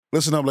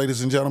Listen up,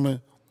 ladies and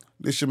gentlemen.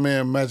 This your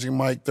man, Magic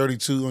Mike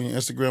 32 on your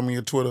Instagram and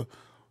your Twitter.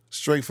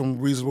 Straight from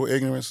Reasonable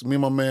Ignorance. Me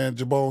and my man,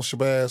 Jabal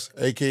Shabazz,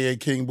 a.k.a.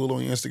 King Bull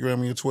on your Instagram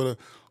and your Twitter.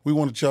 We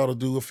wanted y'all to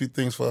do a few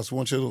things for us. We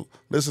want you to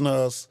listen to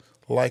us,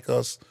 like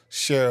us,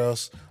 share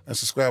us, and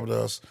subscribe to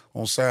us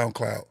on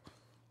SoundCloud.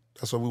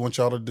 That's what we want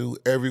y'all to do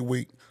every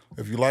week.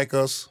 If you like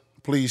us,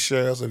 please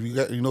share us. If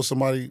you know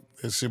somebody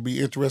that should be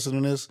interested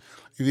in this,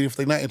 even if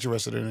they're not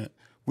interested in it,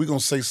 we're going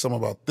to say something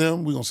about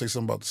them. We're going to say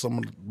something about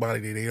somebody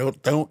that they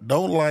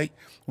don't like.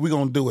 We're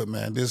going to do it,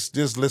 man.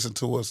 Just listen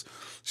to us.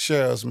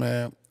 Share us,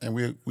 man. And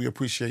we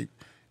appreciate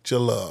your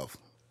love.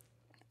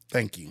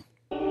 Thank you.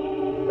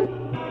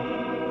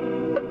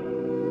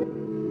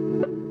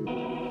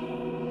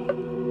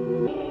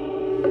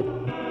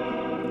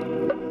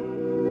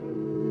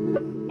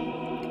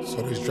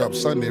 So these drop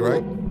Sunday,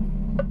 right?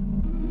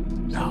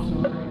 No.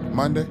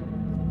 Monday?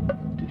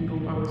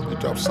 They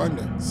drop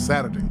Sunday.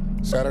 Saturday.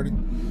 Saturday?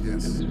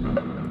 Yes.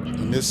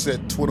 And this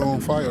set Twitter on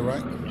fire,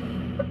 right?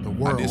 The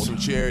world. I did some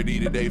charity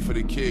today for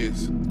the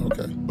kids.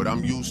 Okay. But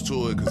I'm used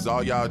to it, cause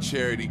all y'all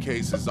charity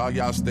cases, all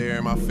y'all stare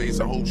in my face,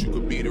 I hope you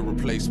could be the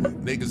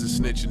replacement. Niggas is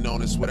snitching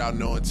on us without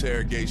no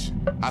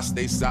interrogation. I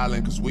stay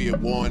silent cause we at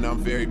war and I'm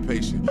very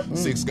patient.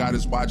 Six God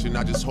is watching,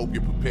 I just hope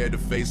you're prepared to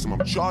face him.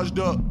 I'm charged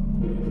up.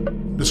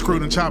 The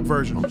Screwed and Chopped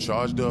version. I'm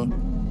charged up.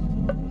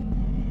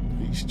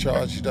 He's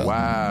charged up.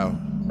 Wow.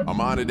 I'm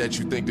honored that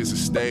you think this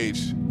is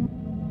staged.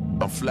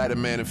 I'm flattered,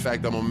 man. In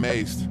fact, I'm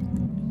amazed.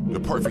 The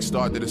perfect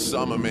start to the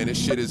summer, man. This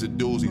shit is a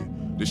doozy.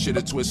 This shit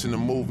a twist in the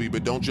movie,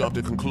 but don't jump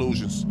to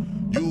conclusions.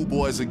 You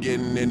boys are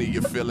getting into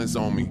your feelings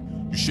on me.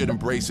 You should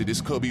embrace it. This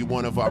could be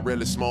one of our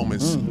realest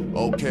moments.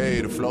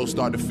 Okay, the flow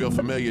start to feel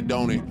familiar,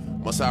 don't it?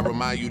 Must I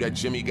remind you that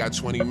Jimmy got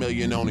 20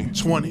 million on it?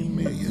 20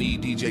 million.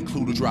 Need DJ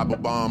Clue to drop a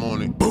bomb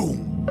on it.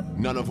 Boom.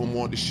 None of them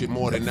want this shit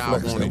more than I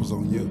Flex, want that it. was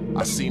on you.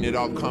 I seen it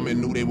all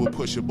coming, knew they would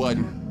push a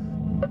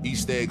button.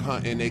 Easter egg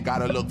hunting, they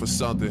gotta look for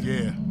something.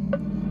 Yeah.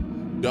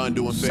 Done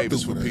doing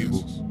favors for Stupid people.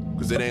 ass.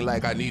 Cause it ain't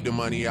like I need the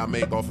money I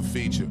make off a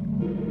feature.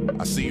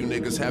 I see you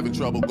niggas having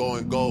trouble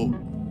going gold,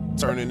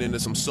 turning into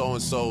some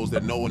so-and-sos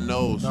that no one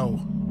knows.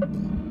 No.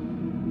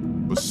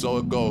 But so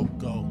it go.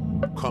 Go.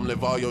 Come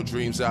live all your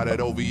dreams out at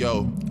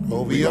OVO.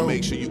 OVO. We gon'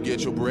 make sure you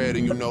get your bread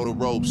and you know the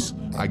ropes.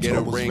 I get a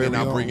October's ring and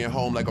I very bring own. it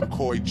home like I'm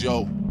Corey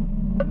Joe.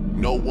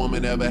 No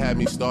woman ever had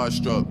me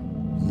starstruck.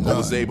 Or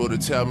was able to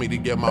tell me to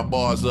get my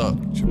bars up.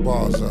 Get your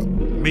bars up.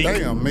 Meek.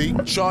 Damn,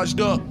 Meek. Charged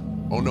up.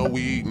 Oh no,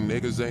 we eating.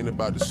 Niggas ain't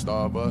about to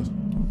starve us.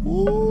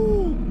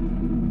 Woo.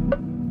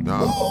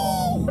 Nah.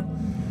 Woo.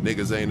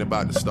 Niggas ain't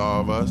about to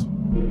starve us.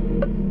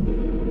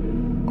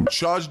 I'm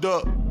charged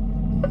up.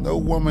 No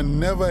woman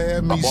never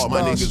had me I bought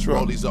my niggas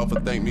starstruck. rollies off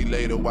and thank me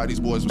later while these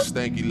boys were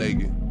stanky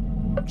legged.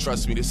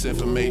 Trust me, this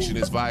information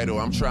is vital.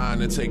 I'm trying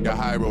to take the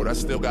high road. I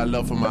still got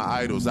love for my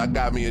idols. I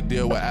got me a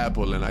deal with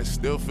Apple and I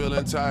still feel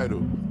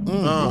entitled.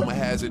 Rumor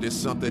has it it's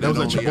something that That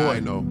was only your boy. I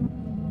know.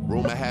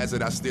 Rumor has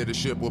it I steer the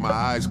ship with my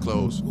eyes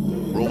closed.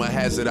 Rumor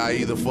has it I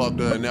either fucked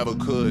her or never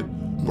could.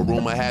 But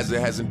rumor has it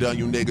hasn't done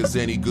you niggas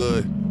any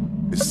good.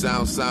 It's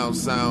sound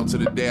to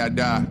the day I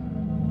die.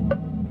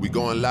 We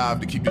going live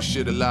to keep your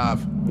shit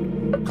alive.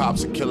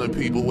 Cops are killing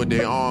people with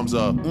their arms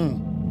up.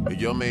 And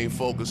your main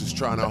focus is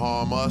trying to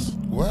harm us.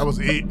 What?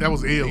 That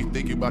was ill. You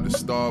think you about to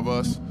starve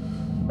us?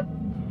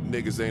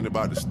 Niggas ain't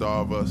about to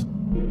starve us.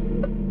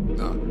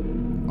 Nah,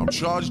 I'm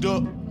charged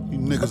up. You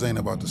niggas ain't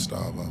about to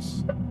starve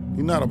us.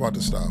 You're not about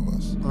to starve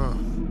us.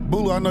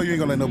 Bula, I know you ain't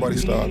gonna let nobody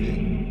starve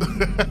you.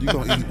 You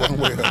gonna eat one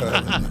way or the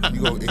other.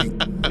 You gonna eat.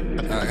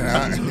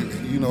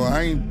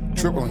 I ain't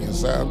tripping on your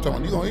side. I'm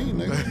talking, you gonna eat,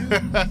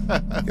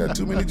 nigga. You got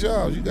too many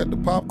jobs. You got the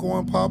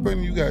popcorn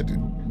popping. You got the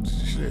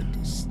shit.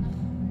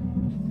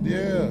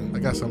 Yeah. I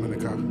got something in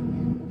the car.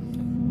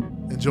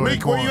 Enjoy Meek,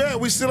 the where corn. you at?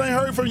 We still ain't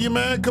heard from you,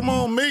 man. Come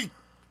on, Meek.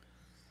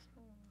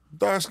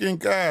 Dark-skinned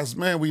guys,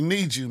 man, we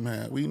need you,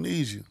 man. We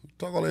need you.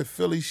 Talk all that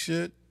Philly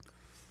shit.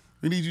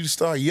 We need you to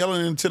start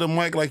yelling into the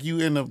mic like you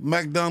in the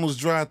McDonald's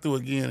drive-thru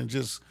again and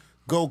just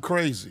go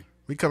crazy.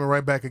 We coming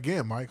right back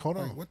again, Mike. Hold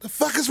on. What the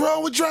fuck is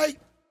wrong with Drake?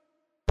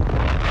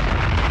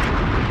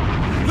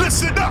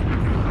 Listen up!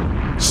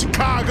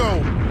 Chicago,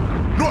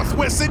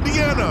 Northwest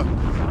Indiana,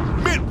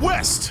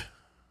 Midwest.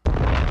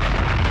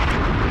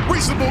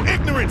 Reasonable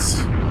ignorance.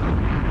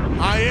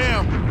 I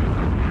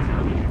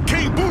am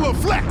King Bula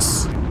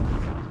Flex.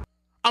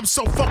 I'm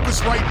so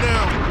focused right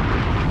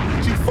now.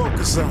 What you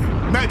focus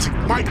on? Magic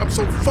Mike, I'm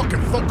so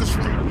fucking focused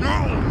right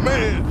now,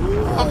 man.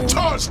 I'm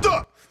charged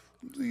up.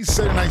 You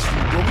say nice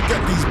street, bro. We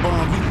got these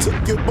bombs. We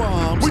took your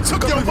bombs. We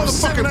took your Coming from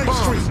motherfucking 79th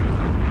bombs. Street.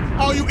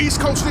 All you East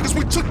Coast niggas,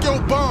 we took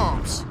your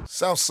bombs.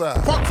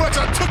 Southside. Fuck Fletch,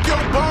 I took your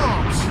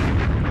bombs.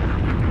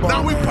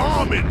 Now we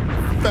bombing.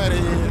 Fat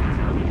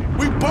head.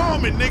 We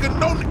bombing, nigga.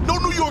 No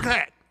New York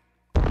hat.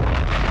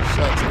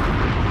 Shut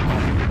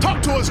up.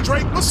 Talk to us,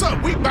 Drake. What's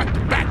up? We back to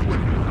back with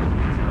it.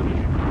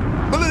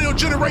 Millennial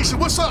generation,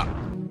 what's up?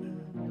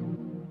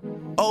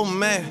 Oh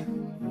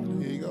man,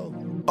 Here you go.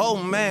 oh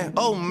man,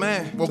 oh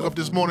man. Woke up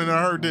this morning and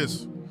I heard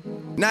this.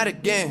 not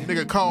again.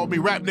 Nigga called me,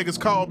 rap niggas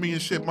called me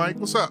and shit, Mike.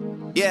 What's up?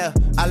 Yeah,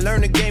 I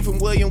learned the game from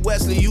William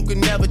Wesley. You can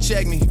never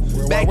check me.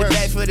 Back to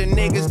back for the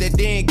niggas that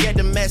didn't get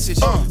the message.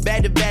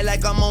 Back to back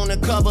like I'm on the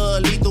cover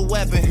of Lethal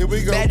Weapon. Here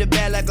we go. Back to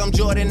back like I'm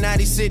Jordan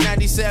 96,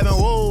 97.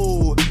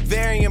 Whoa,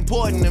 very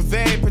important and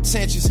very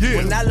pretentious. Yeah.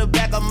 When I look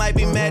back, I might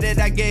be mad that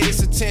I gave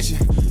this attention.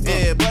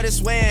 Yeah, but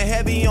it's weighing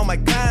heavy on my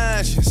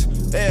conscience.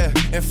 Yeah,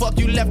 and fuck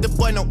you left the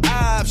boy no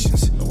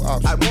options.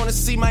 I wanna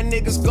see my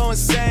niggas go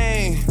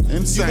insane.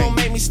 You gon'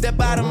 make me step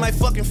out of my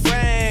fucking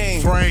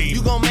frame.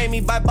 You gon' make me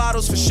buy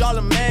bottles for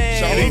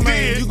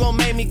Charlamagne. You gon'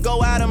 make me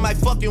go out of my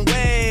fucking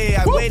way.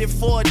 I waited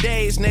 4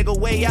 days, nigga,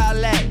 where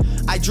y'all at?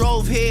 I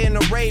drove here in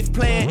a rave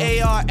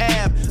playing AR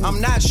app. I'm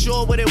not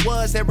sure what it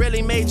was that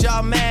really made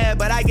y'all mad,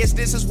 but I guess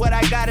this is what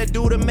I gotta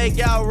do to make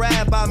y'all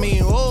rap. I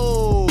mean,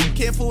 oh,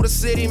 can't fool the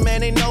city,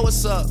 man, they know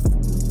what's up.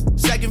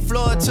 Second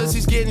floor,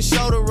 Tootsie's getting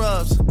shoulder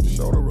rubs.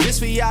 This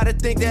for y'all to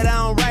think that I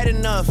don't write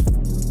enough.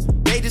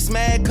 They just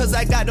mad cause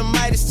I got the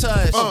Midas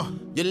touch.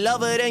 You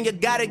love her, then you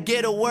gotta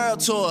get a world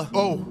tour.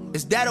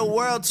 Is that a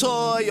world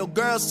tour or your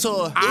girl's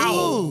tour?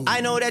 Ow.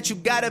 I know that you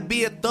gotta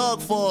be a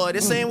thug for her.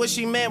 This ain't what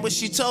she meant when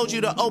she told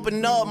you to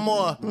open up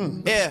more.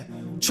 Yeah,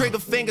 trigger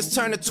fingers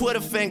turn to Twitter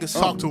fingers.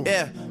 Talk to him.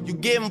 Yeah, you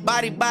getting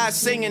bodied by a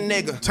singing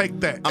nigga. Take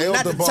that. I'm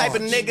not the Elder type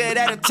of Barge. nigga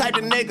that the type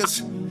of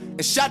niggas.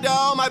 And shout to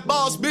all my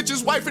boss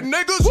bitches, wife and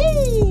niggas.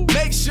 Woo!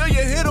 Make sure you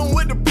hit them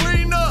with the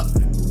prenup.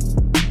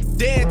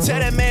 Then tell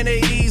that man to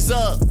ease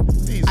up.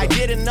 I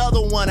did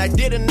another one.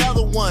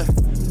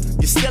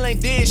 You still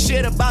ain't did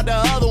shit about the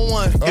other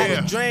one.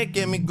 Yeah. The drink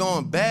get me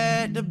going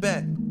back to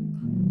back.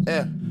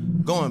 Yeah,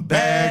 going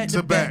back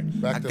to back.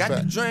 Back I to got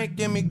back. the drink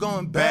get me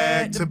going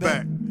back to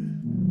back.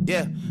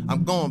 Yeah,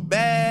 I'm going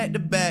back to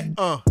back.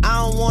 I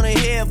don't wanna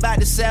hear about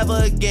this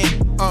ever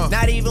again.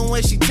 Not even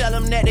when she tell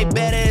them that they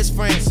better as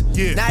friends.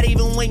 Yeah. Not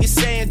even when you're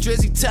saying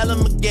Drizzy, tell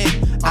them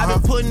again. I've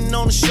been putting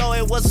on the show,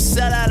 it was a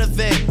sellout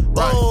event.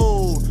 Right.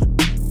 Oh,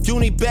 you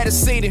need better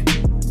seating.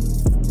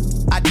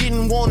 I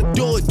didn't wanna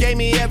do it, gave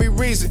me every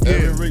reason.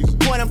 Every reason.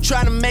 The point I'm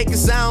trying to make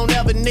is I don't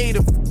ever need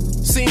them.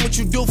 Seen what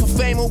you do for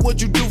fame or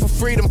what you do for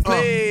freedom,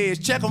 please.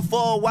 Check them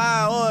for a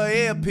while or an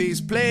earpiece,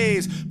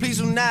 please. Please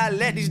do not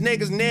let these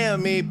niggas near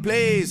me,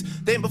 please.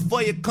 Think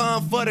before you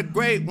come for the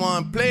great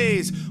one,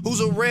 please.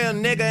 Who's a real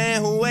nigga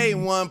and who ain't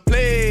one,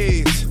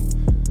 please.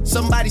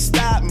 Somebody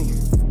stop me.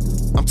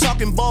 I'm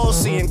talking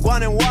Bossy and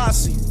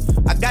Guanawasi.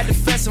 I got the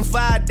fest in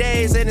 5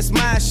 days and it's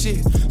my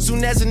shit.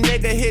 Soon as a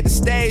nigga hit the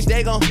stage,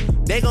 they gon'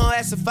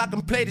 ask if I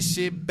can play the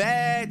shit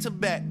back to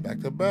back. Back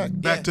to back.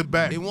 Back to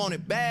back. They want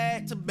it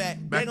back to back.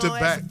 Back They to gon'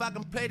 back. ask if I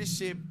can play the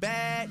shit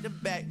back to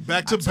back.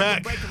 Back to I took back.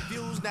 a break of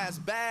views, now it's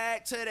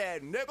back to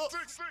that, nigga.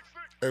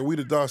 Hey, we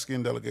the dark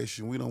skin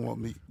delegation. We don't want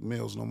Meek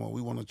Mills no more.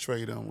 We want to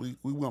trade him. We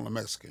want a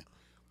Mexican.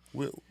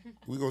 We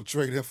gonna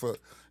trade him for.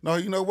 No,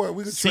 you know what?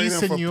 We can trade him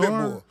for senor.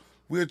 Pitbull.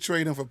 We'll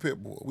trade him for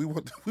Pitbull. We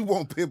want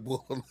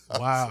Pitbull.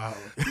 Wow.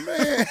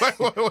 Man,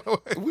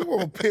 we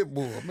want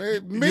Pitbull,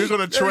 man. You're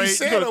gonna trade- He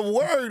said a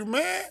word,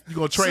 man. You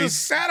gonna trade- Since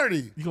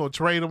Saturday? You gonna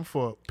trade him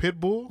for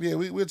Pitbull? Yeah,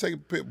 we'll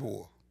take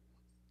Pitbull.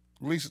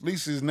 At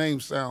least his name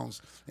sounds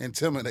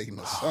intimidating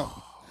or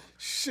something.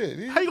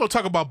 Shit. How you gonna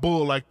talk about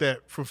Bull like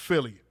that from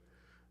Philly?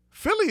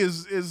 Philly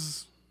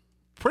is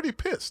pretty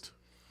pissed.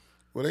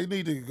 Well, they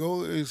need to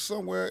go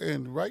somewhere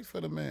and write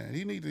for the man.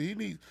 He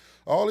need.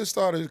 All it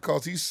started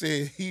because he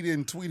said he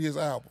didn't tweet his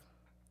album,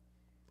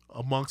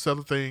 Amongst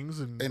other things.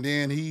 And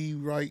then he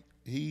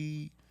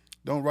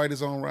don't write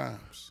his own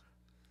rhymes.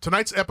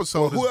 tonight's Well,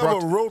 episode is whoever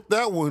brought wrote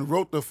that one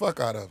wrote the fuck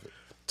out of it.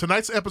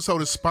 tonight's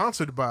episode is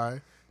sponsored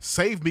by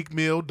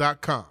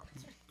SaveMeekMill.com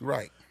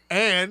Right.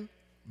 and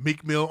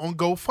Meek Mill on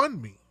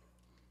GoFundMe.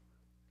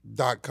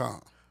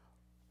 .com.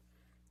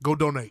 Go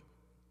donate.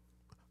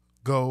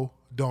 Go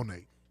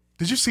donate.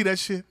 Did you see that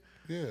shit?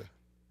 Yeah.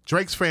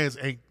 Drake's fans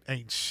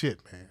ain't shit,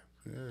 man.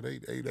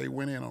 Yeah, they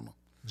went in on him.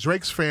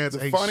 Drake's fans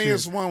The ain't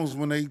funniest shit. one was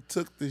when they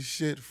took the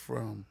shit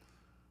from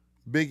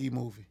Biggie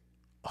movie.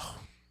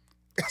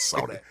 I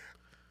saw that.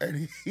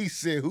 And he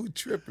said, "Who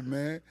tripping,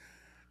 man?"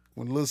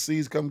 When Lil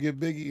C's come get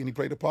Biggie and he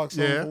played the Pac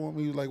song Yeah. for him,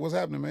 he was like, "What's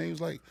happening, man?" He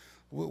was like,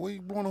 "What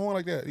you blowing the horn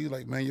like that?" He's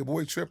like, "Man, your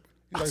boy tripping."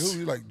 He's like, "Who?"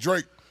 He's like,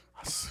 "Drake."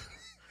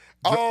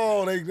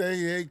 Oh,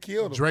 they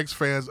killed him. Drake's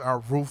fans are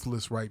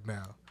ruthless right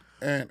now.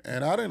 And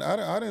I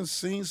didn't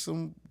seen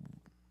some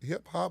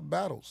hip hop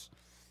battles.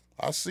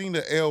 I seen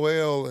the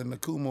LL and the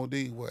Kumo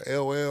D. Where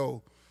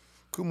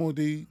Kumo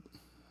D.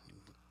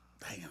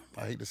 Damn,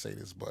 I hate to say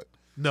this, but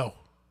No.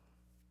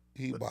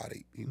 he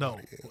bodied.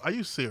 No. Are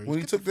you serious? When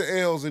he took the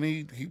L's and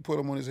he put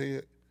them on his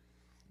head.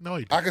 No,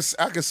 he I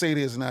didn't. could say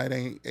this now. It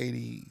ain't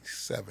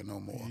 87 no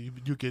more.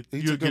 You get. He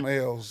You took them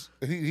get. L's.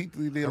 He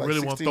did I like really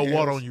want to 16 throw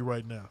water L's. on you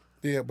right now.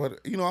 Yeah, but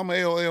I'm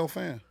an LL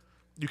fan.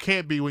 You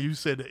can't be when you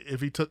said that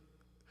if he took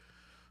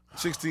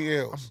 16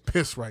 L's.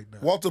 piss right now.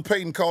 Walter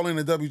Payton called in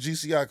the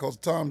WGCI because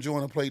Tom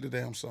Joyner played the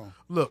damn song.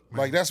 Look, man,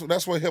 Like that's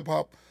what hip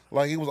hop.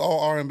 Like it was all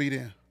R&B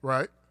then.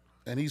 right?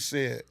 And he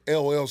said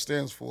LL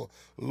stands for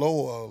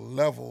lower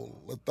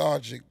level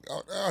lethargic.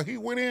 He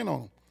went in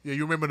on him. Yeah,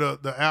 you remember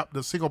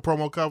the single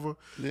promo cover?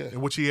 Yeah.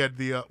 In which he had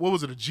the, what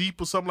was it, a Jeep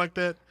or something like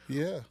that?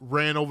 Yeah.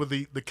 Ran over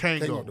the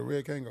Kangol. The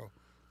red Kangol.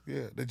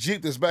 Yeah, the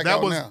Jeep that's back That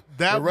out was- now.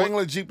 that The wa-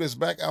 Wrangler Jeep that's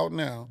back out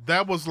now.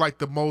 That was like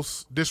the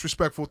most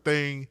disrespectful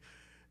thing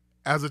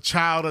as a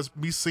child, as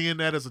me seeing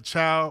that as a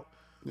child.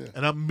 Yeah.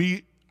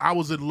 And I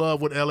was in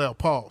love with LL.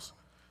 Pause.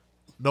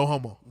 No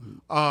homo.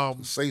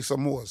 Say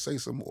some more. Say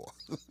some more.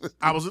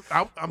 I'm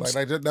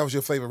like that was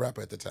your favorite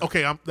rapper at the time.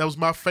 okay. That was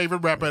my favorite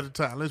rapper at the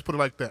time. Let's put it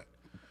like that.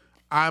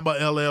 I'm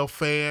a LL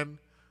fan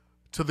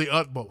to the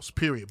utmost.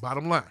 Period.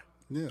 Bottom line.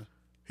 Yeah.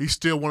 He's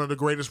still one of the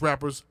greatest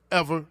rappers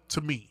ever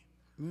to me.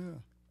 Yeah.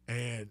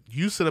 And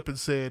you sit up and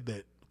said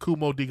that Kool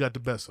Moe Dee got the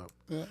best of him.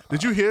 Yeah.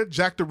 Did you hear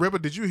Jack the Ripper?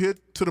 Did you hear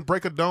To the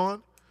Break of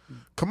Dawn?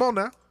 Come on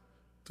now.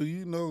 Do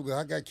you know that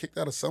I got kicked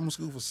out of summer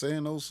school for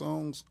saying those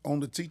songs on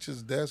the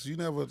teacher's desk? You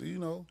never,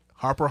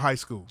 Harper High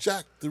School.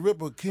 Jack the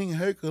Ripper, King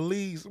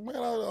Hercules, man,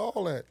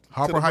 all that.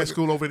 Harper High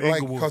School over in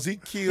Inglewood. Because he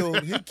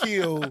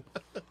killed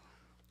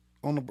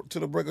To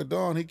the Break of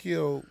Dawn, he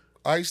killed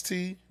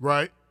Ice-T,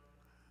 Right,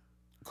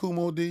 Kool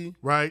Moe Dee,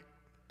 right.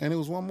 and it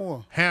was one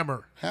more.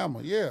 Hammer.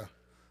 Yeah.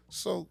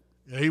 So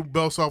Yeah, he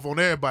belts off on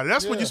everybody.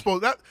 That's when Yeah. you're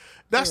supposed.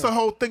 That's the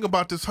whole thing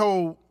about this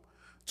whole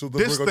to the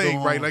this Break of thing,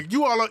 Dawn. right? Like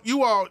you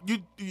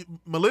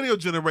millennial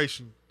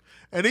generation,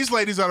 and these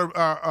ladies are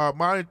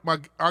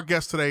our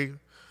guests today.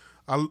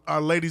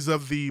 Are ladies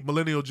of the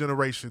millennial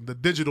generation, the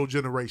digital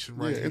generation,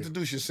 right here.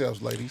 Introduce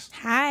yourselves, ladies.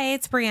 Hi,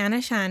 it's Brianna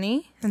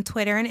Shani on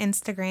Twitter and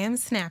Instagram,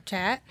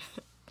 Snapchat.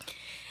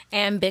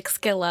 And Big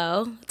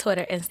Skillo,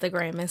 Twitter,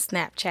 Instagram, and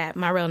Snapchat.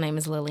 My real name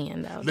is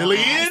Lillian, though.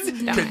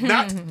 Lillian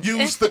cannot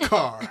use the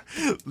car.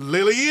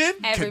 Lillian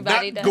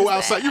Everybody cannot does go that.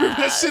 outside. You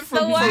remember that shit The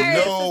from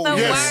worst. No, the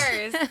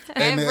yes. worst.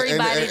 And Everybody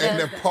and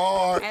does the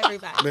part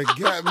Everybody. that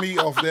got me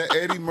off that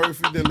Eddie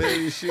Murphy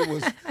delirious shit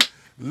was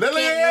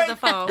Lillian. use the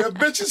phone. The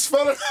bitches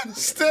fell down the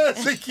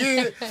stairs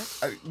again.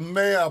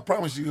 Man, I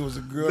promise you, it was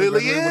a girl.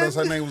 Lillian? What else?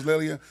 Her name was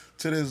Lillian.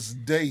 To this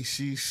day,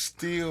 she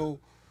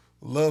still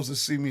loves to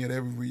see me at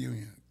every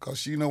reunion.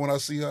 Cause when I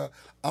see her,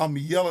 I'm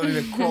yelling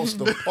it across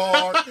the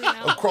park,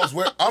 across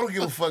where I don't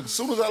give a fuck. As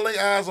soon as I lay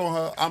eyes on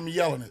her, I'm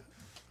yelling it.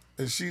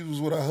 And she was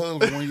with her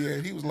husband one year,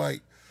 and he was like,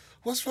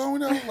 "What's wrong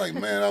with that?" I was like,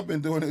 "Man, I've been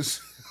doing this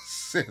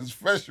since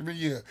freshman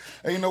year.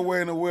 Ain't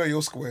nowhere in the world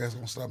your square's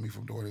gonna stop me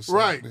from doing this."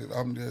 Right.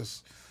 I'm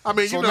just. I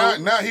mean, So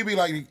now he be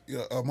like,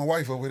 my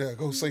wife over there,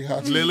 go say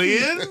hi to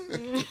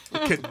Lillian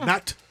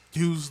cannot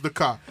use the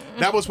car.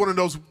 That was one of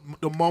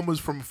the moments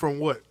from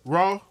what?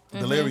 Raw?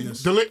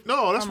 Delirious.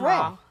 No, that's From Raw.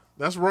 Raw.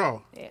 That's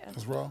Raw. Yeah.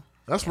 That's raw.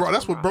 That's Raw.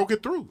 That's what broke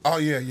it through. Oh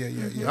yeah.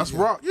 That's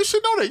Raw. You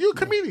should know that. You're a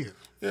comedian.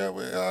 Yeah,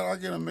 well, I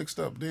get them mixed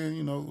up.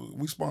 Then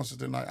we sponsored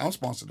tonight. I'm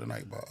sponsored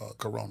tonight by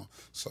Corona.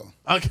 So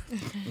Okay.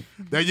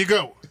 There you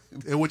go.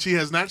 In which he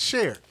has not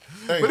shared.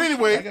 hey, But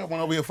anyway. I got one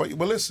over here for you.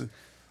 But listen,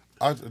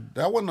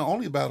 that wasn't the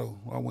only battle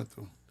I went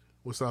through.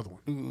 What's the other one?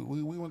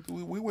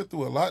 We went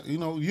through a lot.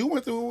 You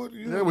went through it.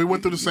 Yeah, we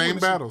went through the same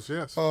battles,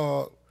 yes.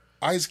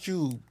 Ice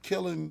Cube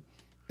killing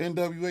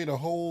NWA, the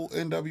whole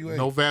NWA.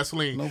 No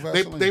Vaseline. No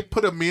Vaseline. They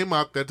put a meme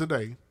out there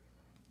today,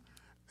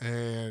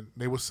 and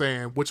they were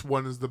saying which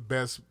one is the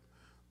best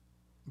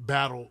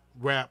battle,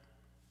 rap,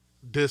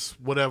 diss,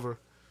 whatever.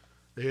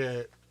 They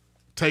had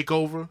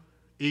Takeover,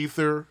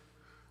 Ether,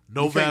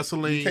 No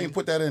Vaseline. You can't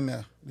put that in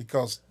there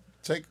because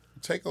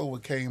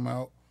Takeover came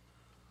out,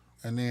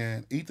 and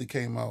then Ether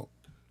came out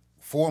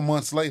 4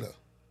 months later.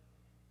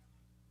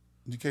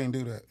 You can't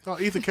do that. Oh,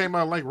 Ether came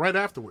out like right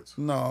afterwards.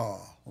 No,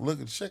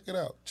 check it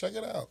out. Check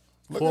it out.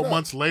 Look 4 it up.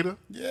 months later.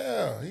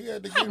 Yeah, he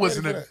had to get That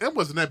wasn't ready for that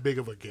wasn't that big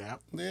of a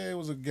gap. Yeah, it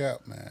was a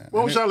gap, man. What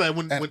And was it- y'all at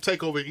when and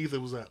Takeover and Ether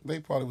was out? They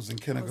probably was in I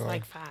was kindergarten.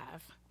 like 5.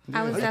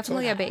 I was Yeah,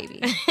 definitely a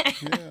baby.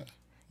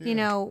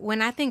 yeah.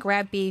 When I think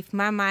rap beef,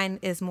 my mind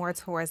is more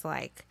towards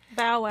like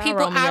Bow Wow,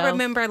 people. Romeo. I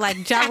remember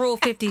like Ja Rule,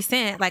 50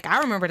 Cent. Like I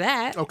remember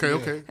that.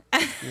 Okay.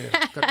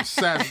 Got the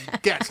sassy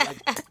gats like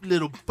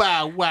little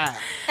Bow Wow.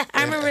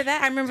 I remember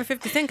that. I remember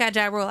 50 Cent got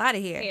Ja Rule out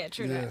of here. Yeah,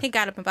 true Yeah. that. He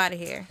got up and out of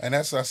here. And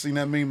I seen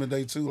that meme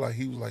today too. Like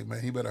he was like,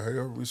 man, he better hurry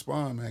up and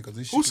respond, man, because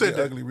this Who shit said get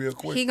that? ugly real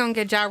quick. He gonna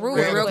get Ja Rule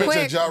They had a real picture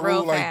quick, of Ja Rule,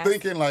 real like fast.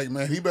 thinking like,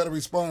 man, he better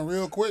respond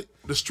real quick.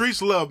 The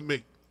streets love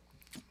me.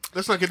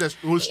 Let's not get that.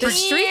 It was The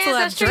streets. streets Yeah,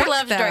 love the street Drake,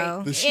 loves Drake.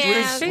 though. The Yeah,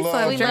 streets streets love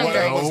love Drake.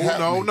 whatever's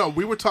happening. No.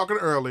 We were talking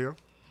earlier,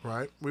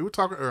 right? We were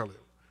talking earlier.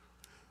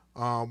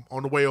 On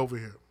the way over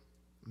here,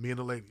 me and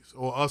the ladies,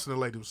 or us and the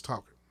lady was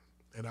talking,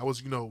 and I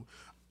was,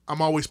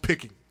 I'm always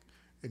picking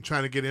and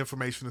trying to get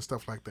information and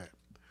stuff like that.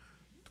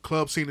 The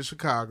club scene in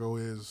Chicago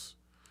is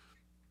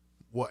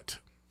what?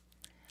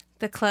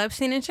 The club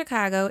scene in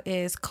Chicago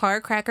is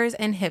card crackers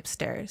and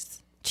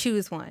hipsters.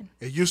 Choose one.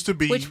 It used to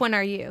be. Which one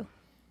are you?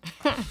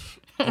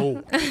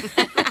 Oh,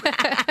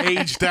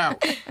 aged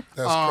out.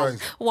 That's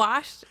crazy.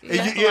 Washed.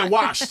 Yeah,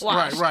 washed.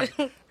 Washed. Right.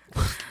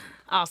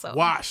 Also.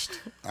 Washed.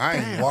 I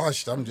ain't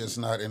washed. I'm just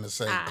not in the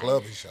same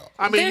club as y'all.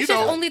 I mean, There's you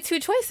just know, only two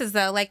choices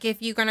though. Like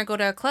if you're gonna go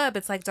to a club,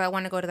 it's like, do I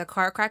want to go to the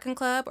car cracking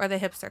club or the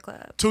hipster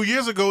club? 2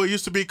 years ago, it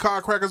used to be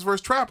car crackers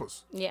versus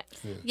trappers. Yes.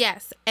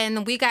 Yes,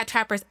 and we got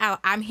trappers out.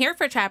 I'm here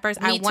for trappers.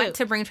 I Me want too.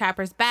 to bring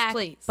trappers back.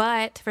 Please.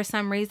 But for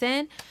some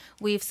reason,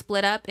 we've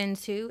split up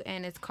into,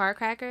 and it's car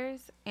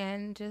crackers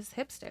and just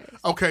hipsters.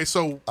 Okay,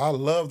 so I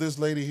love this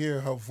lady here.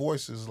 Her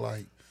voice is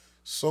like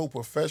so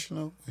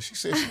professional. And she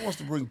said she wants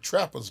to bring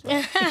trappers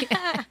back.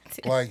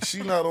 Like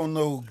she not on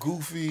no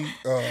goofy,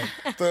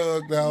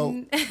 thugged out,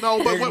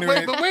 no, but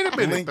wait a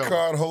minute, link though.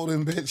 card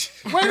holding bitch.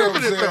 Wait You know a what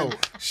I'm minute, saying? though.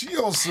 She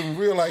on some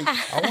real like,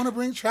 I want to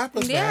bring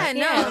trappers Yeah, back.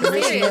 no, And I'm this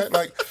and serious. that.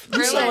 Like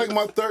you sound like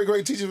my third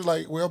grade teacher was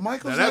like, well,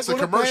 Michael's Now, that's not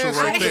a going to commercial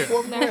pass right on the there.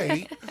 fourth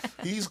grade.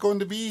 He's going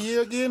to be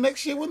here again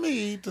next year with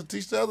me to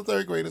teach the other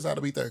third graders how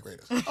to be third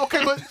graders.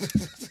 Okay, but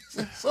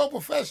So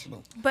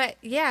professional. But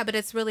yeah, but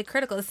it's really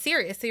critical. It's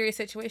serious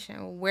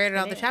situation. Where did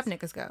all the trap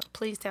niggas go?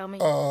 Please tell me.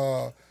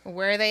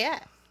 Where are they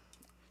at?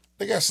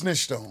 They got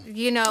snitched on.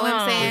 You know what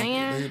I'm saying?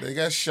 man. They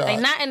got shot. They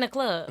not in the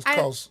club. I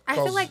Cause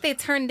feel like they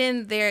turned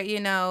in their,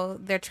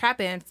 their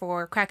trapping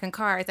for cracking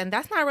cars, and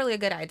that's not really a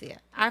good idea.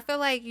 I feel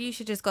like you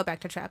should just go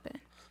back to trapping.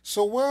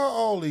 So where are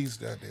all these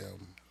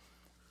goddamn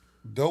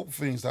dope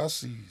fiends I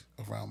see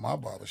around my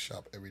barber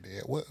shop every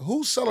day?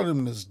 Who's selling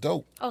them this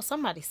dope? Oh,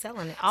 somebody's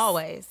selling it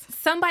always.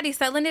 Somebody's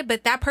selling it,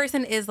 but that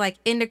person is like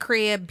in the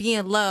crib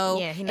being low.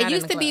 Yeah, he not it in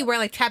used the to be club. where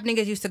like trap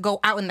niggas used to go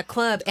out in the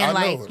club and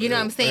I know like, it. you know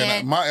what I'm In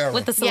saying? my era.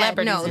 With the Yeah,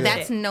 celebrities. no, and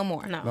that's shit. no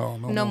more. No.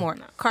 No more.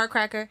 Car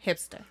cracker,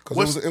 hipster.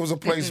 Because it was a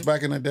place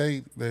back in the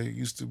day that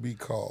used to be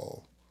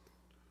called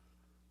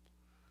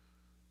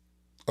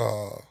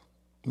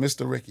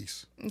Mr.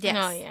 Ricky's. Yes.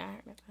 Oh, yeah. I heard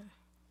about that.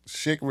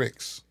 Chic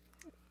Rick's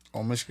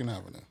on Michigan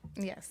Avenue.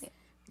 Yes.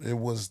 It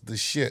was the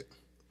shit.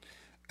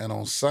 And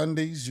on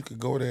Sundays, you could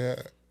go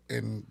there,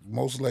 and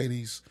most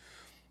ladies,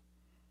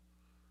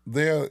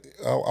 there.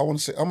 I want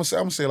to say, I'm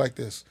gonna say it like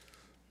this: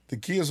 the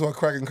kids who are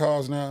cracking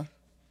cars now,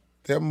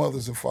 their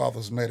mothers and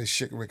fathers met at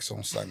Chic Rick's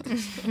on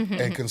Sundays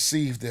and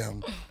conceived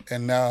them,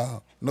 and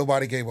now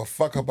nobody gave a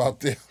fuck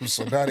about them.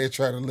 So now they're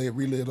trying to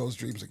relive those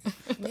dreams again.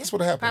 That's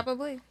what happened.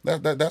 Probably.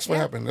 That's what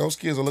happened. Those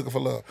kids are looking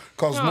for love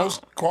because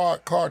most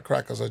card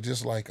crackers are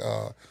just like.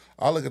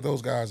 I look at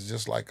those guys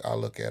just like I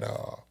look at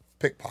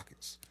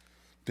pickpockets.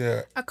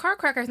 They're A car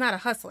cracker is not a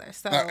hustler,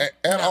 so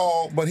at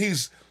all, but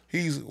he's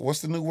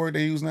what's the new word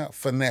they use now?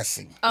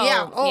 Finessing.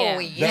 yeah.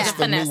 That's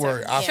the new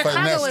word. I Chicago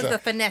finessed is her. the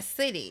finesse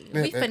city.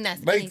 We finesse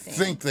They anything.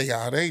 think they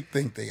are. They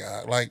think they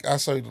are. Like I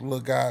saw the little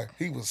guy.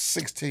 He was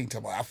 16.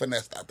 Talking about I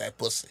finessed out that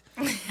pussy.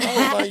 I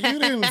was like, you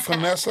didn't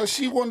finesse her.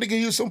 She wanted to give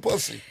you some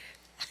pussy.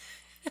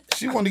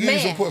 She wanted to give you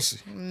some pussy.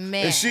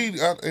 Man.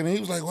 And he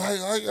was like, why?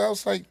 I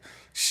was like,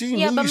 she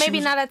Yeah, knew but she maybe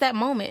was- not at that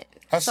moment.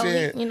 I So,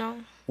 said, you know.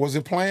 was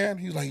it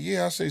planned? He was like,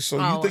 yeah. I say, so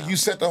Oh, you think well. you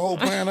set the whole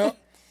plan up?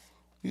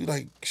 You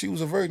like, she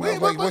was a virgin. I was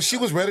Wait, like, but- well, she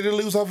was ready to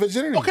lose her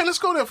virginity. okay, let's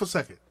go there for a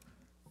second.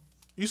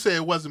 You say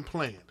it wasn't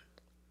planned,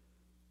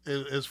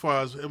 as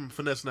far as him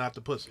finessing out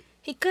the pussy.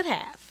 He could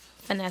have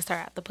finessed her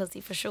out the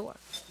pussy for sure.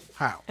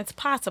 How? It's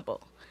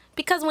possible.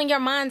 Because when your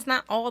mind's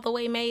not all the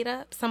way made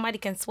up, somebody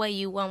can sway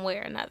you one way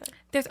or another.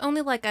 There's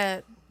only like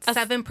a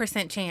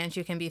 7% chance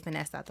you can be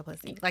finessed out the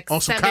pussy. Like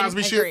On some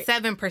Cosby shit?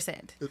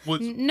 7%.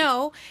 was-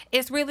 No,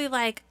 it's really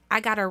like I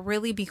gotta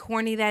really be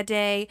horny that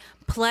day.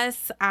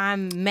 Plus,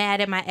 I'm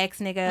mad at my ex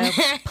nigga.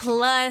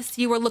 Plus,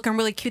 you were looking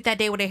really cute that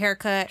day with a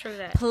haircut. True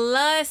that.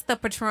 Plus, the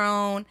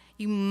Patron.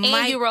 You And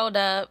might. you rolled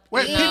up.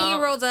 Wait, you and know.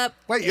 you rolled up.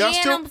 Wait, y'all and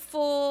still- I'm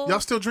full. Y'all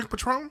still drink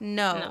Patron?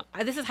 No.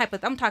 This is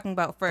I'm talking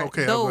about for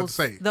Okay, I was about to those.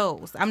 say.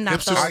 Those. I'm not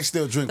Hipsters- those. I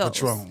still drink those.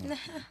 Patron.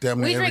 Damn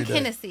near We every drink day.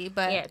 Hennessy,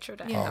 but Yeah, true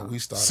that. you Oh, know, we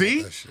started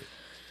See? that shit.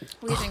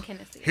 we drink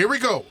Hennessy. Here we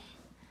go.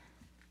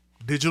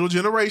 Digital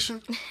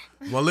generation,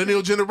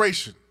 millennial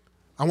generation.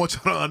 I want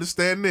y'all to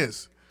understand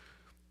this.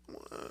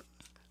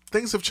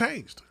 Things have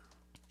changed.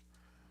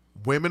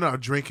 Women are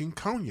drinking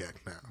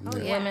cognac now. Oh,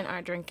 yeah. Women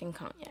are drinking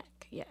cognac.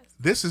 Yes.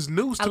 This is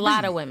news to A me.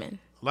 lot of women.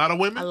 A lot of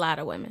women? A lot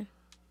of women.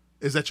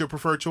 Is that your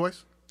preferred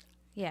choice?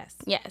 Yes.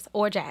 Yes.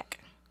 Or Jack.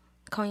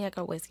 Cognac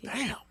or whiskey.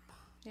 Damn.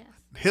 Yes.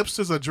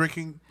 Hipsters are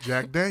drinking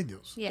Jack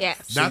Daniels.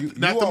 Yes. Not, you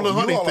not them all- little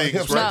honey you all are things,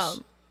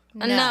 hipsters.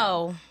 right?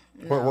 No.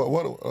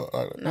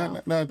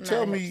 Now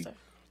tell a me, hipster.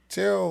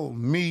 tell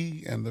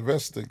me and the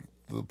rest of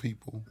the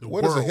people, The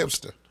what is a world.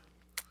 hipster?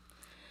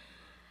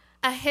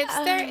 A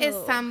hipster is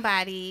Oh.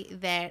 somebody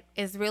that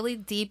is really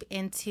deep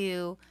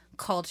into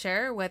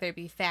culture, whether it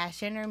be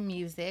fashion or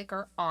music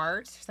or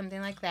art,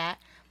 something like that.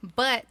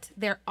 But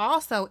they're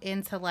also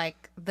into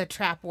like the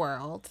trap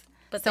world.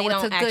 But so they it's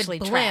don't a good actually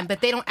blend, trap.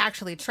 but they don't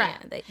actually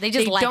trap. Yeah, they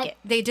just like don't- it.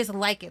 They just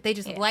like it. They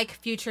just like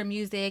future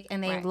music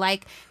and they Right.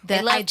 like They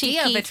the love Chief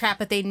idea of a Keef. trap,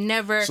 but they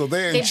never. So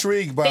they're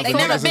intrigued by They've the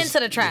never niggas been is- to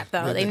the trap,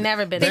 though. They've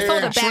never been. They They're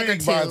sold a bag or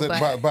intrigued by two, the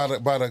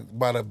but-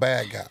 by the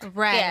bad guy.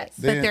 Right, Yes.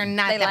 but they're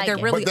not. They that. like They're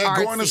it. really But they're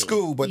artsy. going to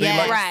school, but they Yes,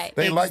 like Right.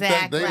 they like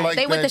that. They exactly. like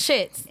They with the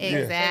that. shits.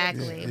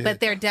 Exactly, yeah. but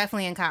they're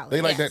definitely in college.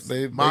 They like Yes. that.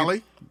 They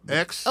Molly,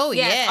 X. Oh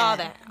Yes, yeah, all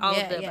that. All yeah,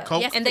 of the yeah.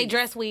 Coke? And they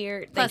dress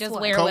weird. Plus they just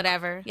what? wear Coke?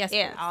 whatever. Yes,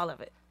 Yeah, please. all of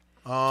it.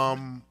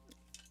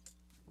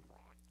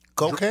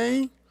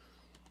 Cocaine?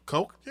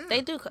 Coke? Yeah.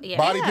 They do. Yeah.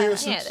 Body yeah.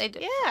 piercings? Yeah, they do.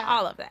 Yeah.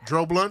 All of that.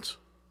 Dro blunts?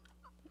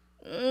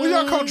 What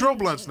y'all call Dro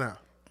blunts now?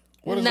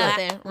 What is that?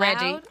 Nothing.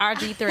 Reggie. Loud?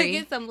 RG3.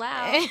 Get some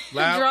loud.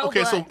 Loud? Dro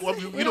Okay, so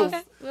blunts. we don't.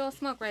 We don't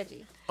smoke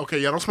Reggie. Okay,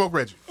 y'all don't smoke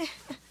Reggie.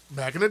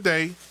 Back in the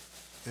day,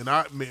 and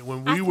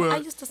when we I were,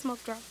 used to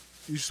smoke Dro.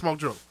 you smoked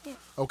Dro. Yeah.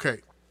 Okay.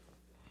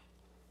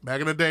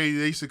 Back in the day,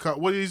 they used to call.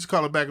 What they used to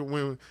call it back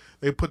when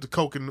they put the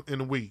coke in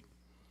the weed?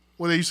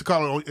 What they used to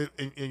call it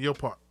in your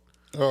part?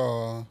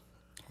 Hold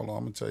on, I'm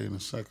gonna tell you in a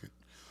second.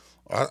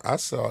 I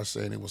started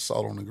saying it was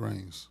salt on the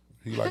greens.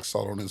 He likes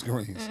salt on his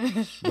greens,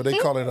 but they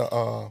call it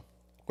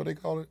what they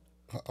call it?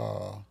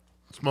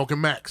 Smoking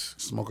Max.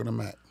 Smoking a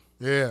Mac.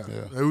 Yeah.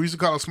 We used to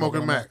call it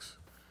Smoking Smoking Max.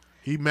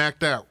 He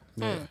macked out.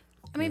 Yeah.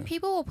 I mean,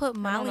 people will put I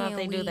Molly don't know in if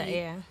they weed. do that.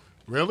 Yeah.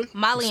 Really?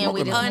 Molly and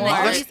weed is Smoking more.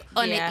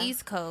 On yeah. the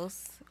East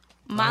Coast.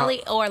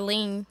 Molly or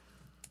lean.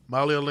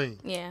 Molly or lean?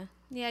 Yeah.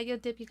 Yeah, you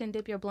can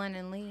dip your blunt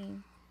in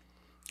lean.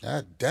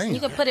 God damn. You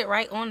can put it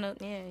right on the.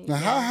 Yeah. Now,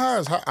 how high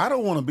is high? I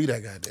don't want to be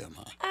that goddamn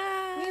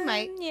high. You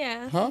might.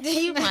 Yeah. Huh?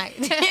 You might.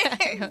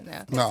 I don't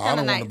know. No, I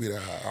don't nice. want to be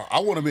that high. I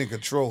want to be in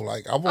control.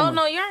 Like I want. Oh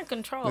no, you're in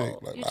control.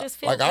 Like, You just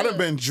feel like good. I'd have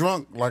been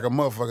drunk like a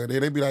motherfucker.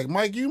 They be like,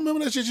 Mike, you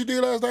remember that shit you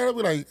did last night? I'd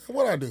be like,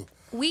 what I do?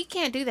 We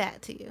can't do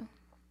that to you.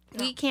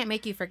 We can't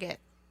make you forget.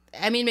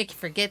 I mean, make you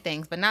forget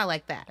things, but not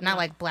like that. Not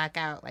like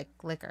blackout, like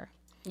liquor.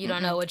 You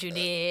don't know what you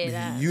did.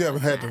 You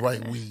haven't had the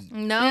right weed.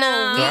 No,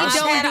 No, we I've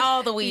don't had do,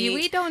 all the weed.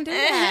 We don't do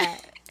that.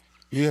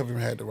 You haven't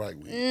had the right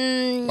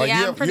weed. Like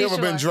yeah, I'm pretty you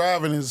ever been sure.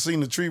 driving and seen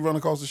the tree run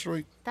across the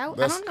street? I don't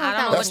know. That's- If I don't that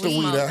know was That's what the you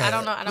weed smoke. I had. I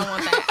don't know. I don't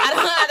want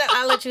that.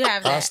 I'll let you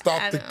have that. I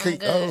stopped the I'm cake.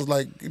 good. I was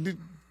like,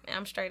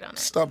 I'm straight on that.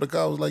 stopped the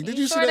car. I was like, did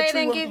you see sure that they tree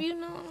didn't run? give you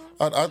no?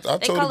 I They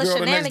told call the it girl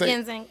the next day.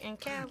 shenanigans in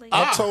Cali.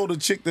 I told the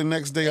chick the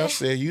next day. I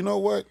said, you know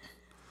what?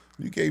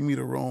 You gave me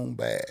the wrong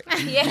bag.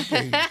 Yeah.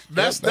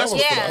 That's was for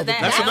the Yeah, other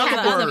That's bag. another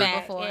the other word.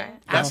 bag, Before. yeah.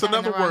 That's I've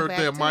gotten another the wrong word bag,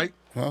 there, too. Mike.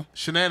 Huh?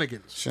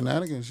 Shenanigans.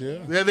 Shenanigans, yeah.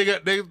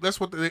 Yeah, that's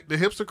what the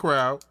hipster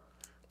crowd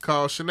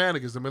calls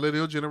shenanigans. The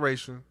millennial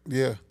generation,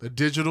 Yeah, the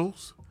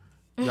digitals,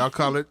 y'all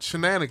call it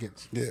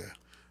shenanigans. yeah.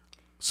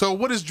 So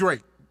what is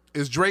Drake?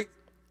 Is Drake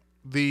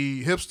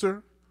the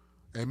hipster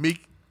and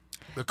Meek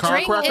the car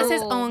Drake cracker? is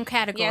his own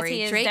category. Yes,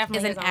 he is Drake definitely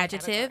is an his own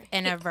adjective category.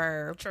 and a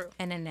verb True.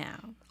 and a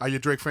noun. Are you a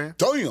Drake fan?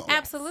 Damn.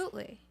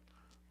 Absolutely.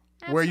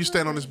 Where you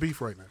stand on this beef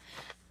right now?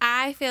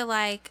 I feel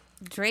like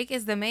Drake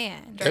is the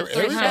man.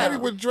 Everybody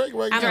with Drake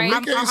right now. I'm, We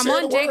I'm, can't I'm say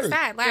on the Drake's word.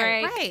 side. Like,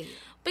 Drake. right.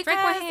 Because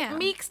Drake with him.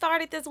 Meek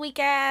started this weak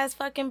ass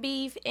fucking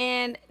beef,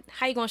 and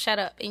how you gonna shut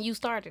up? And you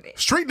started it.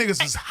 Street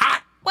niggas is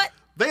hot. What?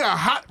 They are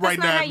hot That's right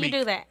not now. how at you Meek.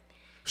 do that.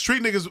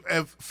 Street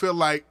niggas feel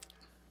like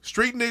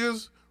street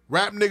niggas,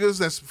 rap niggas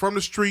that's from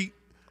the street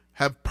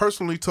have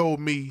personally told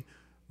me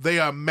they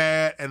are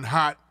mad and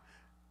hot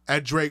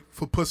at Drake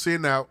for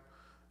pussying out,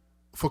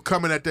 for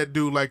coming at that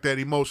dude like that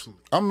emotionally.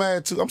 I'm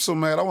mad too. I'm so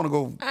mad. I want to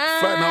go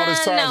flatten all his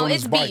tires No, on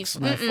it's his bikes,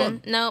 beef. man.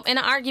 Fuck. No, in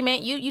an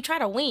argument, you try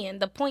to win.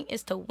 The point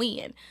is to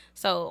win.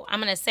 So I'm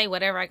gonna say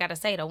whatever I gotta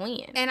say to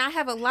win. And I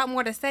have a lot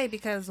more to say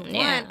because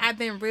Yeah. one, I've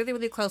been really,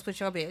 really close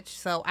with your bitch,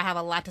 so I have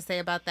a lot to say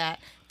about that.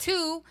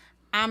 Two,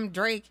 I'm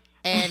Drake,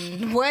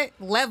 and what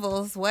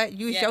levels? What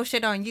use your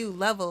shit on you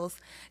levels?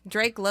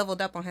 Drake leveled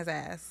up on his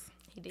ass.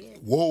 He did.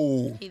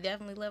 Whoa. He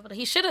definitely leveled.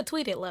 He should have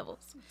tweeted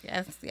levels.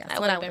 Yes, yes.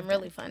 That would have been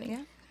really funny.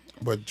 Yeah.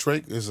 But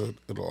Drake is a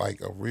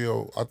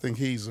real. I think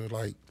he's a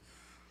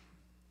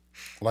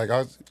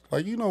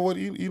you know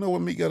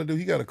what Meek got to do.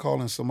 He got to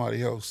call in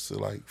somebody else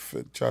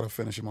to try to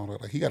finish him on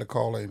it. Like he got to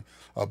call in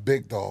a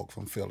big dog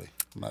from Philly,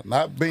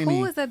 not Beanie.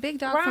 Who is a big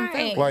dog from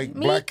Philly? Right. like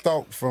Meek? Black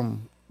Thought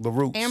from the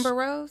Roots. Amber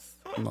Rose?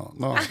 No,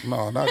 not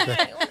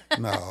that.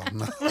 No,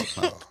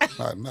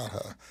 not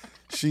her.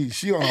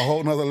 She on a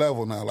whole nother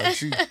level now. Like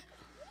she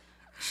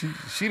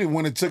didn't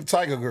win and took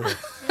Tiger Girl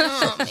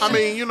I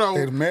mean, you know,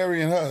 and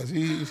marrying her.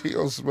 He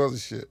on some other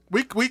shit.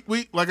 we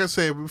like I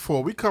said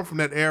before, we come from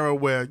that era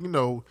where, you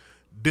know,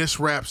 diss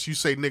raps, you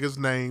say niggas'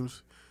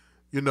 names.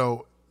 You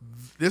know,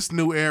 this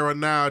new era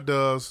now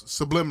does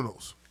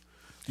subliminals.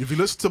 If you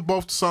listen to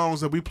both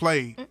songs that we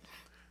played,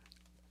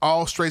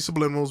 all straight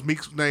subliminals,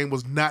 Meek's name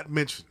was not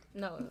mentioned.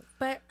 No.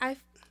 But I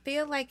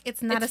feel like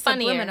it's not It's a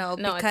funnier. subliminal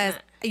No, it's because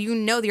not. you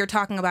know that you're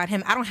talking about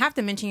him. I don't have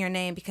to mention your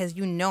name because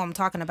you know I'm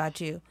talking about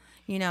you.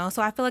 You know,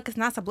 so I feel like it's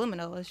not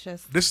subliminal. It's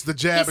just This is the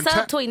jab He's and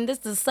tap. subtweeting.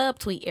 This is the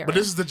subtweet era. But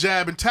this is the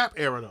jab and tap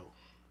era, though.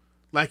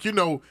 Like, you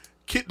know,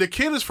 the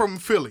kid is from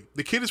Philly.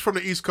 The kid is from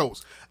the East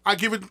Coast.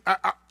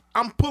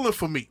 I'm pulling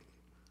for Meek.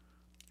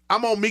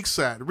 I'm on Meek's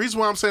side. The reason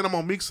why I'm saying I'm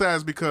on Meek's side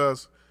is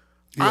because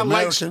I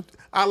like street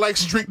I like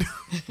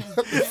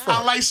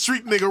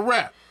street nigga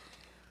rap.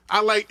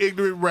 I like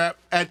ignorant rap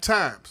at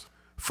times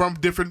from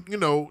different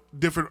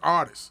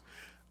artists.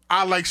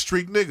 I like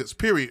street niggas,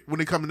 period,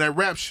 when it comes to that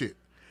rap shit.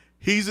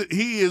 He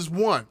is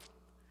one.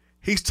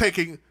 He's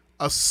taking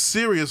a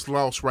serious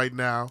loss right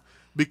now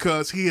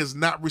because he is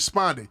not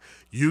responding.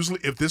 Usually,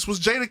 if this was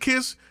Jada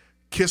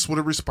Kiss would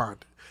have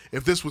responded.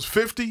 If this was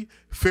 50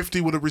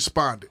 would have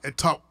responded and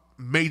talked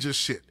major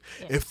shit.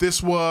 Yeah. If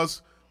this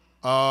was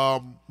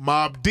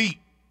Mobb Deep.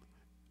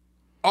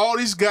 All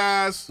these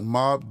guys.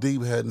 Mobb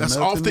Deep had That's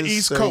nothing off the to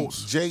East say.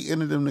 Coast. Jay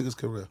ended them niggas'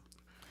 career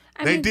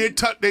They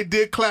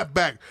did clap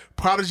back.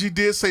 Prodigy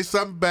did say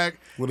something back.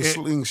 with a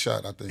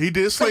slingshot. I think He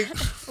did sling.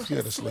 he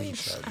had a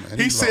slingshot, man.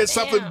 He said lost.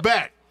 something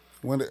back.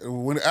 When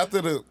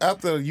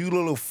after you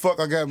little fuck,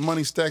 I got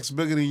money stacks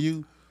bigger than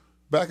you.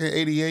 Back in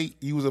 '88,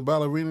 you was a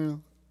ballerina.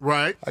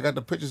 Right. I got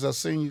the pictures. I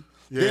seen you.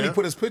 Then he Yeah.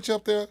 put his picture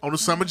up there. On the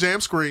Summer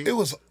Jam screen. It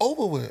was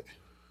over with.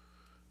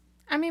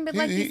 I mean, but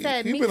like you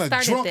said, he Meek been a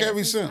started drunk this.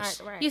 ever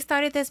since. Right. You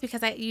started this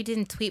because you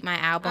didn't tweet my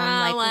album.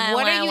 Oh,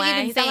 what are you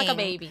even He sound saying? like a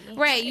baby.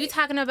 Right? You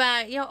talking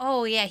about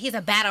oh yeah, he's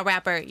a battle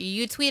rapper.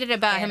 You tweeted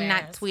about him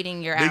not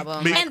tweeting your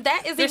album. Meek- And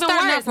that is You're even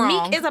starting worse. off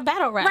wrong. Meek is a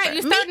battle rapper. Right,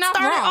 you're starting Meek off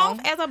started wrong.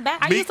 off as a battle.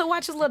 I Meek- used to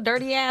watch his little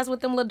dirty ass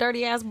with them little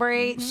dirty ass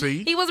braids.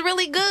 See? He was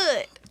really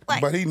good.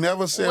 Like, But he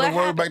never said What a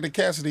word happened? back to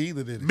Cassidy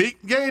either, did he? Meek,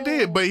 yeah, he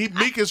did, but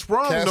Meek is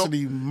wrong.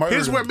 Cassidy murdered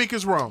Here's where him. Meek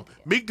is wrong.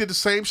 Meek did the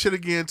same shit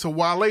again to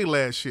Wale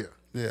last year.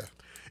 Yeah.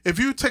 If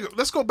you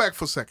let's go back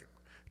for a second.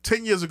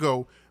 10 years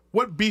ago,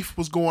 what beef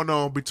was going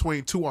on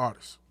between two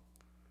artists?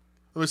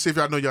 Let me see if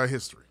y'all know y'all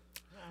history.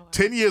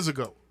 10 years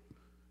ago,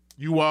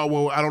 you all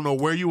were, I don't know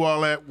where you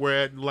all were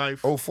at in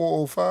life.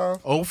 04,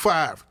 05?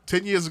 05.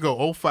 10 years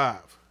ago,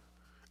 05.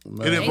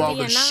 Man. It involved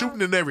a Maybe now.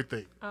 shooting and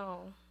everything.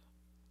 oh.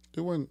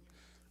 It wasn't.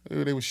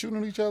 They were shooting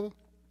at each other.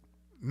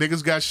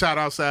 Niggas got shot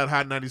outside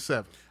Hot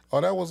 97. Oh,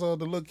 that was the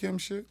Lil Kim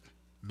shit.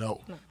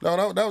 No.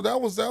 No,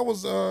 that was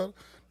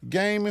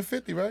Game and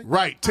 50, right?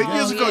 Right. 10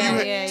 years ago, you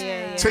had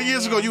yeah. 10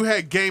 years ago you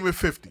had Game and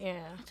 50. Yeah.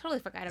 I totally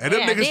forgot about And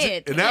them that. niggas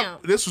did. and Damn.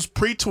 this was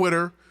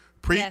pre-Twitter,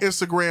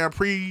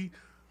 pre-Instagram,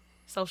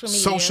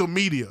 Social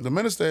media. The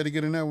minister had to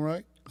get in that one,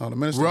 right? Oh, the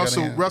minister got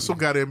in. Russell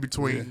got in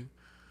between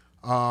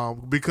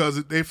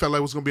because they felt like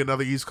it was going to be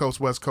another East Coast,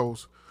 West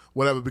Coast,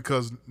 whatever,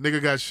 because nigga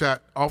got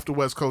shot off the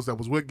West Coast that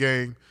was with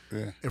Gang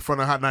in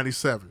front of Hot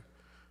 97.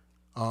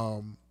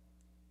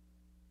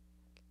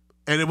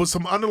 And it was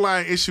some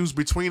underlying issues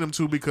between them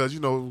two because,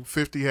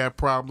 50 had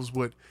problems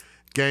with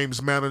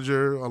Game's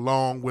manager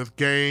along with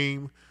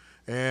Game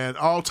and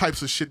all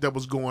types of shit that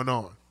was going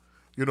on.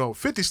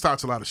 50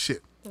 starts a lot of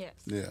shit. Yes.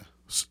 Yeah.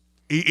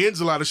 He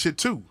ends a lot of shit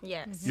too.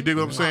 Yes. You dig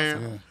what I'm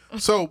saying?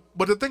 So,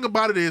 but the thing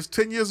about it is,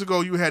 10 years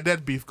ago, you had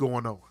that beef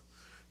going on.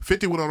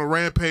 50 went on a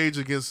rampage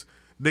against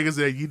niggas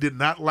that he did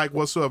not like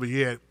whatsoever.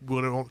 He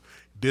went on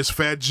this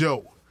Fat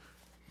Joe,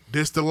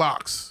 this the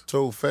Locks.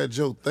 Told Fat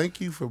Joe, thank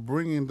you for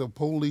bringing the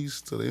police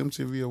to the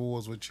MTV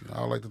Awards with you.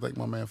 I would like to thank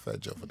my man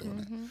Fat Joe for doing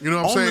that. You know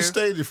what I'm On saying? the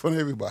stage in front of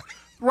everybody.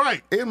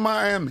 Right. In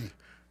Miami.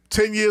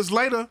 10 years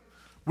later,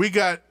 we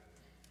got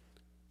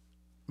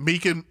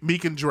Meek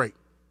and Drake.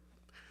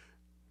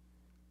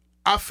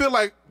 I feel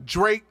like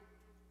Drake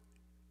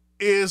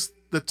is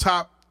the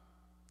top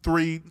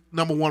 3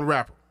 number 1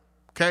 rapper.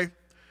 Okay?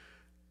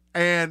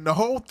 And the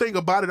whole thing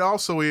about it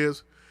also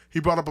is he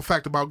brought up a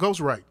fact about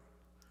ghostwriting.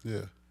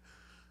 Yeah.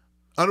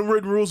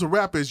 Unwritten rules of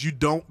rap is you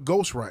don't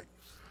ghostwrite.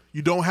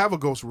 You don't have a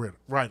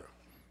ghostwriter.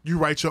 You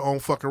write your own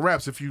fucking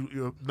raps if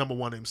you're number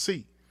 1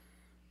 MC.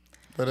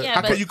 But Yeah,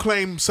 How but- can you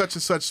claim such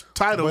and such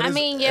title? But I it's-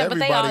 mean, yeah, but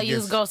they all everybody use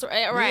gets- ghost.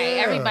 Right.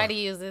 Yeah. Everybody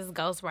uses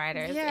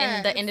ghostwriters Yeah.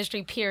 in the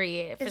industry.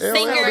 Period. For Yeah,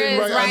 singers,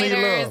 everybody- I need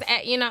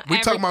writers, love. we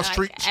talking about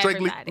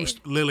everybody.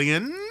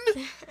 Lillian,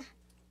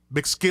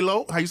 Big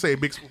Skillo. How you say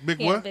it? Big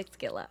Yeah, what? big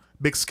skill up.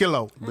 Big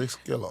Skillo. Big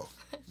Skillo.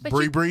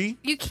 Bree Bree.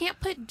 You can't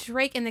put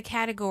Drake in the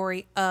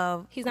category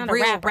of He's not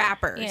real a rapper.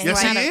 rappers. Yeah,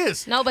 Yes, he's not he a-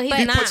 is. No, but he's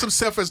he not. puts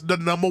himself as the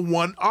number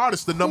 1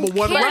 artist, the number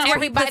 1 Cares rapper. where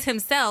he puts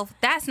himself.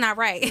 That's not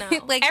right.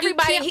 No. like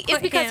Everybody, you can't it's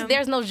put because him-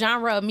 there's no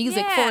genre of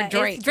music Yeah, for it's-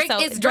 Drake. Drake So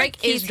is Drake Drake.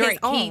 is He's his Drake.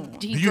 own.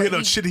 Do you hear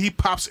the shit he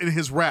pops in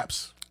his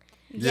raps?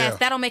 Yes, Yeah.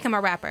 that'll make him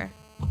a rapper.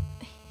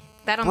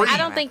 That'll Bree. make I him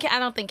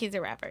don't a think he's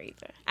a rapper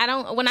either. I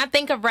don't. When I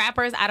think of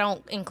rappers, I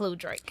don't include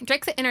Drake.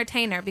 Drake's an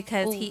entertainer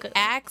because Ooh, he good.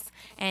 acts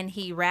and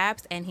he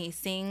raps and he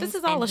sings. This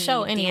is all and a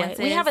show he anyway. We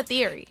dances, have a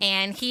theory.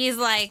 and he's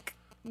like,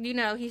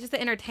 he's just an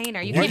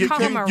entertainer. You You can't get- call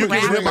him a you get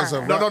Drake rid as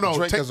a rapper. No, no.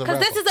 Drake Take- as a Because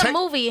rapper. this is a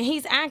movie and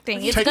he's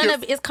acting. It's Take gonna.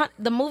 your-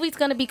 The movie's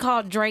gonna be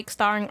called Drake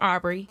starring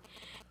Aubrey,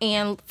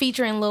 and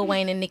featuring Lil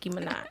Wayne and Nicki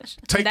Minaj.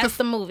 That's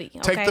the movie.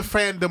 Okay? Take the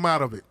fandom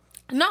out of it.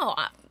 No,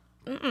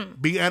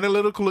 Be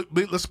analytical.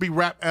 Let's be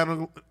rap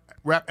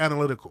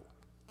analytical.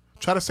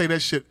 Try to say that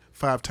shit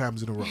 5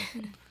 times in a row.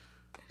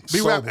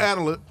 Be rap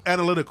Sober.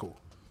 analytical.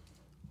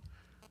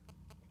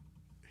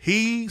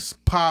 He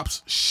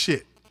pops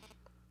shit.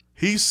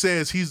 He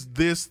says he's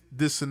this,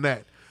 and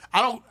that.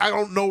 I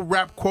don't know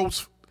rap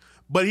quotes,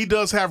 but he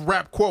does have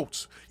rap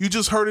quotes. You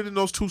just heard it in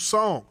those 2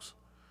 songs.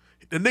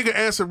 The nigga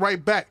answered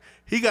right back.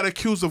 He got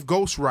accused of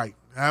ghostwriting,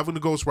 having a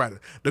ghostwriter.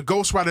 The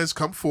ghostwriter has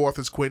come forth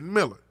as Quentin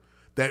Miller,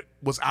 that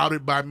was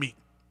outed by me.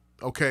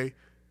 Okay?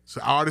 It's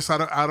an artist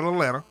out of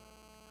Atlanta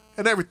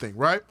and everything,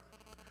 right?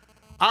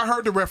 I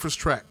heard the reference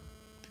track,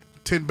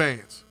 10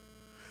 bands.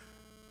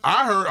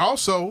 I heard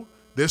also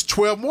there's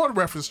 12 more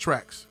reference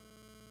tracks.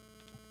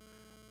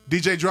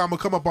 DJ Drama,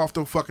 come up off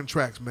them fucking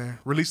tracks, man.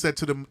 Release that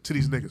to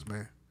these niggas,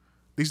 man.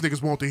 These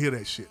niggas want to hear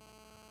that shit.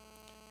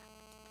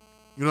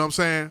 You know what I'm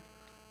saying?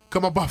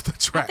 come up off the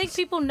tracks. I think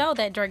people know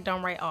that Drake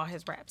don't write all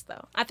his raps,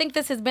 though. I think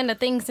this has been a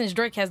thing since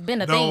Drake has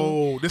been a thing.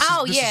 No, this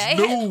is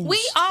news. We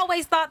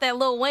always thought that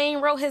Lil Wayne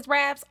wrote his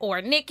raps,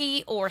 or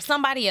Nicki, or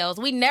somebody else.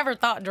 We never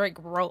thought Drake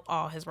wrote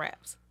all his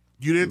raps.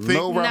 You didn't think?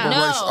 No rapper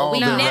writes all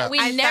their raps. We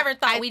never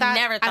thought. I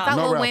thought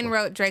No Lil rapper. Wayne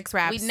wrote Drake's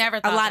raps. We never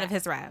thought a lot that. of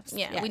his raps.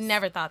 Yeah, Yes. we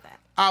never thought that.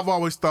 I've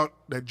always thought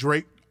that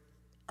Drake.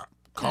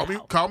 Call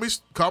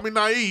me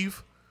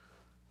naive.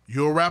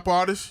 You're a rap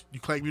artist. You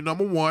claim you're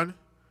number one.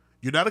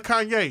 You're not a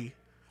Kanye.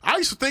 I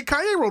used to think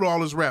Kanye wrote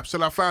all his raps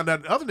till I found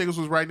out other niggas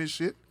was writing his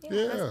shit.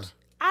 Yeah.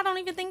 I don't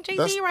even think Jay-Z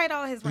That's- write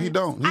all his raps. He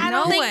don't. I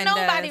don't No think one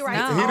nobody does. writes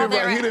No. all He didn't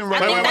their write- he didn't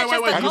raps. write- I think Wait, that's wait,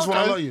 just wait, the I just want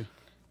to culture. know you.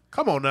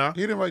 Come on now.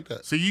 He didn't write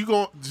that. So you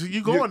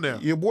going there?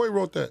 Your boy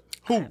wrote that.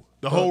 Who?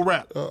 The whole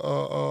rap.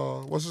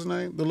 What's his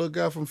name? The little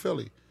guy from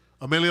Philly.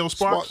 Emilio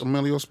Sparks.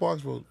 Emilio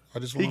Sparks wrote. I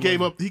just He wanna gave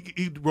know. up.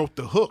 He wrote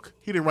the hook.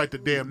 He didn't write the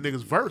damn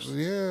nigga's verse.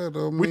 Yeah,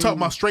 We talking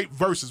about straight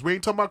verses. We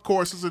ain't talking about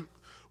choruses, and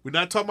we're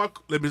not talking about.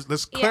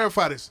 Let's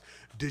clarify this.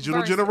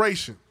 Digital Verses.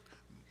 generation,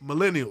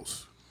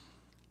 millennials.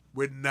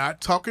 We're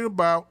not talking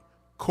about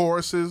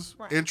choruses,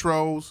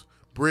 intros,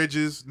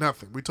 bridges,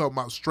 nothing. We talking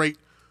about straight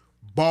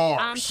bars.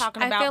 I'm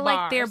talking about I feel bars.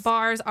 like their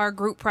bars are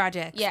group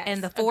projects. Yes,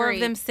 and the four agreed.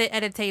 of them sit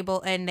at a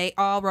table and they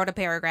all wrote a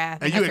paragraph.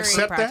 And as you group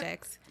accept that?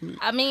 projects.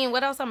 I mean,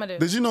 what else I'm gonna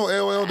do? Did you know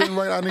LL didn't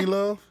write "I Need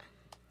Love"?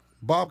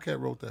 Bobcat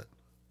wrote that.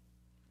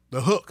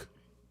 The hook.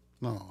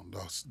 No,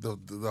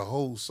 the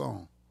whole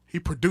song, He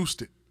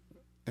produced it.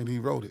 and he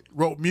wrote it.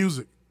 Wrote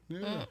music.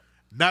 Yeah.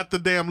 Not the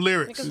damn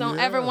lyrics. Niggas don't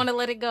ever want to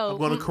let it go. I'm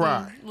gonna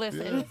cry.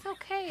 Listen, It's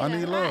okay. I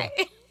need love. Right.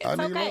 It's I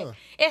need okay. love.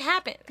 It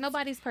happens.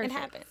 Nobody's It perfect.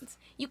 happens.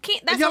 You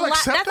can't. That's a y'all lot.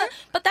 accept that?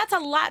 But that's a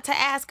lot to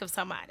ask of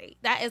somebody.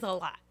 That is a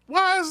lot.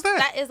 Why is that?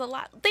 That is a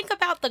lot. Think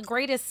about the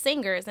greatest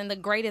singers and the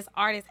greatest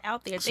artists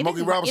out there. They Smokey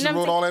didn't- Robinson you know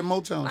what wrote I'm all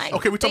that saying? Motown Like, shit.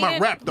 Okay, we talking they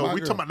about rap didn't- though. My We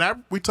girl. talking about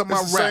we talking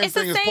It's about the rap. same It's the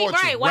thing as same,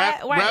 poetry. right?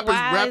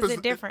 Why is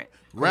it different?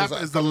 Rap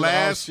is the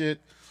last. shit.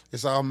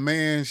 It's our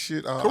man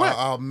shit. Correct.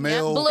 Our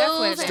male. Blues what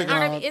it and is. Stick R&B,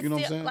 around, it's you know what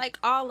I'm still saying? like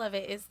all of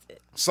it is.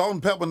 Salt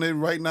and Pepper, they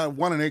write not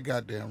one of their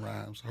goddamn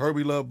rhymes.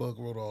 Herbie Lovebug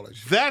wrote all that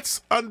shit.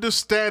 That's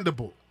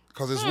understandable.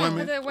 Because it's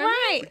women.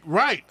 Right.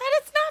 Right.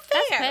 That is not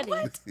fair. petty.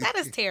 What? That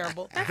is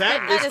terrible. That is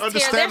terrible.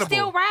 understandable. They're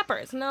still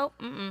rappers. No.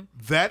 Mm-mm.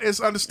 That is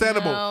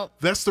understandable. No.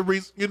 That's the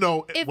reason.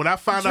 If When I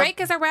find Drake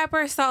out is a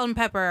rapper, Salt and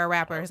Pepper are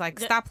rappers. Like,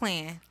 stop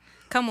playing.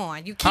 Come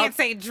on. You can't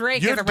say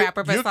Drake you're is a di-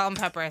 rapper, but you're- Salt and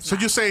Pepper is So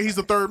not. you're saying he's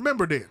the third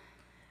member then?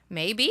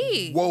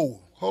 Maybe.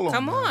 Whoa. Hold on.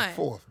 Come man. on.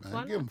 Fourth,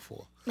 man. Give him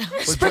four. But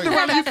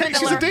Cinderella, you can't.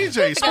 She's a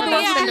DJ.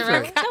 Spinderella,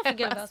 Cinderella. DJ. Don't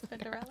forget about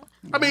Cinderella.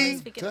 I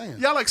mean, Damn.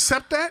 y'all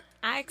accept that?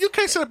 I You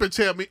can't accept sit up and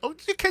tell me. Oh,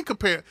 you can't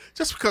compare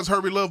just because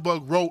Herbie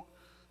Lovebug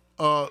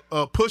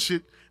wrote "Push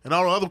It" and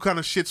all the other kind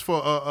of shits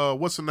for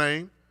what's the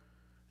name?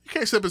 You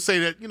can't sit up and say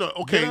that.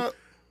 Okay, Get up.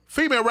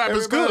 female rap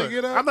is Everybody good.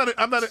 get up.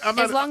 I'm not.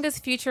 As long as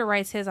Future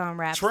writes his own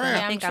rap,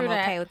 Tramp. I think Yeah, I'm true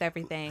that. okay with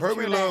everything.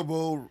 Herbie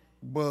Lovebug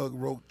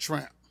wrote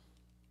Tramp.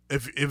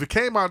 If it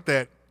came out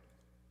that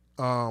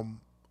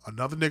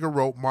another nigga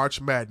wrote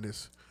March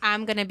Madness,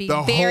 I'm going to be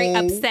the very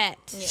whole upset.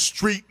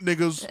 street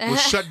niggas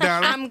was shut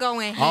down. I'm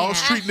going All ham.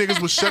 street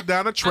niggas was shut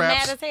down the I'm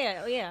mad traps. as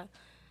hell. Yeah.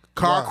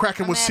 Car Why?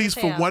 cracking would I'm mad cease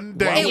as for hell. one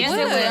day. Why It would Yes, you it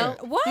do will.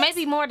 that? What?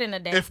 Maybe more than a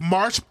day. If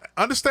March,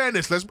 understand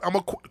this. I'm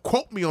gonna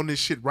quote me on this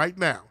shit right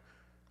now.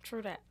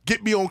 True that.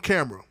 Get me on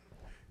camera.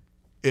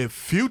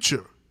 If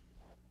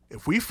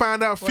we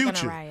find out We're gonna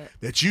Future riot.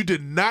 that you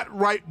did not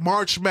write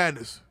March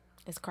Madness,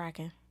 It's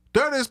cracking.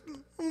 that is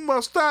my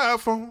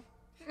styrofoam.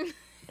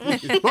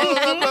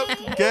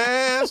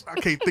 Gas. I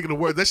can't think of the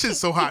words. That shit's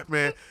so hot,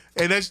 man.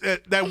 And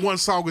that one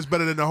song is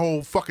better than the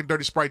whole fucking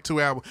Dirty Sprite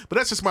 2 album. But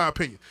that's just my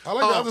opinion. I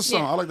like the other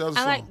song. I like the other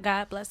I song. like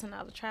God blessing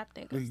all the trap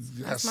niggas.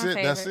 That's my it.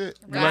 favorite. That's it.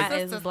 You God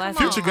like- is Come blessing.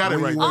 Future got it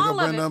when right. you wake All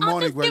up of in it. the I'm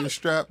morning, just grab your giving-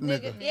 strap,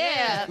 nigga.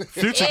 Yeah.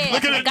 Future. Yeah.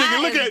 Look at that God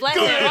nigga. Look is at it. Go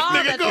blessing ahead, all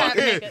nigga. the Go trap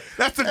ahead. niggas.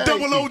 That's the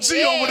double OG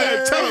over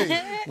there. Tell him.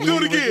 When Do you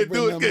it wake again. up in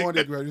Do the it morning,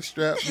 again. grab your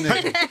strap,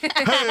 nigga.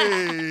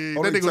 Hey.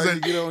 Only That nigga was time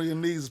you at. get on your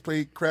knees and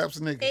play craps,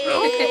 nigga.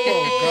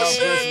 Oh, God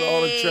bless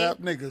all the trap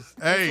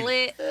niggas. Hey.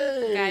 Lit. God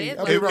is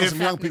I be around if-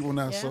 some young people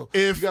now, so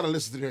if- you gotta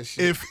listen to that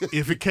shit.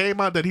 If it came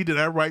out that he did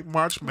not write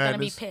March gonna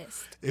be Madness,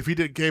 pissed.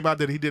 if came out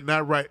that he did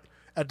not write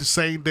at the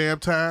same damn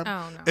time,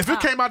 Oh, no. if it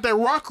came out that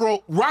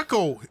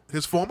Rocco,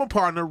 his former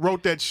partner,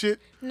 wrote that shit,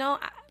 No,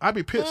 I'd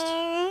be pissed.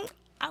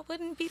 I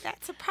wouldn't be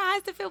that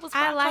surprised if it was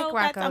Rocco. I like That's-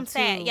 Rocco, I'm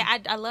sad. too. Yeah,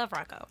 I love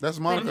Rocco. That's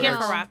I'm Monica here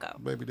for X, Rocco.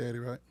 baby daddy,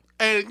 right?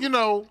 And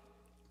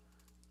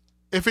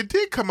if it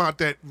did come out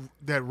that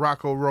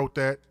Rocco wrote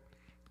that,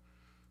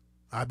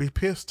 I'd be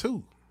pissed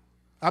too.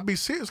 I'd be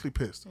seriously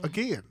pissed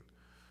again.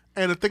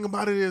 And the thing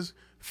about it is,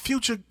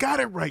 Future got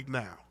it right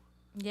now.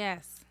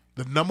 Yes.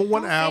 The number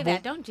one Don't say album.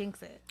 that. Don't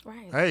jinx it.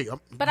 Right. Hey,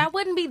 But I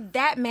wouldn't be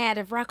that mad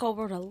if Rocco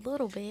wrote a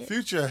little bit.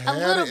 Future a had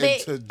little it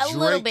bit. into A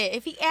little Drake bit.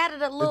 If he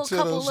added a little until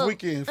couple this little.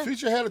 weekend.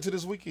 Future had it to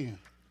this weekend.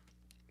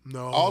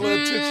 no. All the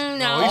attention.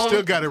 no. he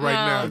still got it right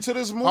No. now. Until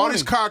this All morning.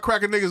 these car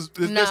cracking niggas,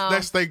 No.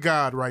 that's their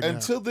God right now.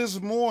 Until this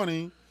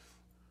morning,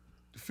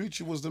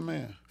 Future was the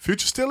man.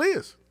 Future still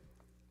is.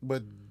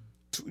 But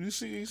you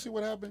see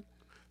what happened?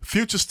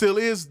 Future still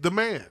is the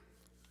man.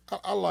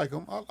 I like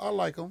him. I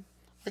like him.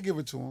 I give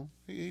it to him.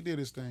 He did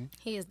his thing.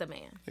 He is the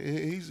man.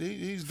 He's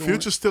doing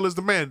Future it. still is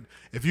the man.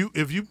 If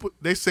you put,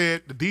 they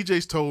said the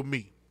DJs told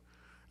me,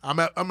 I'm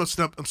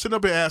sitting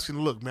up here asking,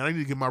 look, man, I need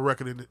to get my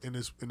record in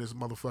this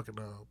motherfucking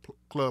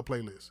club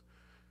playlist.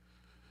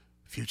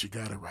 Future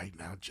got it right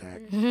now,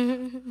 Jack.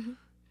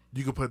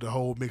 You can put the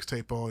whole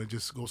mixtape on and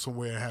just go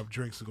somewhere and have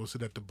drinks and go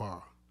sit at the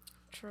bar.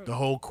 True. The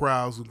whole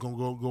crowd's gonna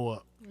go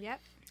up. Yep.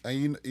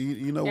 And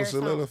you know what There's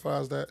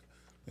solidifies that?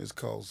 It's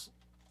cause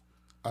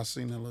I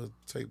seen a little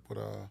tape with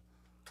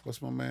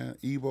what's my man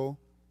Evo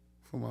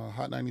from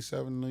Hot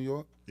 97 in New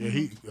York.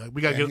 Yeah,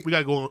 we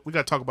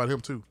gotta talk about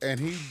him too. And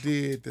he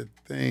did the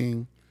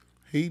thing.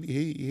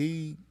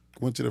 He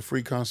went to the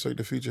free concert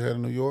the Future had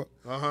in New York.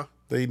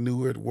 They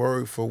knew it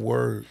word for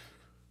word.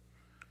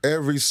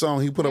 Every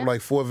song he put up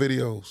like 4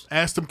 videos.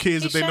 Ask them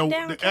kids if they know.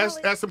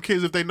 Ask them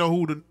kids if they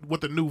know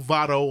what the new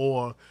Vado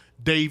or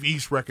Dave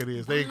East record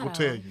is. They ain't gonna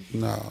tell you.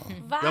 No.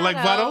 Y'all like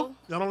Vado?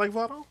 Y'all don't like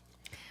Vado?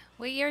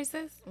 What year is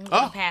this? I'm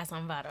gonna pass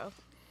on Vado.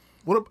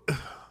 What?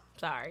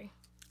 Sorry.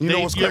 You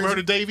know what's You crazy? ever heard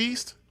of Dave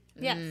East?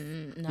 Yes.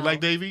 No. You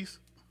like Dave East?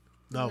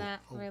 No. Not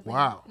really.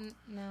 Wow.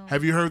 No.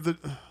 Have you heard the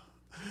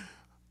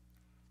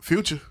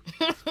Future?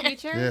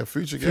 Future? Yeah,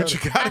 Future got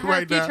Future it. got I it heard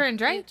right Future now. and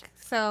Drake.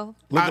 So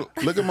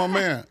Look at my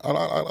man.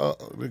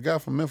 The guy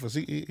from Memphis.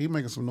 He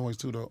making some noise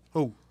too though.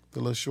 Who? The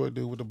little short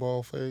dude with the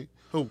ball fade.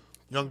 Who?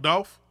 Young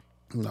Dolph?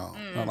 No.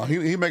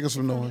 He making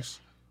some noise.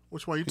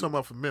 Which one you talking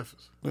about from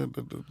Memphis?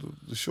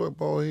 The short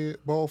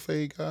ball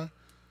fade guy.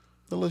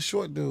 The little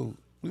short dude.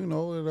 You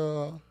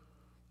know,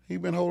 he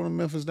been holding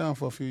Memphis down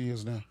for a few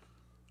years now.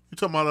 You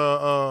talking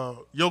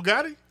about Yo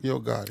Gotti? Yo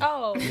Gotti.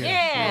 Oh,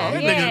 yeah.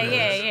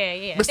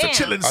 Mr. Damn.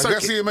 Chillin' I guess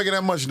Circuit. he ain't making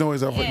that much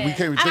noise. We can't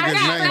even take his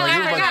forgot, name. Like, it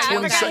was like I 20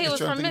 forgot he seconds was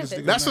trying from to think Memphis.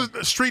 of That's his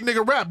name. a street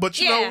nigga rap, but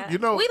you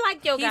know, we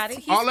like Yo Gotti.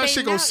 He's all that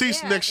shit gonna fading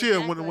cease out, next yeah, year.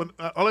 exactly. When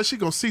all that shit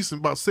gonna cease in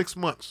about 6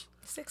 months.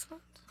 6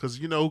 months. Cause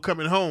you know who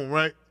coming home,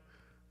 right?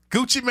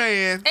 Gucci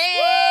Man.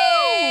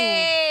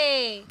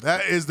 Hey.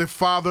 That is the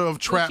father of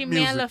trap Gucci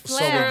Man music.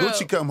 So when LaFleur.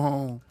 Gucci come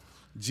home,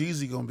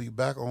 Jeezy gonna be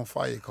back on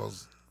fire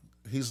because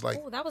he's like,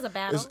 Oh, that was a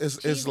battle. It's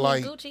Jeezy and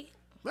like- Gucci.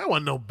 That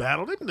wasn't no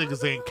battle. Them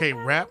niggas can't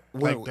rap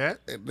like that.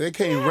 They can't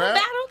They had a rap,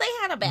 battle. They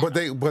had a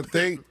battle. but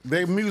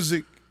their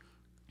music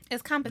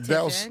it's competition,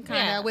 That was- kind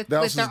Yeah. of with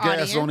was their his gas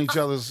audience. on each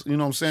other's. You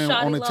know what I'm saying?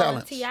 Shawty on their Low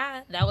talents. and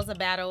T.I. That was a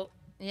battle.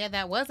 Yeah,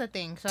 that was a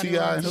thing.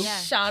 T.I. and who?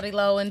 Shawty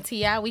Low and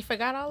T.I. We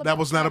forgot all about That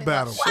was not a Shawty Lo.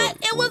 battle. What?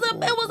 It was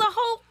a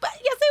whole.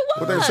 Yes, it was.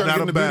 But they trying Not to get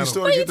a in the battle. beauty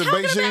store What to are get the you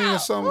talking Beijing or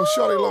about? something.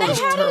 Shawty Low They is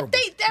had terrible. They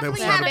That definitely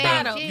was had not a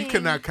battle. You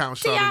cannot count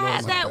Shawty T.I. Lo had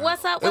as a that. battle.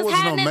 What's up? It What's wasn't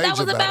no happening? That major was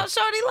about battle.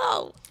 Shawty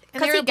Low.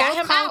 And they Because were he got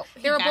both him out.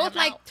 they were He got both him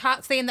like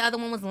out. saying the other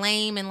one was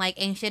lame and like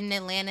ain't shit in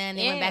Atlanta, and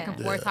they went back and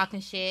Yeah. forth talking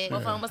shit. Both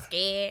of them was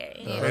scared.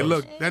 Hey,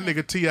 look, that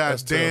nigga T.I.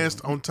 That's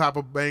danced on top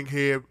of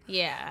Bankhead.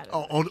 Yeah.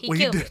 When he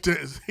killed did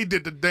it. he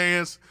did the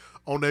dance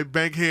on that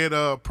Bankhead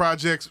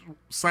projects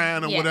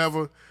sign or Yes.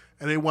 whatever,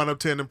 and they wound up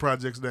tearing them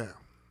projects down,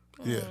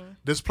 Yeah,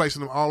 displacing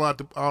them all out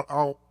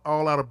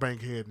of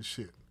Bankhead and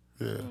shit.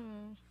 yeah.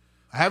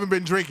 I haven't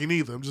been drinking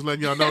either. I'm just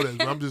letting y'all know that.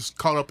 But I'm just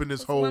caught up in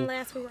this whole one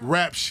last hurrah.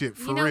 rap shit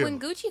for You know, real. when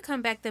Gucci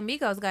come back, the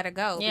Migos gotta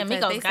go. Yeah,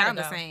 because Migos they gotta sound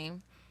go. the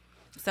same.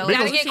 So We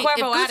gotta if get Gucci- Quavo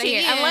if out of Gucci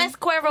here. in- Unless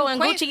Quavo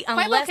and Gucci,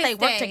 Quavo unless can they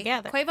work stay.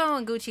 together. Quavo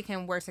and Gucci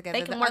can work together.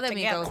 They can The work other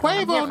together. Migos I'm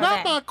here Quavo, for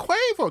not that. my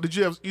Quavo. Did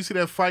you see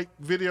that fight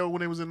video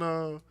when they was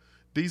in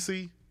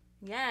D.C.?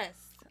 Yes.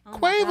 Oh my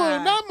Quavo,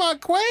 God. not my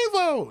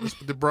Quavo. That's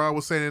what the broad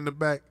was saying in the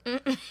back.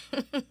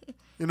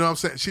 You know what I'm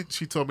saying?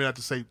 She told me not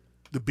to say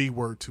the B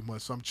word too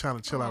much, so I'm trying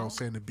to chill out on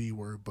saying the B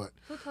word. But,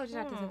 Who told you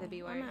not to say the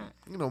B word?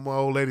 you know, my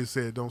old lady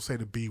said don't say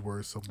the B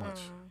word so much.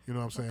 You know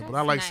what I'm saying? But I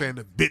that's like nice. saying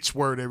the bitch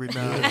word every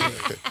now and then.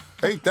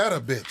 Ain't that a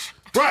bitch?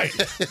 Right.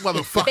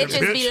 Motherfucking Bitches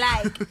bitch. be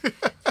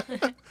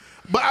like,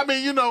 But, I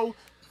mean, you know,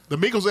 the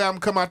Migos album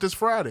come out this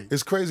Friday.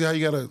 It's crazy how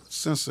you gotta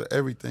censor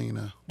everything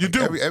now. You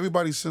do.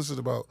 Everybody's censored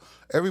about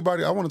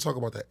everybody. I want to talk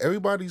about that.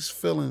 Everybody's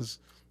feelings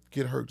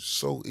get hurt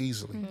so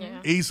easily.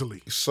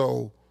 Easily.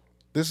 So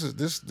this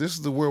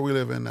is the world we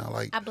live in now.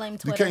 Like I blame you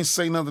Twitter. can't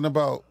say nothing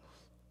about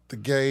the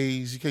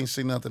gays. You can't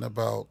say nothing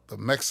about the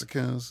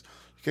Mexicans.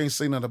 You can't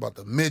say nothing about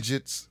the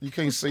midgets. You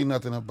can't say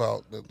nothing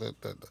about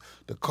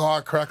the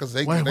car crackers.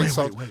 They Wait.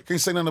 salty. You can't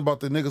say nothing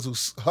about the niggas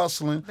who's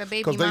hustling The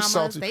baby 'cause they mamas,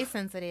 salty. they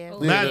sensitive.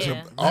 Yeah, Magic.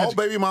 all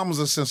baby mamas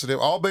are sensitive.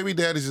 All baby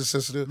daddies are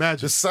sensitive.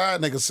 Magic. The side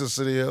nigga's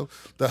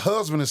sensitive. The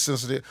husband is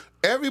sensitive.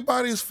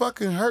 Everybody's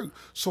fucking hurt.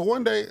 So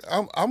one day,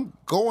 I'm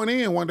going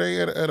in one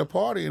day at a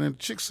party, and the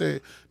chick said,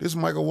 "This is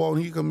Michael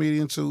Walton. He a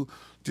comedian too.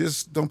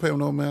 Just don't pay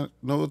him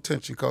no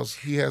attention because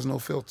he has no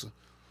filter."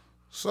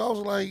 So I was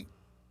like,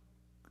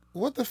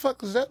 "What the fuck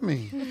does that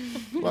mean?"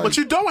 Like, But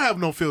you don't have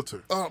no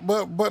filter.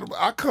 but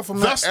I come from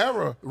Thus, that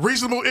era.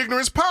 Reasonable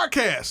Ignorance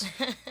Podcast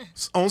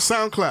on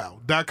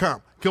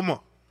SoundCloud.com. Come on.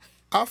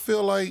 I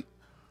feel like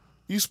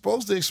you're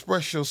supposed to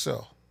express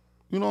yourself.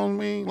 You know what I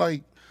mean?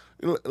 Like,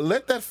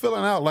 let that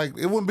feeling out. Like,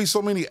 it wouldn't be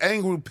so many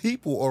angry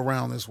people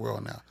around this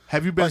world now.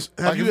 Have you been? Like,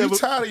 have if you you ever?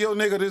 tired of your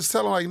nigga, just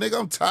tell him, like, nigga,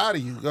 I'm tired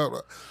of you.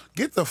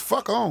 Get the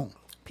fuck on.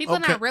 People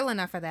Okay. not real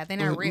enough for that. They're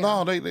not real.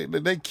 No,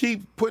 they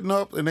keep putting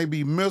up and they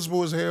be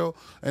miserable as hell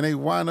and they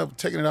wind up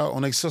taking it out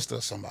on their sister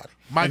or somebody.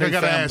 Mike, And I they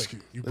gotta family ask you.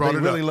 You that brought they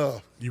it really up.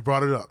 love. You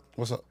brought it up.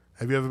 What's up?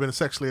 Have you ever been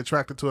sexually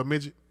attracted to a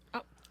midget?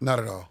 Not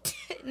at all.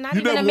 Not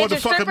You even never a want to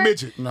midget fuck a stripper?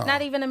 midget? No.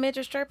 Not even a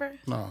midget stripper?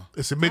 No,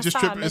 It's a midget saw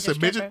a stripper. It's a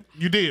midget midget. stripper.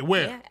 You did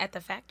where? Yeah, at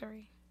the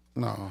factory.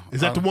 no.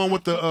 Is that the one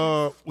with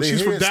the? They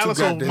She's from heads too Dallas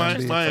or goddamn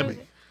big. Miami?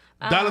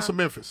 Dallas or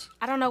Memphis?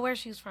 I don't know where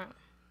she's from.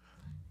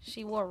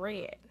 She wore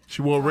red.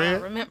 She wore I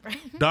red, remember.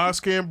 dark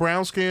skin,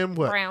 brown skin.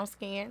 What? Brown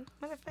skin.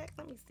 Matter of fact,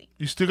 let me see.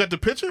 You still got the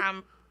picture?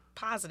 I'm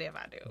positive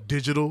I do.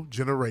 Digital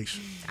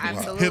generation.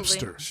 Absolutely.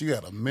 Hipster. She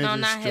got a midget No,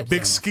 not stripper. hipster.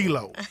 Big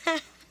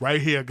skilo. Right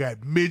here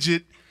got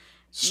midget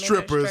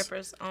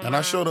strippers. On And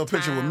I showed her a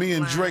picture with me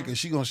and timeline. Drake, and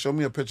she gonna show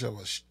me a picture of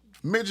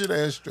a midget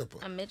ass stripper.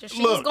 A midget.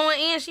 She Look, was going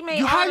in. She made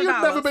You, all how the you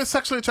dollars. never been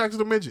sexually attracted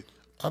to a midget?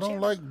 I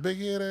don't like big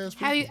head ass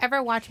people. Have you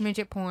ever watched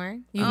midget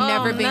porn? You've Oh,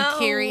 never been no,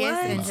 curious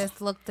what? and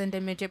just looked into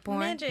midget porn?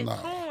 Midget No.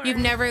 porn. You've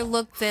never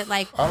looked at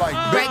like I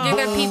like big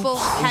regular boobs people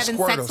and having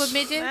sex squirters. with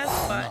midgets?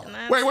 That's fun.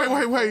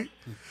 That's Wait.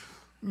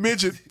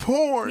 Midget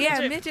porn. Yeah,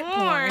 Midget midget porn.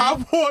 porn. I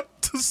want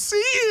to see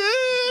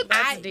it.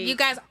 That's deep. You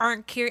guys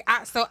aren't curious,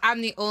 so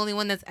I'm the only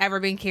one that's ever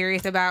been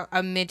curious about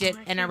a midget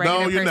and a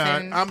regular No, you're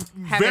not. person.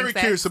 I'm having very sex.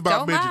 curious about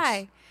Don't midgets.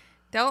 Lie.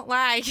 Don't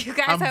lie. You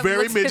guys I'm have very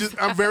looked this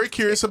midget. I'm up. very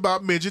curious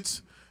about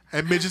midgets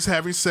and midgets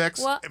having sex,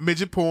 Well, and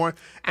midget porn.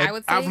 I And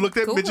would say I've looked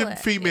at Google midget it,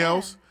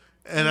 females,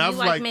 and You I was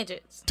like like,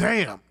 midgets.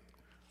 damn,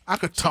 I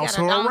could toss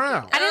got her a donkey.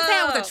 around. I didn't say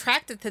I Oh. was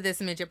attracted to this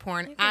midget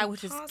porn. I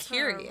was just toss her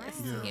curious.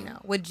 around. You know,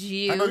 would I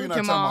you, know you're not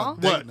Jamal? talking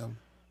about dating What? them.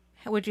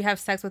 Would you have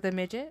sex with a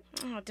midget?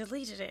 Oh,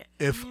 deleted it.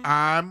 If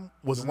I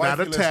was The not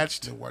wifey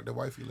attached, listen. The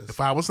wifey listen.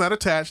 if I was not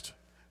attached,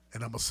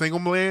 and I'm a single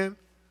man,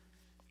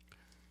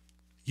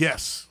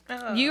 yes.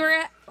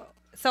 You're.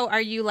 So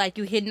are you like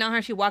you hitting on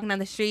her? She walking down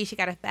the street. She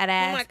got a fat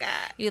ass. Oh my God.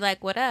 You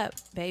like what up,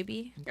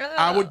 baby?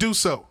 I would do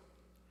so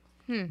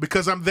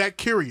because I'm that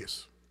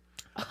curious,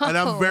 and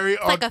I'm very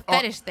It's like a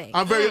fetish thing.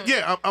 I'm very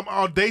I'm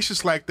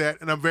audacious like that,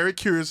 and I'm very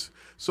curious.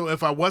 So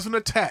if I wasn't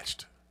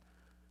attached,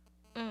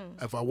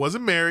 if I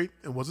wasn't married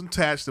and wasn't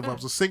attached, if I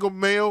was a single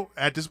male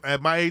at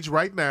my age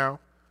right now,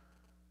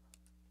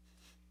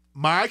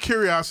 my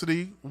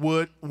curiosity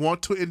would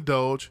want to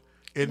indulge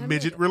in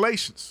midget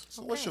relations.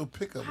 So what's your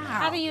pickup line?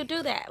 How do you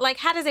do that? Like,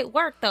 how does it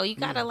work though? You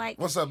gotta like.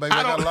 What's up, baby?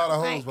 I got a lot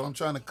of hoes, but I'm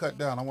trying to cut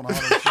down. I want to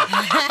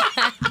holler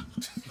at you.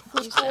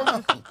 What's going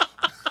on?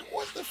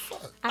 What the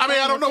fuck? I mean,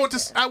 I don't know what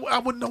this. I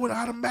wouldn't know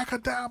how to mac her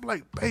down. I'm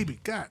like, baby,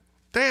 god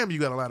damn, you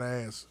got a lot of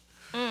ass.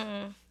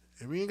 And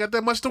we ain't got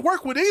that much to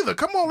work with either.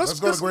 Come on, Let's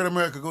go to Great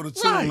America, go to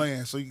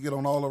Toonland so you can get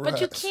on all the rides. But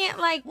you can't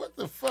like. What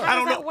the fuck? How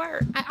don't does that know.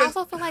 work? I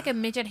also feel like a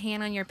midget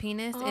hand on your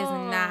penis is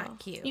not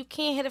cute. You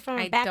can't hit it from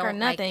the I back or don't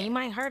like nothing. it. You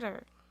might hurt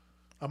her.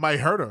 I might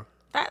hurt her.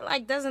 That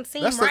like doesn't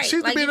seem That's right. like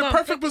she's like, to be in you a gonna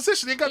perfect put-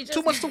 position. You ain't got you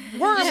too just- much to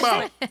worry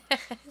about.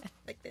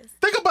 like this.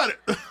 Think about it.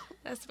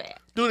 That's bad.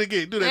 Do it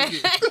again. Do that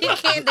again. You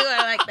can't do it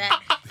like that.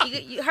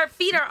 Her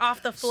feet are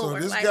off the So floor.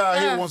 this like, guy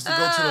here wants to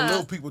go to the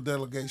little people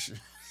delegation.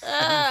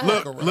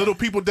 Look, little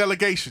people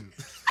delegation.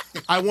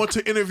 I want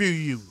to interview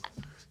you.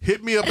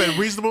 Hit me up at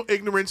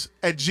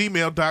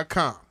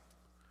reasonableignorance@gmail.com.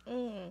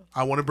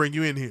 I want to bring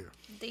you in here.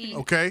 Deep.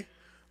 Okay?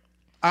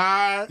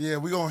 Yeah,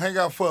 we're going to hang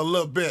out for a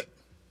little bit.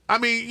 I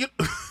mean,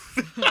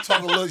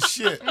 Talk a little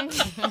shit on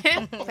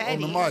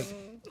the mic.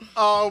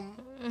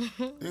 It's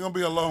going to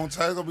be a long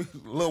time. It's going to be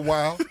a little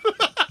while.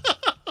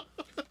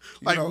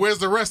 like, know. where's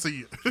the rest of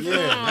you?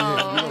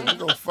 Yeah. We're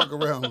going to fuck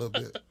around a little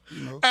bit.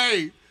 You know,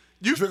 Hey,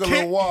 you drink a can't.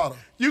 little water.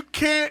 You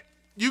can't.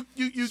 You.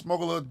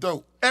 Smoke a little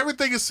dope.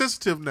 Everything is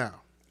sensitive now.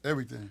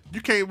 Everything.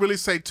 You can't really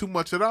say too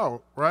much at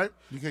all, right?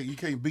 You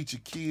can't beat your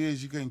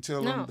kids. You can't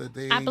tell No, them that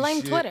they I ain't blame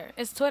shit. Twitter.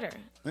 It's Twitter.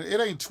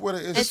 It ain't Twitter.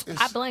 It's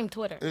I blame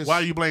Twitter it's-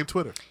 Why do you blame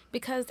Twitter?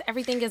 because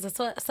everything is a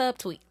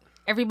subtweet.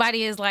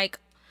 Everybody is like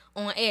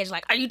on edge.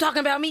 Like, are you talking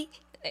about me?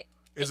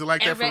 Is it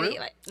like that for Everybody,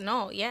 real? like,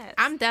 no, yes.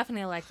 I'm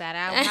definitely like that.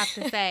 I would have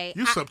to say.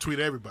 You subtweet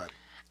everybody.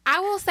 I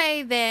will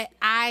say that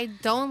I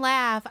don't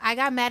laugh. I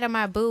got mad at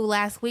my boo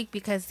last week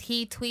because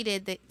he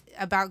tweeted that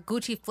about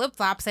Gucci flip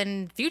flops,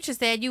 and Future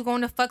said you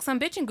going to fuck some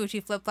bitch in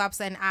Gucci flip flops,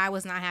 and I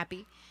was not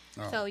happy.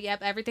 So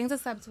yep, everything's a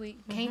subtweet.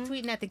 Can't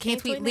tweet nothing. Can't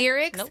tweet tweet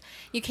lyrics. nope.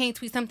 You can't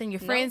tweet something your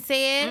friend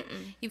said.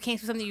 You can't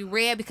tweet something you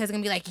read because it's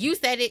gonna be like you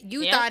said it,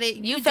 you Yep. thought it,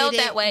 You did felt it,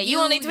 that way. You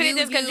only tweeted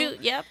this because you.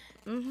 Yep.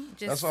 Just,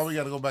 That's why we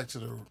got to go back to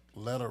the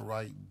letter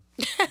writing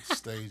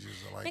stages.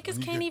 Like Niggas when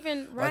you can't get- even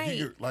like write.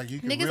 you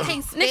can niggas really-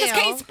 can't spell. Niggas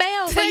can't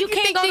spell, so you You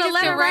can't think go to niggas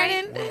letter can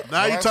write? writing.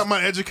 Now you're Well, talking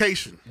about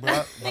education. But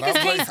I Niggas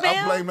can't I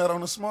spell? blame that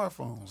on the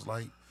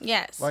smartphones.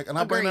 Yes. And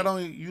I blame that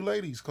Agreed. on you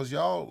ladies because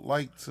y'all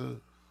like to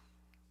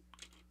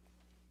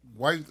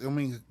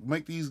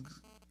make these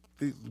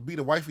be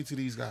the wifey to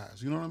these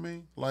guys. You know what I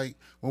mean? Like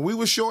when we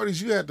were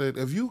shorties, you had to,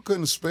 if you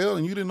couldn't spell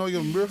and you didn't know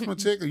your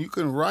arithmetic and you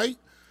couldn't write,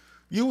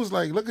 you was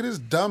like, look at this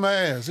dumb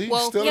ass. He's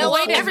Well, still yeah, in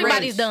wait, fourth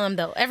Everybody's grade. dumb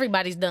though.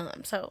 Everybody's dumb.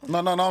 So No,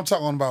 I'm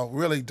talking about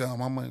really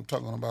dumb. I'm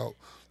talking about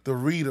the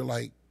reader.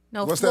 Like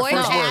No, What's that Floyd's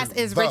first ass word?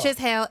 is The. rich as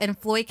hell, and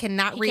Floyd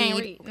cannot He can't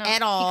read read. No, at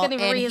he all. couldn't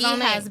even And read his he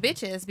own has name.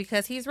 bitches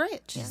because he's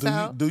rich.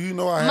 Do you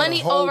know I had Money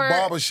a whole over-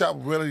 barbershop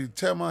ready to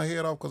tear my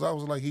head off because I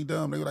was like, he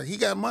dumb. They were like, he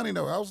got money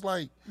though. I was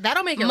like, that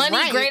don't make it Money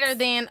right. greater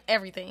than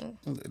everything.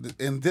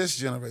 in this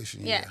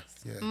generation, Yes.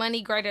 yeah.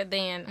 Money greater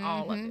than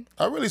all of Mm-hmm. it.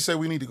 I really say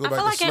we need to go I back feel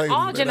to like in slavery.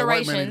 all That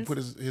white man need to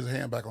generations- put his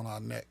hand back on our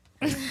neck.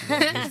 His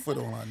foot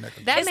on our neck.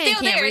 That It's man still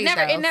can't there. read, It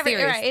never,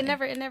 though. right,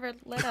 Seriously. it never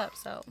let up.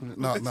 So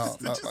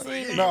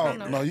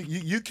No.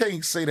 You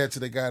can't say that to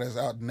the guy that's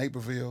out in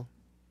Naperville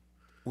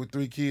with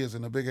 3 kids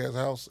in a big ass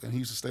house, and he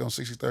used to stay on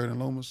 63rd and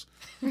Loomis.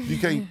 You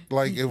can't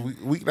like if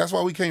we that's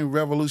why we can't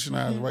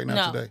revolutionize right now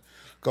No. today,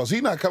 because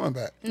he's not coming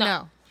back.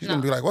 No. He's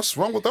gonna be like, what's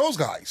wrong with those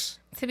guys?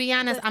 To be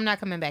honest, I'm not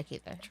coming back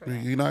either.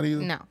 You not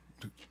either. No.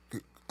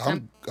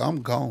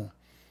 I'm gone,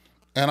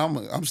 and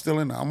I'm still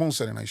in there. I'm on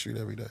 79th Street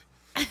every day,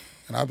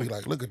 and I'll be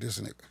like, look at this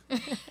nigga.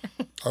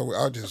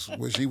 I just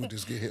wish he would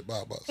just get hit by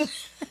a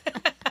bus.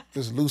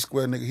 This loose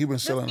square nigga, he been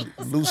selling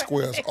loose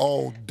squares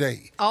all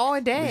day.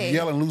 All day.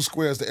 Yelling loose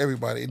squares to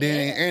everybody.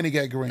 And he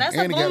got green. that's a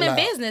and he got booming loud.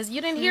 business.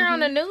 You didn't hear on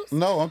the news?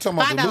 No, I'm talking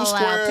about Find the out loose loud,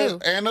 squares too.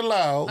 and the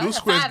loud. Loose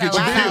squares get you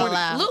Find out killed.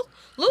 loud.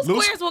 Loose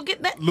Loose- squares will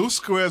get that. Loose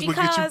squares would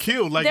get you Because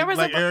killed like there was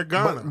like a- Eric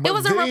Garner. But There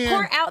was a then-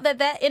 report out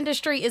that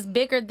industry is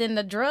bigger than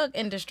the drug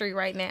industry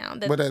right now.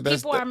 That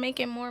that's people are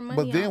making more money.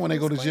 But then off when they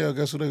go to loose jail,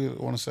 squares. guess what they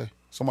want to say?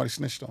 Somebody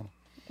snitched on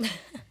them.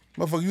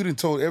 Motherfucker, you done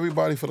told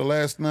everybody for the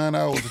last 9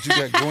 hours that you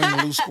got green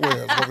and loose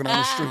squares walking down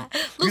the street.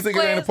 You Loose think it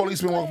ain't a squares,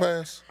 policeman loose walk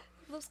past?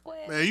 Loose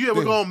squares. Man, you ever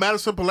Yeah. go on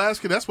Madison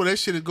Pulaski? That's where that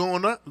shit is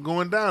going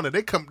down. And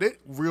they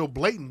real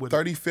blatant with it.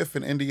 35th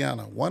in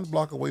Indiana, 1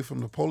 block away from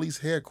the police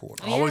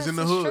headquarters. Always in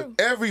the Yes, it's hood.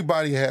 true.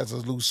 Everybody has a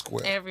loose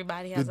square.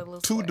 Everybody has The a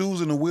loose 2 square.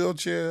 dudes in the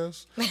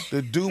wheelchairs,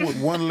 the dude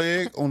with 1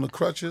 leg on the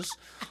crutches.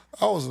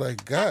 I was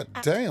like, God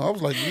damn. I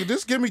was like,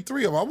 just give me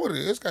 3 of them.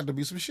 It's got to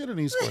be some shit in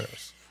these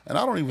squares. And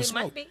I don't even It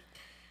smoke. might be.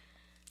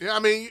 Yeah, I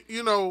mean,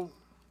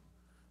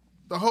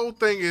 the whole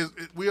thing is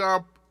we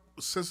are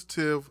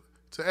sensitive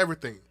to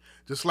everything.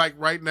 Just like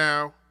right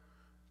now,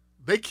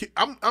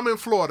 I'm in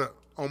Florida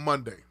on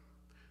Monday.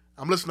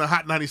 I'm listening to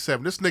Hot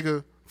 97. This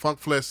nigga Funk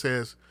Flesh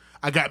says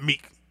I got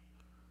Meek.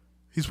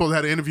 He's supposed to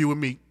have an interview with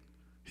Meek.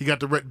 He got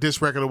the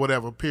disc record or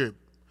whatever. Period.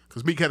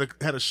 Because Meek had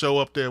a show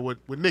up there with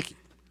Nicki,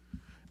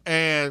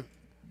 and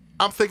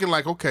I'm thinking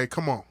like, okay,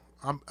 come on.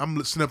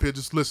 I'm sitting up here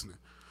just listening.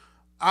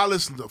 I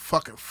listen to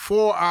fucking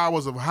 4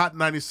 hours of Hot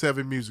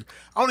 97 music.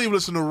 I don't even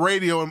listen to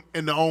radio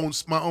in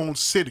my own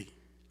city.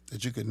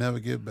 That you could never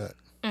get back.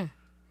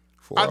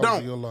 4 I hours don't.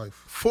 of your life.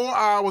 4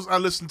 hours I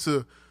listen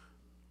to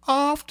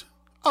often.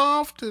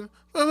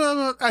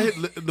 I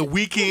hit The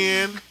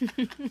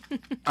Weeknd.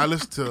 I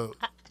listen to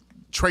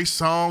Trey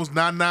Songz,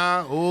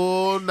 Nana.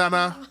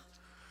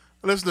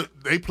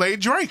 They played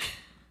Drake.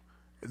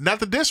 Not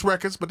the diss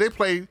records, but they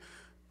played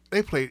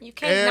You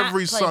can't not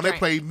every play song. They Drake.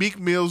 played Meek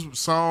Mill's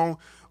song.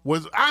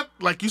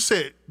 Like you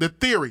said, the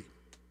theory.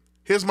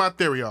 Here's my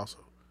theory also.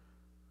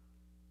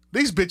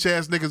 These bitch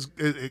ass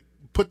niggas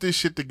put this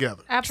shit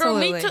together.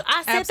 Absolutely. True, me too.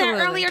 I said Absolutely.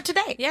 that earlier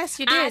today. Yes,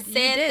 you I did. said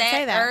You did that,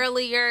 say that.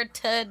 earlier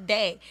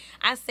today.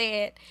 I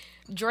said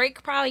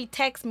Drake probably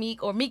text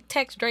Meek or Meek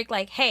text Drake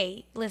like,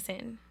 "Hey,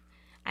 listen,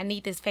 I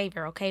need this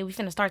favor, okay? We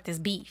finna start this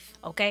beef,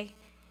 okay?"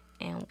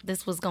 And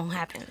this was gonna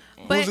happen.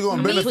 But Who's it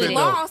gonna Meek benefit, though?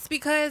 lost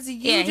because you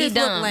Yeah, he just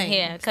done. look lame.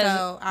 Yeah, 'cause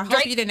so I hope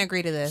Drake- you didn't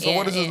agree to this. So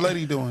what is this yeah.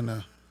 lady doing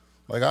now?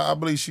 Like, I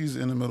believe she's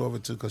in the middle of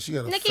it, too, because she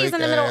got a Nicki's fake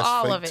in the middle of ass,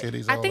 all fake of it.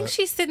 titties, I all think that.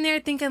 she's sitting there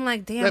thinking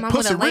like, damn, That I'm with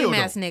pussy a lame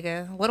real, ass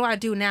nigga. What do I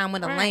do now? I'm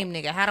with a Right. lame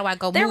nigga. How do I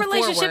go Their move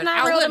relationship forward? not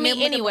I real to wasn't me with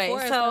him anyway,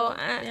 before, so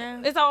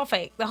yeah. it's all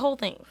fake. The whole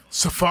thing.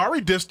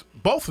 Safari dissed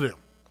both of them.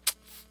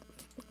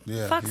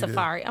 Yeah, Fuck he did.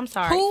 Safari. I'm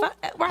sorry. Who?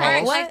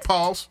 Right? Pause. What?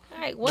 Pause.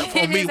 Right? What?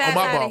 Get On me, his on ass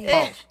my outta ball. here.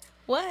 Pause.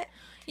 What?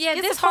 Yeah,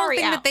 Get this whole Safari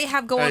thing out. that they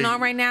have going Hey. on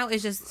right now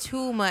is just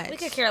too much. We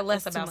could care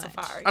less It's too about much.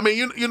 Safari. I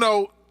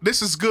mean,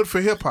 this is good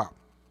for hip hop.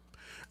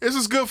 This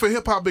is good for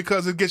hip hop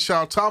because it gets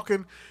y'all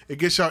talking, it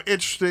gets y'all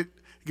interested,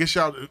 it gets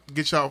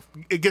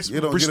You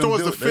don't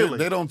restores get the them feeling.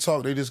 They don't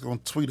talk. They just gonna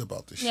tweet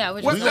about this shit. Yeah,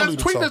 which What's is We don't that? need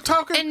to Tweet the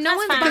talk. talking. And no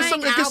one's fine. buying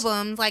It gets-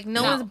 albums. Like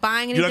no No. one's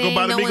buying You anything. not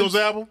gonna buy the no Migos one's-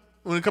 album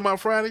when it come out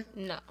Friday?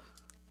 No.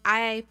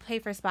 I pay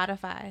for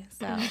Spotify,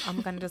 so I'm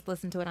gonna just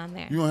listen to it on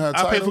there. You don't have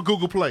I pay Tidal? for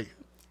Google Play.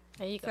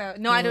 There you go.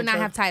 So, no, I do not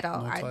have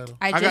Tidal. No Tidal.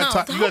 I I got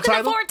just Ti- Who You got can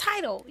Tidal? afford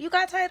Tidal? You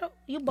got Tidal?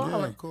 You Yeah,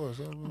 balling. of course.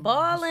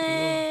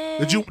 Balling.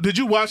 Did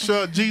you watch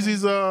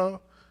Jeezy's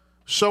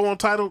show on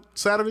Tidal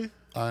Saturday?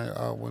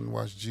 I wouldn't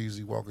watch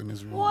Jeezy walk in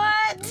this room.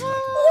 What? Yeah.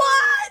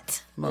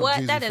 What? I'm not a What?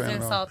 Jeezy That is fan at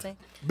all. insulting.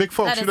 Big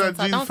folks, That you is not a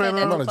insulting. Jeezy Don't say fan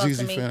that at I'm all? not a too close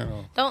to Jeezy me. fan at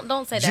all.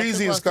 Don't say that too Jeezy and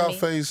close to me.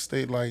 Scarface,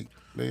 they like.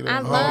 They I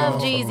don't- love oh.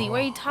 Jeezy.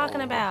 What are you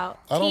talking about?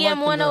 I don't like TM them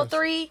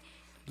 103?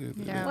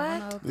 Yeah,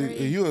 What?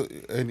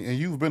 103. And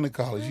you've been to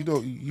college.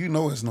 You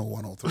know it's no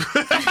 103.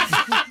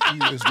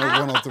 It's no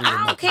 103.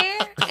 I don't care.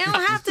 It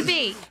don't have to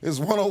be. It's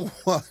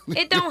 101.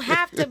 It don't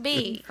have to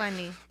be.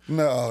 Funny.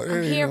 No, it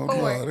ain't here no, for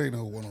no, it. it ain't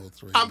no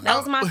 103. That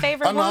was my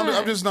favorite I'm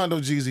one. just not no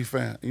Jeezy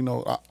fan.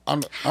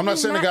 I'm not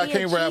saying the not guy be a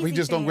can't rap. He Jeezy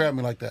just don't fan? grab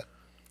me like that.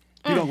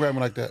 He don't grab me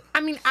like that.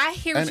 I mean, I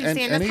hear what And- you're and-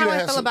 saying. and That's he how I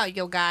has feel some- about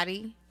Yo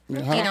Gotti.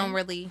 He don't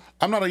really,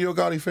 I'm not a Yo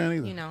Gotti fan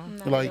either. you know.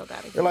 Like, Yo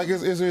Gotti fan. like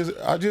it's,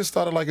 I just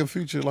started liking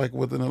Future like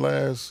within the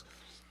last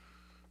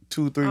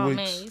 2-3 Oh, weeks.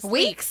 man, you sleep.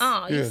 Weeks?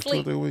 Oh, you Yeah, 2 or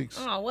sleep. 3 weeks.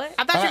 Oh, what?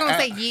 I thought you were gonna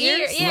say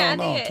years. Yeah,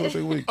 no, I did. 2 or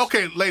 3 weeks.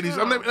 Okay, ladies,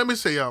 let me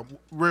say y'all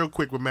real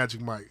quick with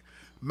Magic Mike.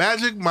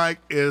 Magic Mike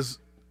is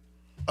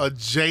a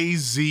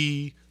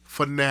Jay-Z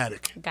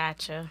fanatic.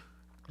 Gotcha.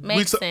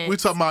 Makes sense. We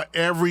talking about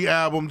every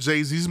album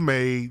Jay-Z's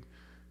made.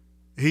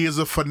 He is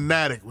a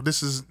fanatic.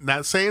 This is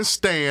not saying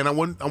Stan. I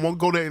won't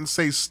go there and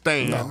say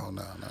Stan.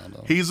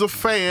 No. He's a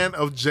fan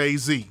of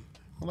Jay-Z.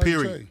 like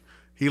Period. Jay.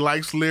 He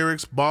likes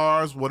lyrics,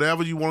 bars,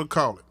 whatever you want to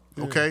call it.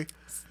 Okay?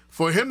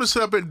 For him to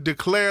sit up and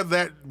declare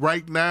that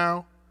right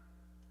now,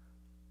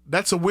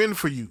 that's a win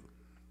for you,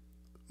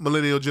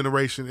 millennial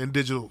generation and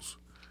digitals.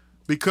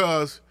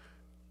 Because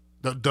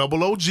the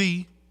double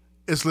OG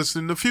is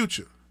listening to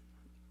Future.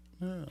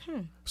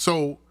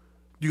 So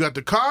you got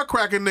the car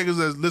cracking niggas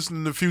that's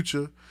listening to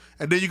Future,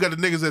 and then you got the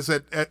niggas that's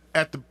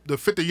at the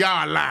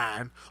 50-yard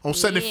line on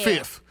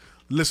 75th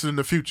listening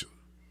to Future.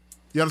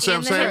 You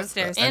understand what I'm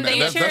saying? And the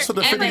That's what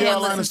the and the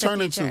 50-yard line hipsters. is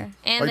turning into. And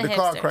Like the the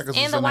car hipsters. crackers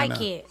And is the in white there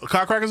now. kid.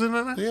 Car crackers in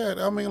there?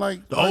 Yeah, I mean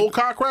like The old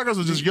car crackers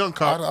or just young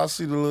car? I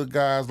see the little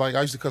guys, like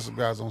I used to cut some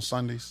guys on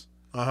Sundays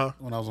Uh-huh.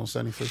 when I was on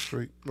 75th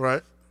Street.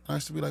 Right. I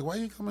used to be like, why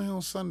you coming here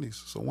on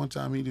Sundays? So one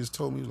time he just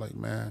told me, he was like,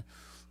 man,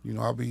 you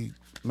know, I'll be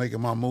making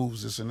my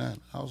moves, this and that.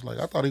 I was like,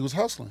 I thought he was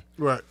hustling.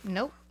 Right.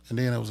 Nope. And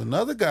then there was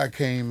another guy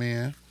came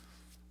in,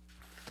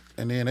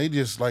 and then they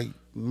just like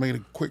made a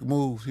quick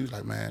move. He was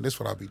like, man, this is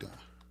what I be doing.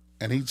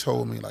 And he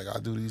told me, like, I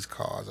do these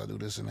cars, I do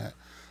this and that.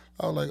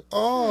 I was like,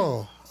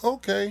 oh,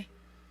 okay.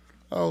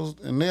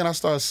 And then I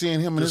started seeing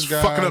him and Just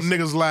this guy. fucking up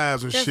niggas'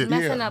 lives and Just shit.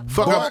 messing up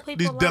Fuck old up people's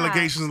these lives.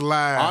 delegations'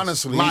 lives.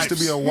 Honestly, it used to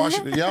be a Lives.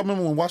 Washington. Y'all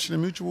remember when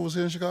Washington Mutual was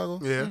here in Chicago?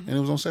 Yeah. And it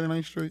was on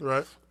 79th Street?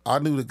 Right. I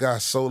knew the guy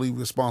solely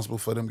responsible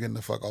for them getting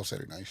the fuck off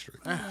 79th Street.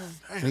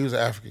 And he was an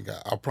African guy.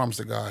 I promise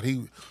to God,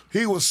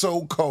 he was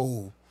so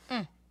cold.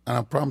 And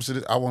I promise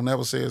you, I will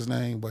never say his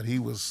name, but he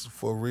was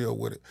for real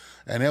with it.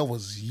 And that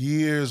was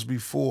years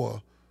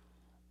before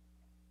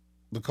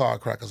the car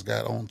crackers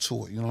got on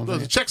tour. You know what I'm Those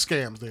saying? are check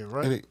scams there,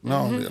 right?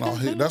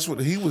 That's what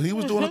he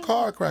was doing, the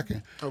car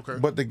cracking. Okay.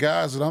 But the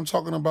guys that I'm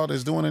talking about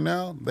that's doing it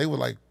now, they were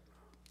like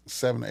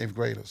 7th, 8th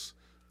graders.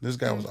 This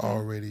guy was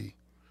already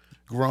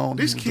grown.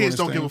 These kids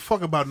don't give a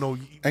fuck about no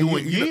And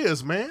doing you know-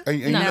 years, man.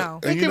 And, and No. you know,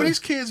 They and you giving know, these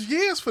kids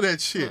years for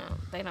that shit.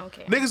 They don't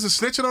care. Niggas is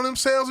snitching on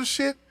themselves and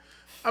shit.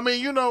 I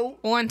mean, you know,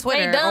 On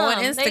Twitter, dumb.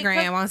 on They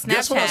Instagram, on Snapchat.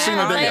 Guess what I seen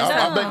Oh, today? they I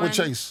bank done. with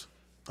Chase.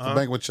 I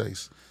bank with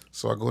Chase.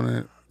 So I go in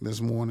there this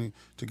morning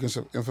to get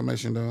some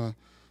information done.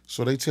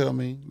 So they tell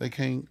me they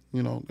can't,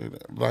 you know,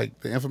 like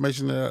the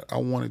information that I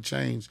wanted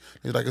changed.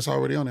 They're like, it's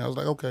already on there. I was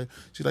like, okay.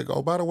 She's like,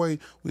 oh, by the way,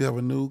 we have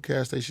a new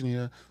gas station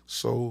here.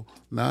 So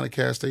now the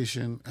gas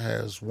station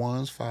has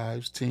 1s,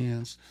 5s,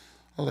 10s.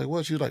 I was like,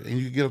 what? She was like, and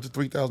you can get up to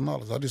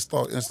 $3,000. I just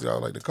thought instantly, I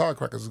was like, the car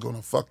crackers is going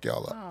to fuck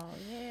y'all up. Oh,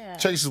 yeah.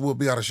 Chases will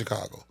be out of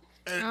Chicago.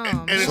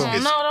 and it's, Oh,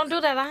 it's, no, don't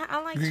do that.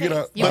 I like You Chase. get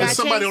up- You but got it's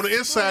somebody Chase? on the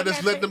inside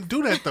that's letting them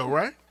do that though,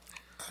 right?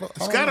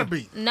 It's gotta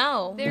be.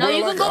 No, There- no,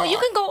 you Well, can like, go. You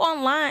can go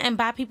online and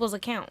buy people's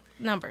account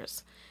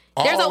numbers.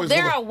 I always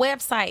There look- are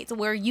websites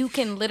where you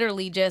can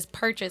literally just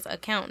purchase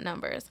account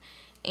numbers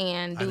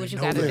and do what you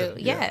got didn't to know do.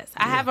 that. Yeah, Yes,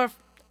 I have a.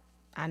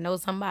 I know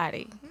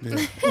somebody.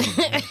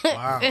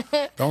 Wow.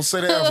 Don't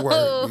say the F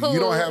word. You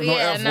don't have no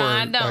yeah, F no, word.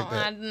 I don't. Like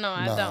that.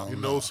 I don't. You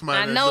know somebody.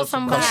 I that know does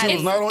some- somebody. She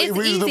was not only It's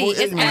reasonable easy. It's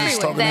ignorance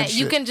everywhere. talking That that you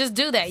shit. can just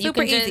do that.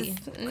 Super you can easy.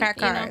 Just, Crack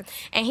you know. cards.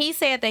 And he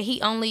said that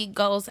he only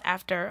goes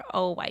after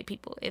old white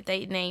people. If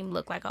they name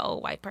look like an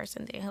old white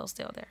person, then he'll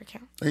steal their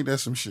account. Ain't that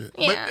some shit?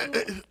 Yeah.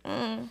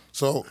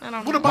 So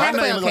What about my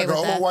that? name is like okay an with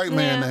old that. white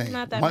man Yeah, name,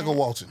 not that Michael bad.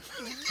 Walton.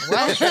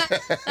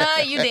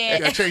 You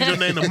did. I change your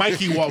name to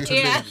Mikey Walton.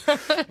 Yeah. Then.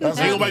 Ain't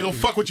nobody gonna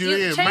fuck with you, You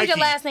then. change Mikey. your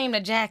last name to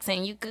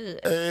Jackson. You good.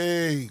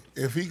 Hey,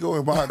 if he go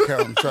in my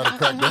account and try to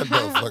crack that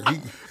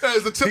motherfucker, That's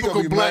a gonna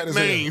typical be black mad as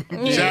hell. name.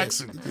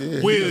 Jackson.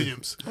 Yeah.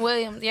 Williams.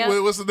 Williams. Yeah.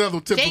 What's another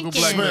typical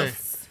black name?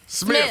 Jenkins.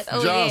 Smith.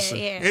 Oh Johnson.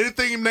 yeah.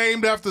 Anything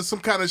named after some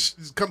kind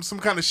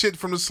of shit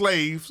from the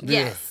slaves.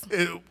 Yes.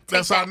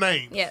 That's Take our that.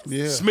 name. Yes.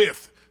 Yeah.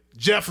 Smith,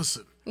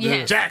 Jefferson,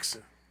 Yeah.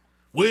 Jackson,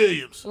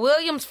 Williams,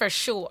 Williams for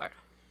sure.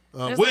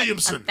 There's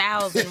Williamson.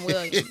 Like 1,000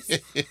 Williams.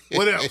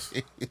 What else?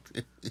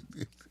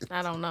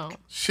 I don't know.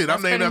 Shit, That's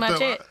I'm named pretty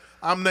after. much it.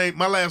 I'm named.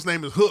 My last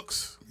name is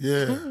Hooks.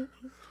 yeah.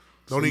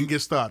 Don't even get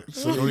started.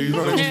 So you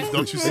know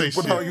Don't you say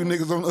put shit. all you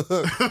niggas on the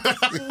hook.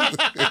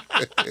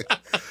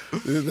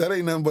 That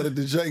ain't nothing but a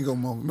Django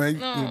moment,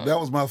 man. That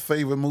was my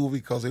favorite movie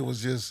because it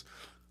was just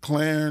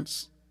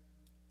Clarence,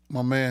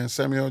 my man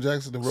Samuel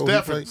Jackson, the role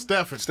he played.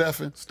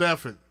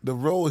 Stephen. The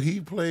role he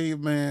played,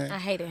 man. I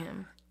hated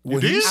him. When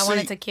did? he I wanted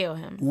sing- to kill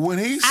him. When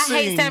he I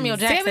hate sing- Samuel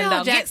Jackson, Samuel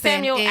though. Get Jackson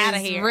Samuel out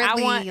of is here. I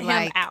really, want him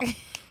like- out.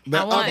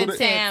 That I want uncle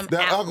Sam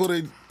that out. uncle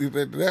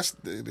that's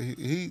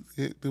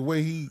the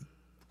way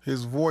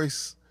his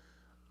voice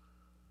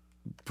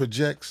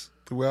projects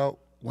throughout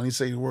when he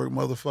say the word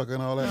motherfucker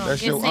and all that.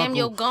 That's get your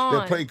Samuel uncle gone.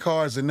 that play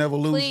cards and never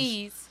loses.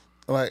 Please.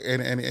 Like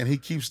and he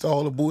keeps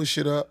all the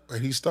bullshit up,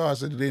 and he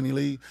starts it, and then he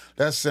leaves.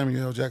 That's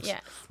Samuel L. Jackson.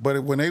 Yes.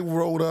 But when they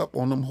rode up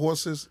on them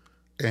horses,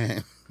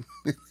 and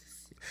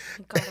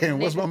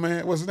what's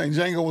his name?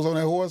 Django was on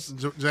that horse,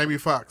 Jamie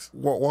Foxx.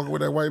 walking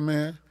with that white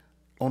man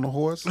on the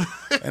horse,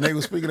 and they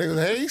were speaking. They was,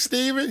 "Hey,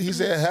 Steven." He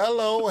said,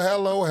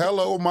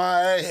 hello, my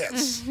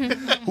ass. Who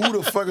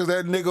the fuck is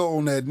that nigga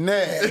on that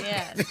nag?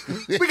 Yes.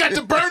 We got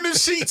to burn the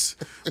sheets.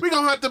 We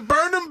gonna have to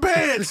burn them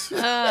beds.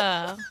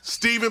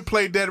 Steven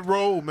played that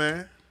role,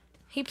 man.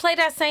 He played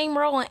that same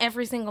role in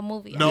every single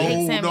movie. No.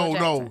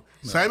 Jackson.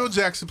 Samuel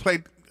Jackson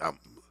played.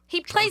 He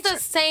plays the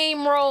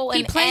same role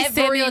in plays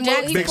every Samuel movie.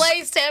 Jackson. He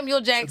plays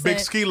Samuel Jackson. Big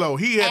Skilo.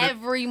 He had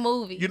every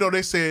movie. You know,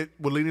 they said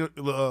with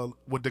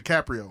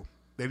DiCaprio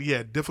that he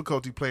had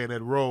difficulty playing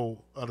that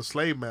role of the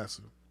slave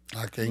master.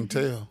 I can't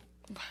tell.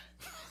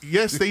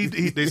 Yes, they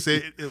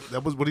said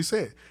that was what he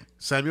said.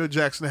 Samuel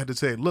Jackson had to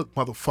say, "Look,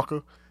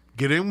 motherfucker,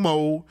 get in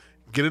mode,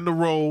 get in the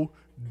role,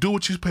 do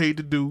what you're paid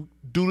to do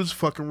this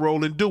fucking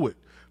role and do it.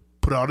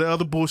 Put all the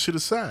other bullshit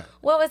aside."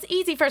 Well, it's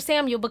easy for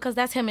Samuel because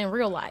that's him in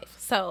real life.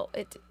 So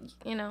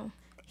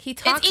he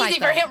talks it's easy like for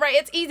that. him, right?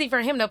 It's easy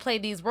for him to play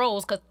these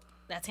roles because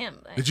that's him.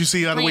 Did you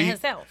see how the way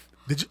himself?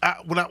 Did you?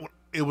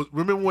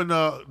 Remember when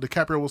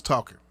DiCaprio was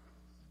talking?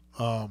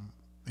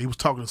 He was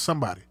talking to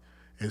somebody,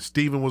 and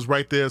Steven was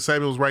right there.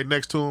 Samuel was right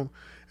next to him,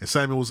 and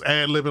Samuel was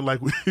ad-libbing like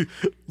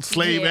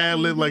slave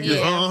ad-lib, like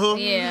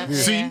Yeah.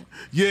 See,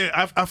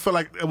 I felt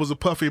like it was a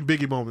Puffy and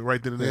Biggie moment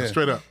right then and there,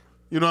 straight up.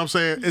 You know what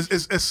I'm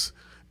saying?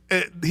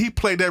 He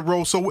played that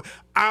role, so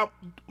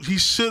he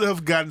should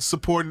have gotten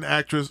supporting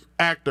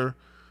actor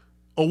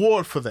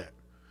award for that,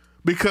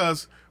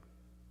 because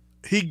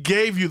he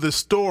gave you the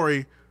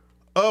story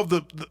of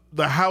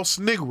the house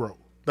Negro,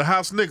 the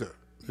house nigga.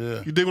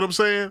 Yeah. You dig what I'm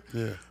saying?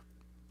 Yeah.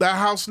 That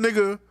house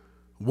nigga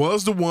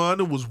was the one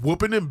who was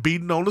whooping and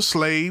beating on the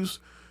slaves,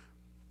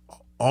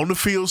 on the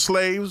field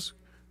slaves,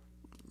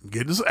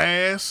 getting his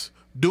ass,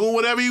 doing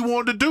whatever he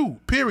wanted to do,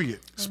 period.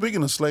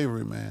 Speaking of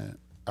slavery, man,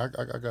 I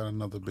got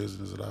another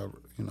business that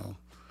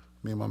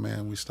me and my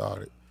man, we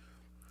started.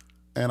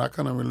 And I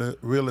kind of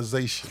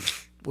realization.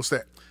 What's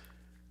that?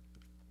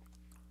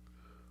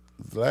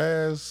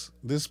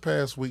 This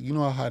past week, you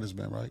know how hot it's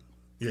been, right?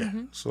 Yeah.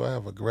 Mm-hmm. So I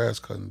have a grass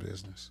cutting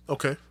business.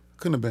 Okay.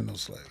 Couldn't have been no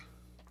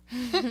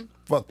slave.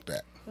 Fuck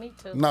that. Me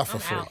too. Not for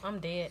I'm free. out. I'm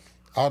dead.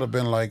 I'd have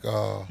been like,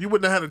 You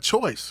wouldn't have had a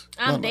choice.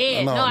 I'm No,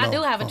 dead. no, No, I no,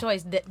 do have a no.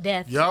 choice.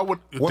 Death. Y'all would.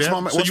 what's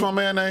my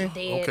man name?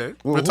 Dead. Okay.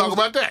 Well, We'll talk who's-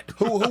 about that.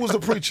 Who was the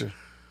preacher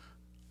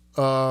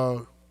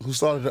who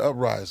started the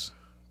uprising?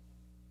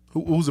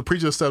 Who's the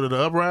preacher that started the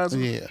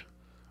uprising? Yeah.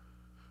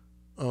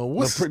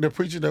 What's The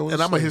preacher that was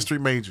and I'm a slave. history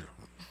major.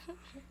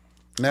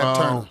 Nat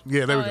Turner.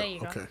 Yeah, there we there go. you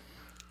go. Okay.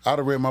 I'd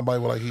have read my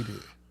Bible like he did.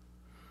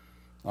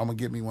 I'm gonna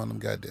get me one of them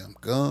goddamn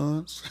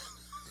guns.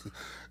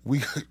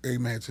 Hey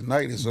man,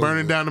 tonight is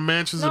Burning over. down the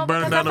mansions No, and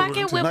burning because down if I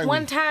get the. whipped tonight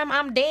one we- time,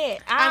 I'm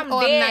dead. I'm I'm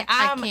dead. not-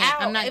 I I'm can't.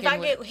 out. I'm not If I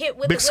getting get whipped. hit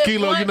with Big the whip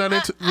Skilo, one, you're not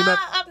into- I'm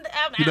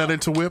You're not out.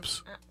 into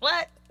whips?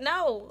 What?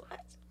 No.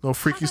 No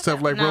freaky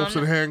stuff like No, ropes I'm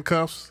and not.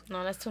 handcuffs?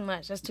 No, that's too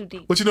much. That's too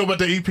deep. What you know about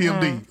the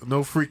EPMD?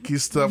 No freaky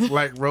stuff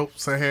like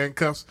ropes and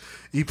handcuffs.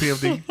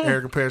 EPMD,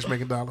 Erica Parrish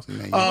making dollars.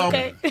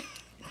 Okay.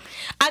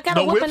 I got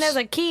no a whooping whips? as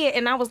a kid,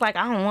 and I was like,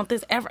 I don't want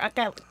this ever. I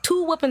got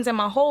 2 whoopings in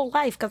my whole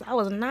life because I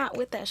was not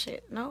with that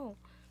shit. No.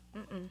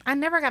 I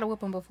never got a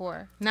whooping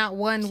before. Not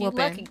one You whooping.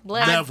 lucky.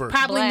 Bless. Never.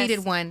 Probably Bless.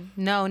 needed one.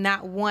 No,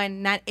 not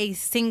one. Not a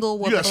single You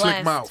whooping. got a slick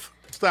Blessed. mouth.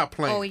 Stop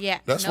playing. Oh yeah.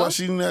 That's Nope. why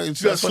she. You got a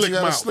That's why slick she got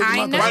a mouth. slick I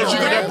mouth. know, Why did you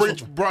think that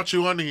right? brought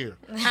you under here?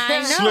 I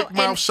know. Slick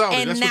mouth shouty,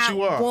 And that's what not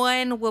you are.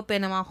 one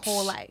whooping in my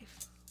whole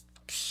life.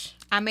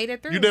 I made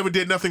it through. You never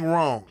did nothing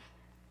wrong.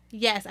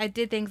 Yes, I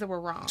did things that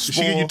were wrong. Did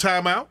she give you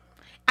time out?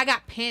 I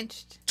got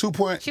pinched. 2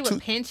 point. She would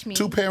pinch me.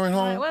 2-parent It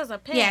home. was a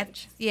Yeah,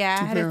 pinch. yeah.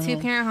 I had a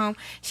 2-parent home.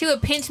 She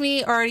would pinch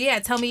me or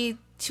tell me.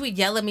 She would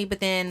yell at me, but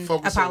then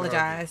Focus on her.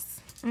 apologize.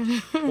 I want you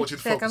to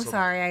She's like, focus I'm on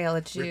sorry, I yelled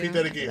at you. Repeat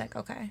that I'd be again. like,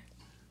 okay.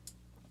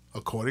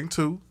 According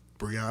to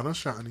Brianna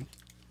Shawnee,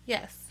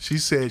 Yes. she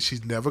said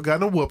she's never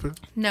gotten a whooping.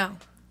 No.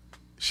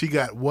 She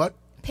got what?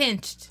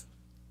 Pinched.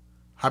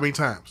 How many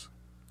times?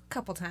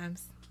 Couple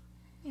times.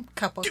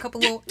 Couple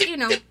little, Yeah,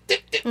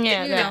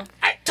 know.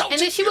 And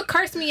then she would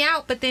curse me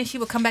out, but then she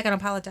would come back and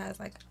apologize.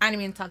 Like, I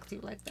didn't even talk to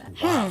you like that.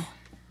 Wow.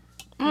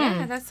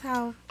 Yeah, that's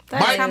how.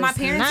 That's That's how my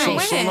parents nice.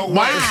 went. So no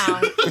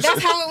Wow.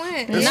 That's how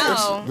it went.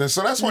 No.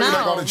 So that's why you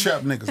like all the No.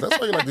 trap niggas. That's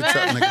why you like the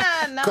trap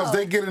niggas. No. Because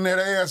they get in that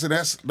ass and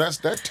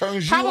that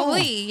turns you on.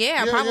 Probably,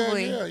 yeah,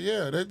 probably.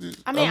 Yeah. That,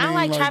 I mean, I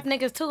like trap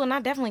niggas too, and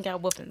I definitely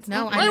got whoopings.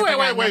 No, I never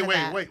got none of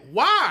that. Wait.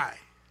 Why?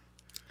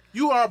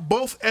 You are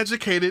both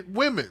educated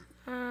women.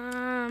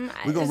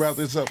 We're going to wrap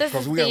this up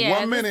because we got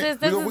 1 minute.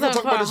 This We're going to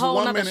talk about this for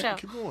 1 minute. Show.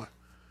 Keep going.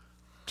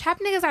 Trap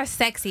niggas are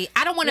sexy.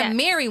 I don't want to Yeah.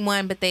 marry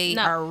one, but they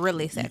No. are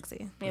really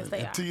sexy. Yes,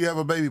 they are. Until you have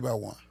a baby by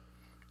one.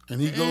 And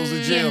he goes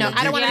to jail. no, and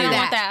I don't get wanna I do don't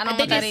killed. want that. I don't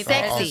They want that just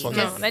either. sexy. Oh,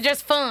 No, they're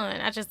just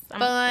fun. I Fun.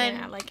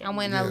 Yeah, I like it. I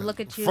want to Yeah. look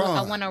at you. Fun.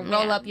 I want to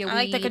roll up your weed. I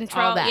like the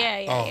control. All that.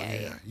 Yeah. Oh,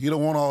 yeah. You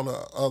don't want all the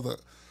other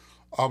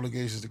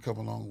obligations to come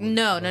along with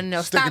No, it. no,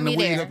 no. Sticking Stop me the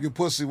weed there. up your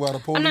pussy while the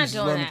police not is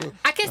doing running that. through.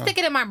 I can stick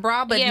it in my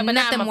bra, but yeah, but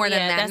nothing not more than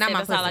that. That's Not it, my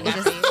that's all I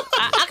pussy. got.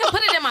 I can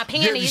put it in my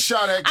Getting panties.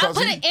 shot at I 'cause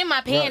put he- it in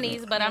my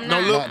panties, but I'm No,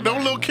 not.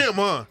 little Kim,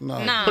 huh?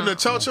 No. Nah. Putting a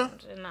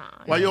chocha Nah.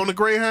 while you on the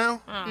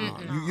Greyhound.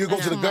 You go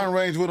to the gun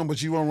range with them,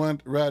 but you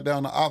won't ride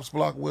down the ops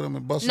block with them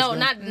and bust No, his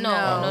not gun?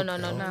 no.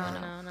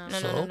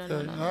 So, okay.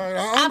 All right.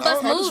 I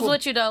bust I moves just want-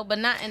 with you though, but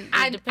not in.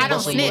 I depending don't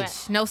on where you snitch.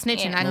 at. No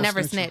snitching. Yeah. I No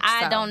never snitching. snitch.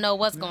 I so. don't know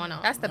what's going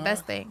on. That's the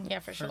best thing. Yeah,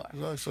 for sure. All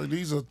right, so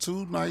these are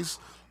two nice,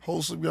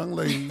 wholesome young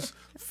ladies.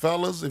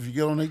 Fellas, if you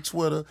get on their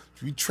Twitter,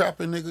 if you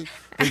trapping nigga,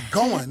 they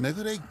going,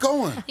 nigga, they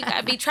going. You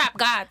gotta be trap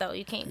God though.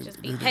 You can't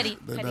just be petty.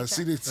 Now, petty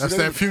see, trap. That's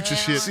that future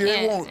shit. See,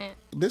 they Yeah, want. yeah.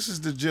 This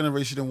is the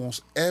generation that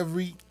wants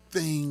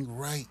everything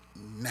right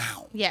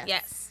now. Yes.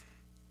 Yes.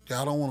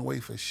 Y'all don't want to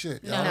wait for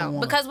shit. Y'all No, don't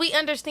want because we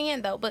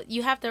understand though, but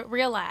you have to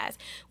realize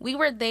we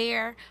were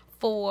there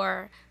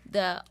for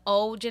the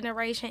old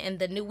generation and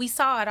the new. We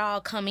saw it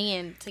all come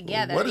in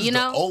together. What is you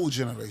know, the old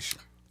generation?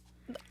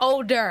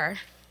 older.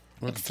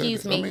 What-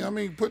 Excuse me. I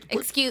mean, put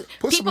Excuse.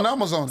 put some people-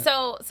 numbers on it.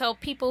 So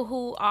people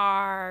who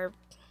are,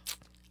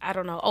 I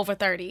don't know, over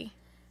 30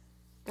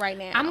 right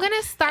now. I'm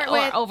gonna start or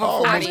with over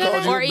Oh, 40, I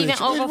called you or a even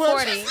bitch. over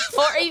What? 40,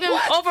 or even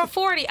over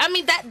 40. I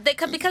mean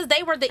because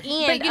they were the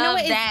end But you know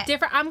of what? that. It's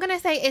different. I'm gonna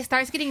say it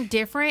starts getting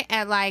different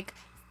at like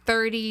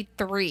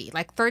 33,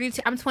 like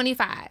 32. I'm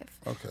 25.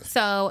 Okay.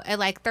 So at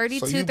like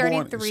 32, so you born,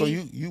 33, so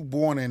you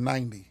born in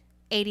 90,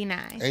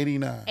 89.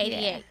 89,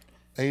 88.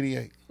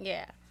 88.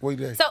 Yeah. What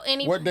day? So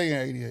any- What day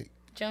in 88?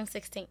 June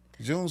 16th.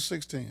 June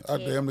 16th. I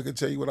damn near could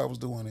tell you what I was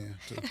doing then.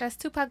 too. That's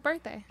Tupac's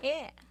birthday.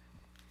 Yeah.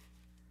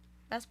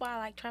 That's why I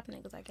like trap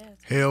niggas, I guess.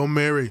 Hail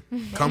Mary,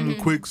 come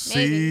quick,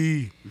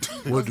 see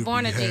what do we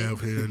born a G.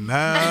 have here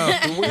now?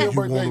 When your You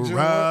birthday, want to June?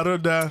 ride or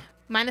die?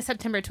 Mine is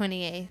September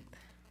 28th,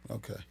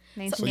 Okay.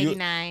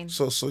 1989.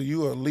 So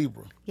you are a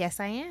Libra. Yes,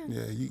 I am.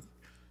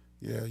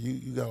 Yeah,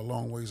 you got a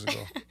long ways to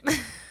go.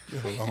 You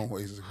got a long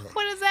ways to go.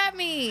 What does that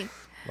mean?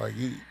 Like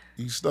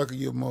you stuck in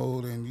your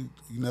mode and you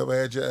never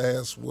had your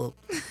ass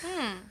whooped.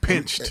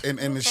 Pinched. And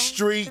in the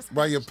street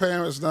by your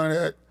parents, none of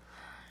that.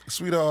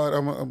 Sweetheart,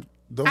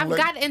 I've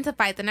got into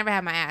fights. I never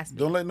had my ass beat.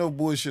 don't let no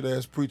bullshit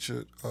ass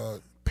preacher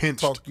Pinched.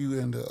 talk you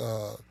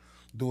into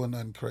doing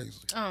nothing crazy.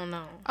 Oh,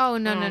 no. Oh,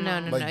 no.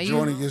 Like You,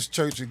 joining his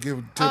church and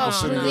giving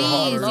 10% of your please,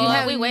 heart. you or Lord,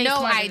 have we way no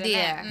smarter than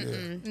idea.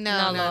 that.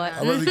 No, Lord.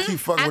 I'd rather keep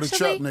fucking with a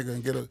trap Actually- nigga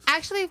and get a.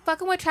 Actually,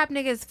 fucking with trap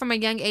niggas from a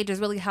young age is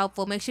really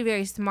helpful. Makes you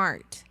very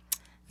smart.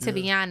 To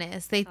be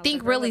honest, they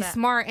think agree really with that.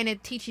 smart, and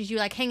it teaches you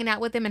like hanging out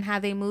with them and how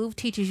they move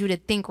teaches you to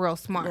think real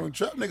smart. You know,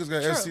 trap niggas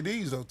got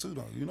STDs though too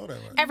though. You know that,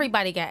 right?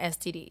 Everybody got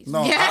STDs. No,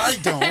 I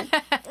don't.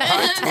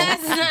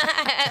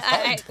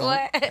 Like,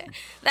 what?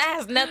 That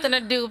has nothing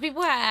to do.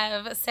 People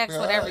have sex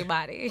with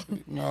everybody.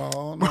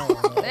 No.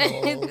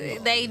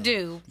 They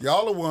do.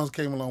 Y'all the ones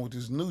came along with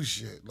this new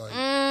shit. Like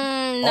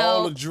No.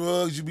 all the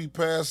drugs, you be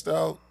passed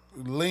out,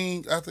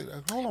 lean. I think.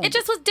 Hold on. It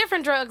just was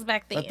different drugs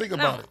back then. Now think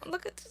about it.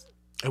 Look at this.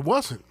 It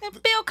wasn't.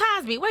 Bill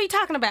Cosby. What are you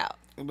talking about?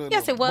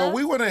 Yes, it was. But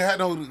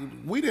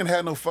we didn't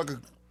have no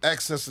fucking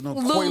access to no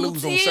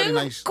Quaaludes on Saturday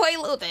nights.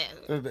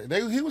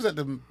 Quaaludes. He was at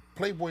the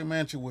Playboy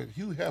Mansion with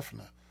Hugh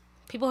Hefner.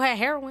 People had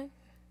heroin.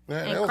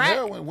 That was crack.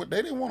 heroin.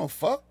 They didn't want to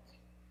fuck.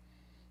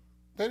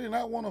 They did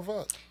not want to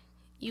fuck.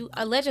 You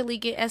allegedly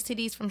get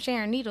STDs from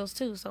sharing needles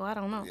too, so I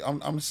don't know.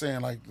 I'm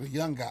saying like the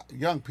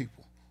young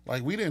people.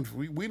 Like we didn't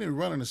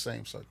run in the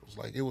same circles.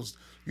 Like it was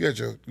you had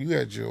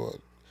your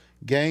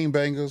gang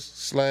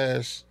bangers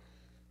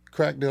 /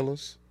 crack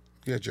dealers.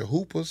 You had your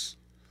hoopers.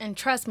 And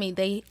trust me,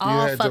 they You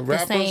all had fuck the the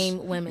rappers.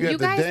 same women. You had You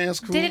the guys dance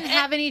crew. didn't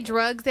have any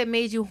drugs that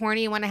made you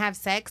horny and want to have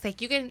sex.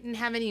 Like you didn't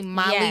have any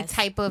Molly Yes.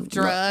 type of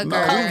drug No,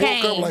 or, we woke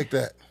Cocaine. up like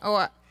that.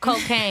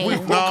 Cocaine. We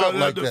woke up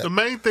like the, that. the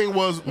main thing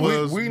was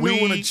we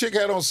knew when a chick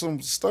had on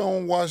some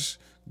stonewashed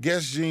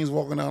Guess jeans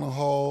walking down the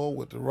hall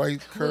with the right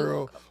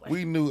curl.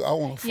 We knew I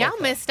want to fuck Y'all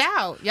her. missed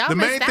out. Y'all the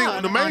main missed thing.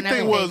 out. The main on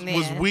thing was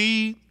everything then.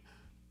 weed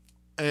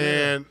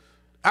and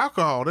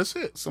alcohol. That's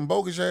it. Some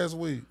bogus ass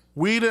weed.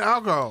 Weed and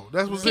alcohol.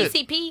 That was it.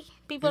 PCP.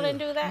 People didn't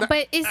do that.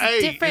 But it's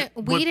Hey, different.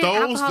 but Weed and those-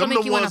 alcohol them make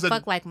the you want ones to that-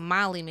 fuck like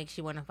Molly makes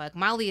you want to fuck.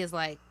 Molly is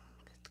like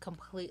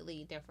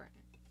completely different.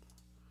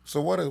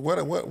 So what have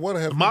Molly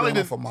you done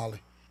didn't- for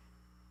Molly?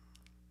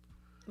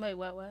 Wait,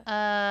 what?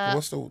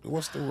 What's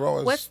the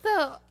rawest? What's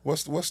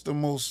the the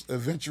most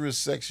adventurous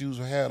sex you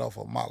had off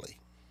of Molly?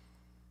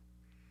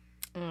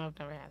 I've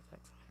never had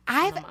sex.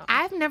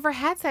 I've never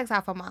had sex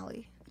off of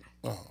Molly.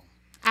 Oh,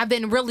 I've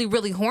been really,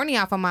 really horny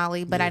off of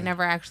Molly, but I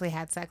never actually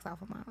had sex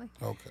off of Molly.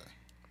 okay.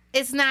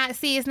 It's not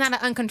an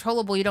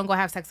uncontrollable. You don't go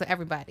have sex with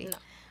everybody. No.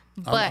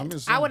 I'm But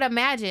just I saying. would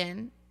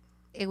imagine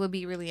it would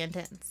be really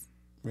intense.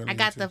 Really I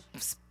got intense. the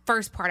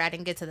first part. I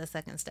didn't get to the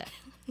second step.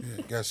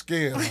 Yeah, got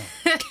scared.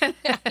 Huh?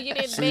 You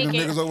didn't See make them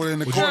it. niggas over there in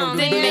the corner with them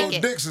Didn't big make old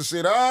it. dicks and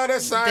said, "Oh,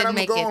 that's fine. Didn't I'm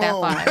make going it that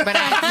home. far, but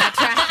I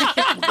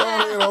tried. I'm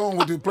going home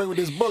with to play with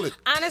this bullet."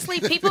 Honestly,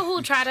 people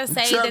who try to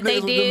say Trap that they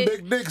niggas with did them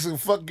big dicks and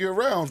fuck you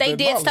around. they That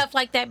did Molly. stuff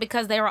like that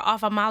because they were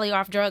off of Molly or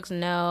off drugs.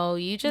 No,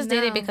 you just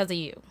did it No. because of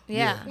you.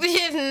 Yeah.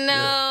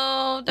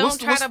 No, don't What's-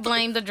 try what's to the-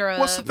 blame the drugs.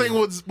 What's the thing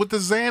with the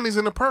Xannies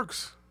and the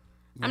perks?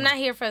 I'm not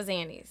here for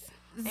Xannies.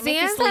 They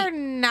make you Xans sleep. are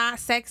not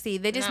sexy.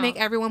 They just No. make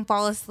everyone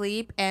fall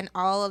asleep, and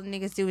all of the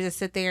niggas do is just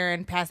sit there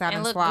and pass out And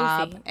and look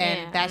swab, goofy. and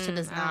Yeah. that shit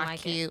is I don't not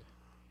like it.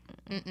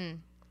 cute.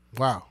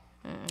 Wow.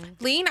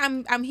 Lean,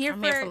 I'm here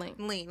I'm for here for lean.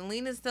 lean.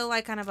 Lean is still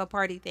like kind of a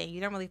party thing.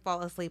 You don't really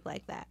fall asleep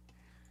like that.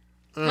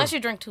 Unless you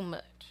drink too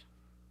much.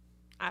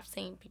 I've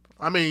seen people.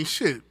 I mean,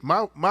 shit.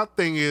 My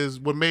thing is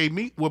what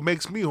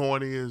makes me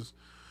horny is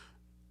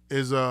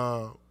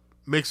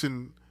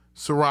mixing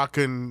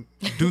Ciroc and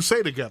Douce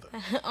together.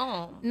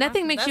 Oh,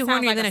 Nothing makes that you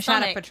sounds hornier like than a shot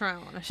of stomach.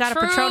 Patron. A shot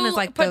True, of Patron is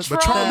like the Patron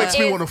Patron makes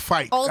me is want to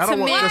fight. I don't want.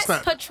 ultimate- That's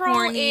not. Patron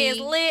horny. is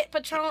lit.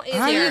 Patron is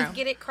How here. you-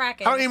 Get it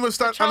cracking. I don't even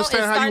Patron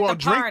understand is how you start all the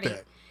drink party.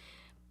 that.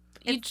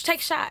 You take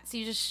shots.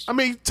 You just. I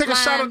mean, take a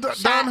shot of Lime,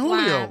 Don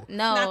Julio. lime. No,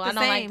 Not the I don't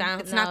like same. Don.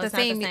 It's no, not the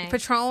same.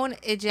 Patron, it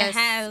It just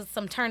has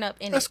some turn up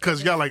in That's it.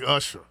 because y'all like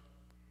Usher.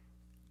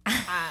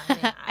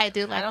 I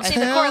do like. I don't that. see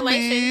the Tell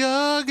correlation. me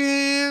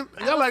again. I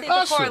Y'all don't like see the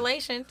Usher.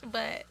 correlation,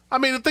 but I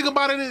mean, the thing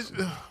about it is,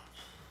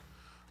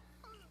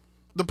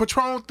 the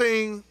Patron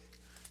thing.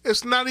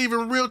 It's not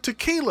even real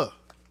tequila.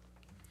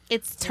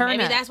 It's turn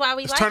maybe up. that's why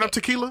we It's like turn it. up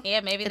tequila? Yeah,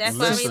 maybe that's It's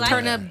why we Listen, like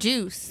turn it. up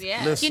juice.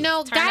 Yeah. Listen. You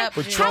know, Turn guys, up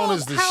juice. Patron how,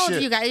 is the how old are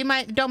shit. you guys? You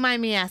might don't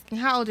mind me asking.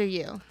 How old are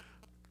you?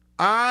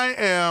 I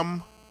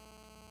am.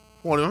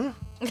 What?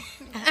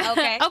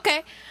 Okay.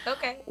 Okay.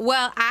 Okay.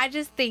 Well, I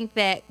just think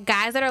that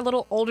guys that are a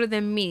little older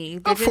than me,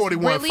 they're I'm just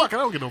 41. really- Fuck, I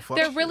don't get no fuck.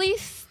 They're really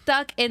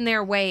stuck in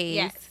their ways.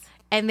 Yes.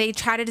 And they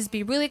try to just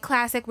be really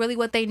classic, really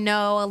what they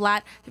know a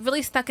lot.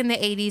 Really stuck in the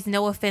 80s.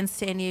 No offense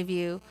to any of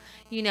you,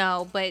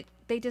 but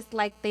they just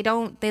like they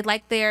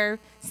like their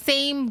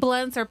same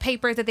blunts or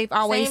papers that they've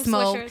always Same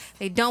smoked. swishers.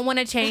 They don't want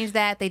to change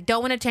that. They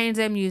don't want to change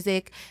their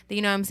music.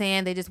 You know what I'm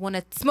saying? They just want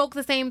to smoke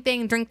the same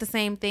thing, drink the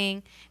same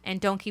thing, and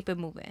don't keep it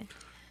moving.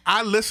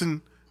 I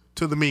listen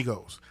to the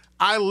Migos.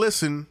 I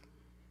listen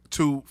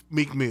to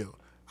Meek Mill.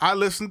 I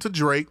listen to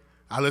Drake.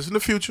 I listen to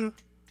Future.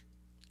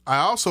 I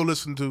also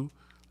listen to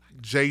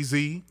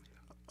Jay-Z,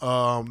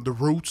 The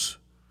Roots,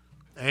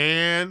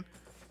 and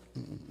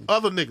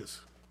other niggas.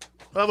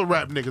 Other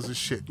rap niggas and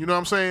shit. You know what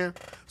I'm saying?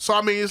 So,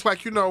 I mean, it's like,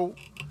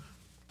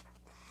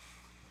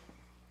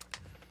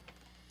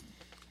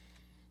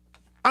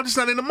 I'm just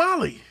not into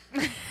Molly.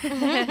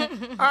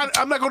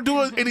 I'm not going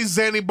to do any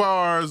Xanny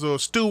bars or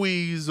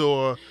Stewies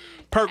or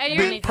And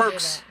you're- big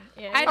perks.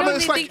 Yeah. I I don't mean,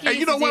 it's even like, think you and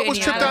you need know to what do was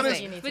any tripped of out those is,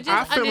 things. But I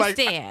just feel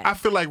understand. I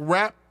feel like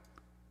rap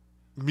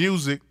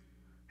music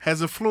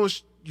has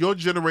influenced your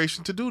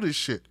generation to do this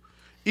shit.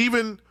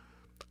 Even,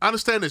 I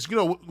understand this,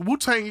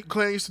 Wu-Tang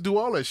Clan used to do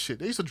all that shit.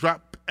 They used to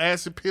drop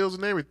acid pills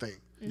and everything.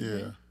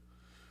 Yeah.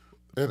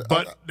 And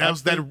But I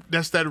that's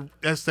think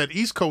that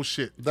East Coast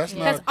shit. That's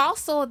not. That's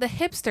also the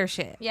hipster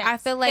shit. Yes. I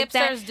feel like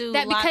Hipsters do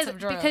that lots because of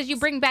drugs. because you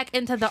bring back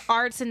into the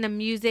arts and the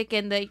music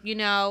and the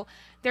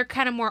they're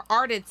kind of more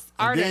artists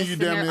Then and you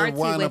they're damn near artsy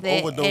wind up with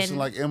it. overdosing and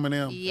like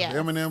Eminem. Yes.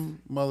 Eminem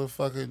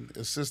motherfucking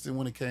assistant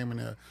when he came in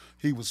there,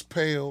 he was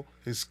pale,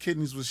 his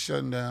kidneys was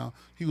shutting down,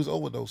 he was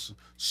overdosing.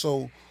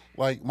 So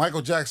like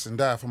Michael Jackson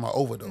died from an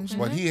overdose,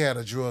 but he had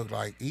a drug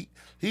like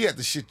he had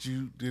the shit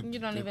you did. You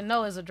don't even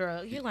know it's a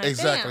drug. You're like,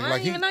 Exactly, damn, I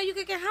like didn't even know you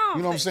could get home.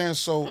 You know what I'm saying?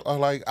 So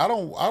like I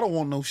don't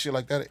want no shit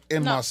like that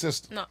in my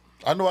system. no.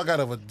 I know I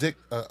got a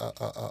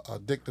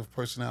addictive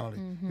personality.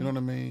 You know what I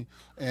mean?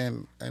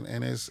 And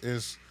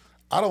it's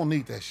I don't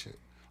need that shit.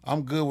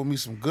 I'm good with me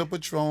some good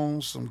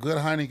Patrons, some good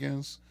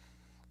Heinekens,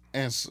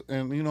 and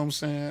you know what I'm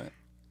saying?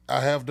 I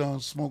have done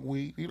smoke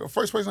weed.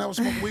 First person I ever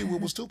smoked weed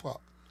with was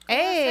Tupac.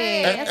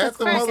 hey, that's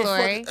a cool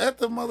story. At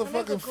the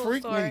motherfucking cool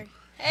Freak story. Me.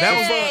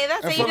 Hey,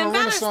 that's in an front even of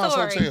better Renaissance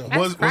story. Hotel. That's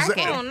Was that?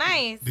 cracking. Oh,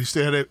 nice. Did he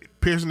still have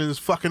that piercing in his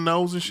fucking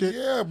nose and shit?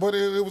 Yeah, but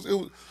it was,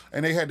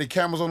 and they had the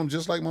cameras on him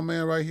just like my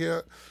man right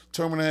here.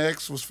 Terminator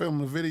X was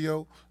filming the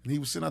video, and he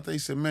was sitting out there. He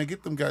said, "Man,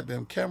 get them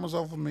goddamn cameras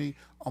off of me.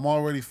 I'm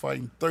already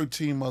fighting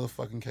 13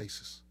 motherfucking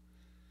cases."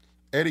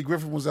 Eddie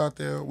Griffin was out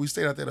there. We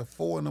stayed out there at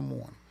 4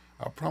 a.m.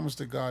 I promise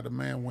to God, the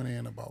man went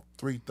in about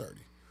 3:30.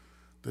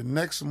 The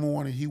next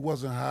morning, he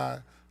wasn't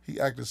high. He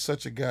acted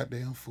such a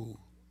goddamn fool.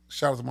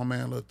 Shout out to my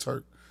man, Lil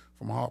Turk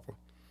from Harper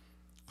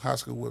High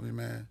School with me,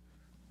 man.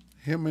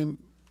 Him and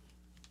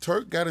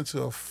Turk got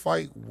into a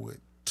fight with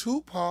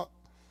Tupac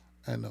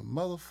and the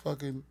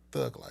motherfucking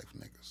Thug Life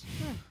niggas.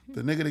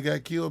 The nigga that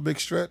got killed, Big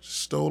Stretch,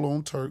 stole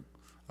on Turk.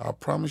 I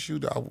promise you,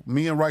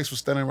 me and Rice was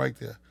standing right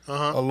there,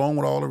 along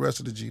with all the rest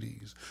of the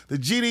GDs. The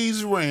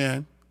GDs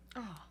ran,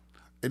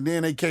 and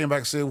then they came back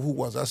and said, "Who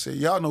was it?" I said,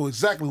 "Y'all know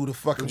exactly who the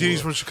fuck it was."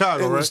 GDs from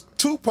Chicago, it was right?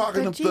 Tupac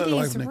and The the Thug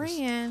Life GDs niggas.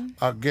 ran.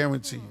 I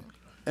guarantee you.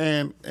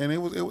 And it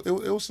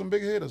was some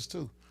big hitters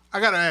too. I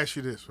gotta ask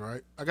you this,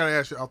 right? I gotta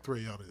ask you all three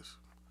of y'all this.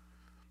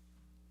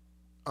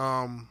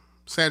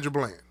 Sandra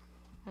Bland.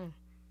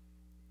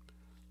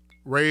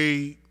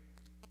 Ray,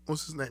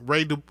 what's his name?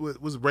 Ray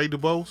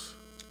DuBose?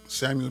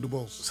 Samuel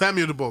DuBose.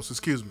 Samuel DuBose,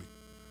 excuse me.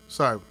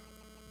 Sorry.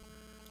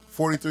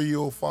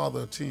 43-year-old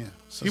father of 10.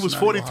 He was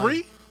Cincinnati, 43?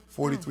 Ohio.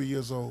 43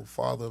 years old,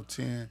 father of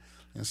 10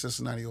 in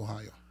Cincinnati,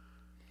 Ohio.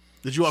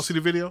 Did you all see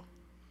the video?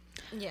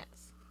 Yes.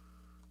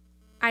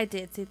 I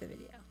did see the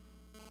video.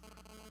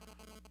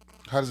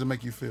 How does it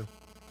make you feel?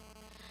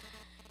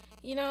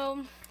 You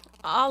know,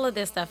 all of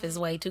this stuff is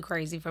way too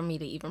crazy for me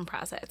to even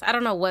process. I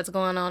don't know what's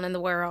going on in the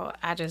world.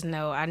 I just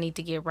know I need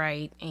to get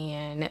right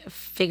and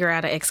figure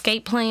out an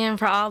escape plan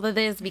for all of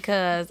this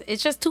because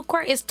it's just too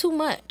crazy. It's too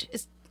much.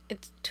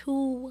 It's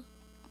too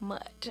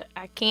much.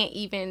 I can't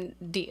even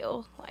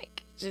deal.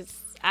 Like, just,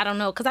 I don't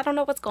know, because I don't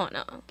know what's going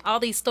on. All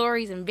these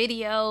stories and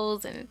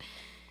videos, and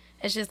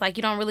it's just like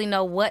you don't really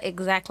know what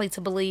exactly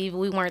to believe.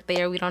 We weren't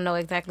there. We don't know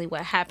exactly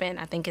what happened.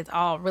 I think it's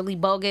all really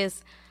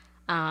bogus.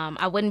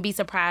 I wouldn't be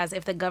surprised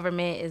if the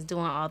government is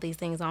doing all these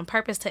things on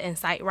purpose to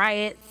incite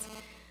riots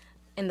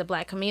in the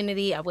black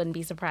community. I wouldn't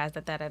be surprised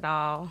at that at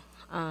all.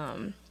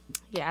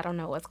 Yeah, I don't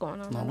know what's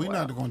going on. No, we're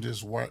not going to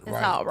just riot. It's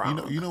all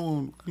wrong. You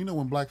know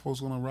when black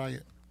folks going to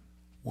riot?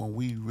 When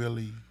we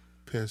really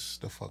piss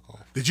the fuck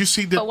off. Did you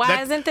see that? But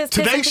why isn't this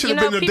today pissing- should you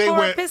have know, been the people day are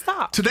where pissed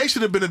off. Today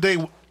should have been the day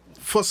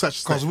for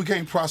such Because thing. we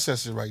can't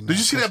process it right now. Did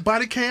you see that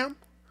body cam?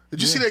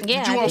 Did you see that?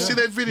 Yeah, Did you I all did. see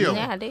that video?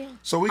 Yeah, I did.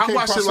 So we I can't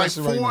watched it like process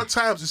it right 4 now.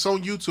 times. It's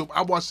on YouTube.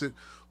 I watched it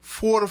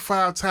 4 to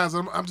 5 times.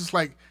 I'm just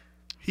like,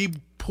 he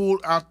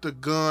pulled out the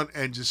gun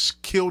and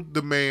just killed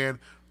the man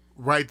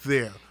right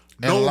there.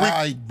 And re-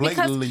 lied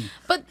blatantly.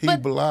 But He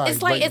lied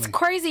it's like it's blatantly.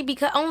 crazy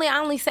because I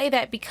only say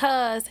that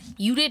because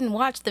you didn't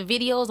watch the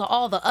videos of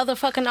all the other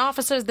fucking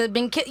officers that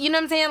been killed. You know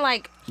what I'm saying?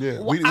 Like, Yeah,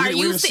 wh- we are didn't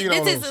you see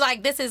all those.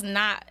 this is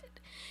not.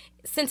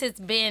 Since it's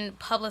been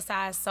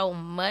publicized so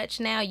much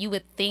now, you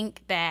would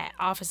think that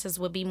officers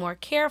would be more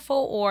careful,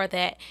 or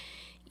that,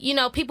 you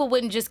know, people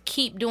wouldn't just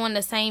keep doing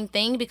the same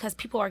thing because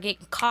people are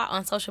getting caught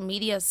on social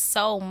media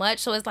so much.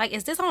 So it's like,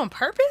 is this on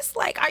purpose?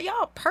 Like, are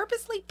y'all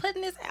purposely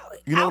putting this out?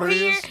 You know out what it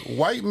here? is?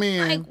 White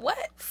men Like, what?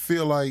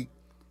 feel like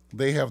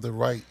they have the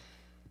right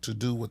to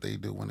do what they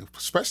do,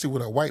 especially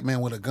with a white man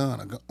with a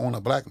gun on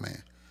a black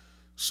man.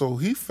 So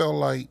he felt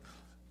like,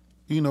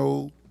 you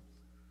know,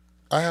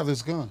 I have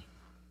this gun.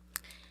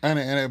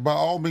 And by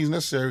all means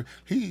necessary,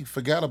 he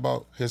forgot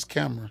about his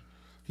camera.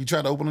 He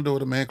tried to open the door.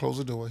 The man closed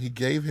the door. He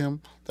gave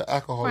him the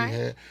alcohol Right. he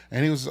had,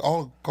 and it was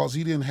all because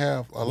he didn't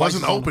have a wasn't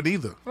license on open him.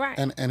 either. Right.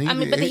 And he, I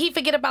mean, but did he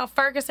forget about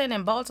Ferguson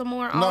and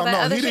Baltimore? All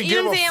that other he didn't shit? You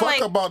give know a what I'm fuck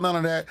saying? Like, about none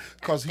of that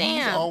because he's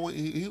Damn. always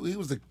he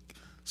was the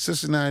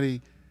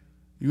Cincinnati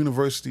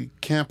University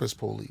campus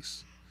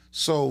police.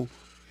 So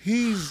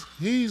he's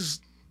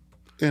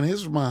in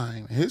his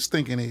mind, his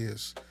thinking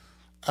is,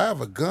 I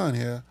have a gun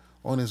here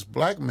on this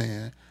black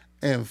man,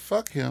 and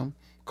fuck him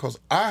because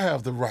I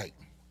have the right.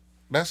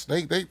 That's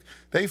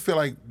they feel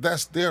like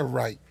that's their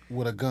right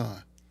with a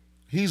gun.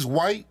 He's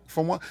white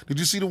from one. Did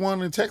you see the one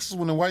in Texas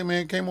when the white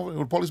man came over, when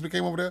the policeman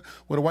came over there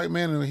with a white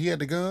man and he had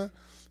the gun?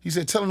 He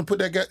said, tell him to put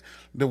that guy.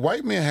 The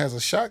white man has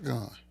a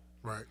shotgun,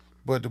 Right.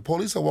 but the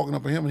police are walking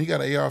up at him and he got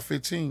an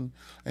AR-15.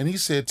 And he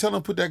said, tell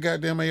him to put that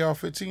goddamn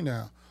AR-15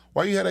 down.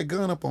 Why you had that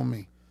gun up on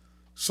me?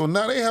 So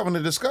now they having a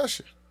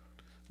discussion.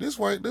 This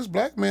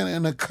black man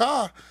in the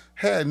car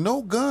had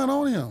no gun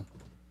on him.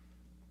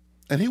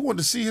 And he wanted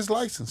to see his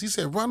license. He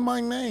said, run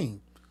my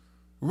name.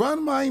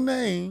 Run my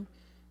name,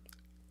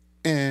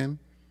 and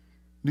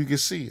you can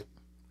see it,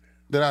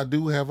 that I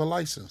do have a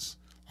license.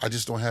 I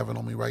just don't have it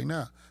on me right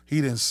now.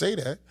 He didn't say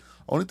that.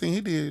 Only thing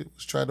he did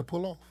was try to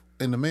pull off.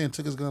 And the man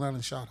took his gun out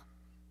and shot him.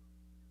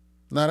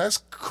 Now, that's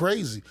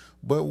crazy.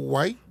 But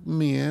white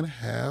men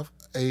have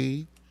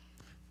a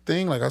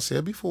thing, like I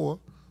said before.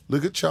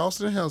 Look at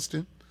Charleston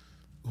Heston,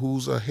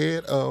 who's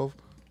ahead of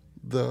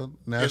the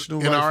National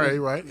NRA,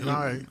 right?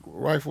 NRA.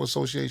 Rifle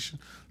Association.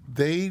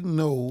 They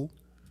know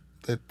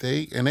that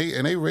they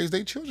raise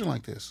their children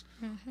like this.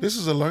 Mm-hmm. This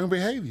is a learned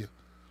behavior.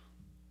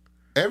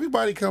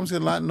 Everybody comes here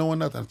not knowing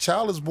nothing. A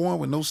child is born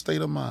with no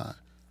state of mind,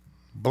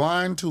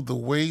 blind to the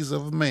ways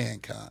of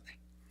mankind.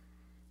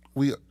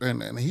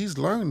 And he's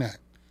learned that.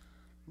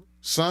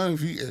 Son,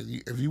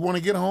 if you want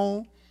to get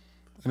home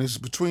and it's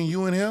between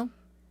you and him,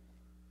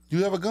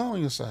 you have a gun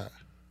on your side.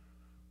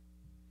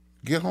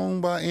 Get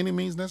home by any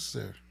means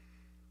necessary.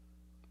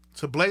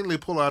 To blatantly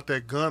pull out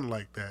that gun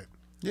like that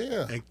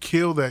Yeah. and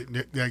kill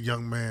that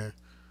young man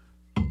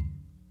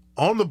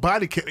on the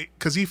body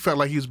because he felt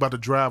like he was about to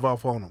drive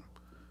off on him.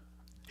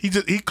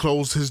 He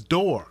closed his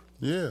door.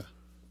 Yeah.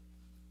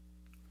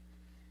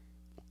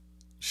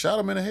 Shot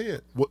him in the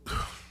head. What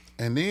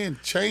And then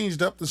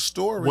changed up the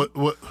story.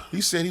 what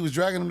He said he was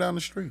dragging him down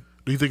the street.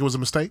 do you think it was a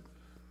mistake?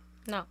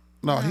 no.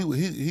 No,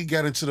 he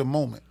got into the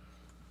moment.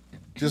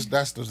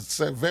 That's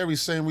the very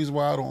same reason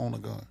why I don't own a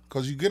gun.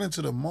 Because you get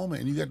into the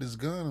moment and you got this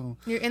gun on.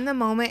 You're in the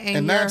moment and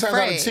And you're 9 times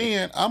afraid. out of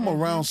 10, I'm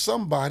around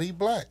somebody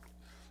black.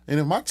 And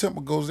if my temper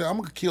goes there, I'm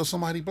going to kill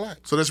somebody black.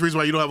 So that's the reason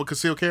why you don't have a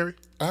concealed carry?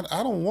 I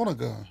don't want a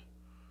gun.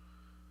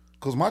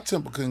 Because my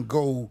temper can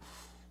go,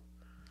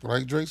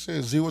 like Drake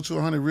said, 0 to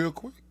 100 real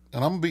quick.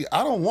 And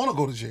I don't want to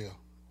go to jail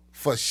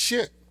for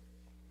shit,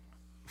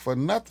 for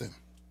nothing.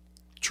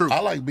 True. I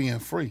like being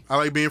free. I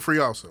like being free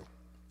also.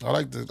 I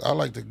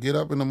like to get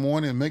up in the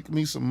morning and make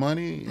me some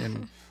money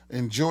and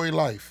enjoy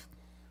life.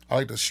 I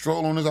like to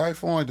stroll on this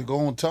iPhone. I like to go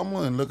on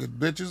Tumblr and look at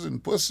bitches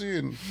and pussy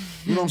and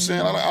you know what I'm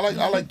saying.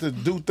 I like to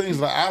do things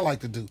that I like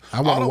to do.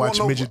 I want to watch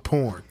midget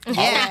porn.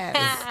 Yes.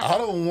 I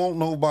don't want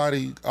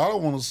nobody. I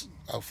don't want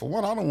to. For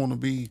one, I don't want to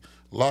be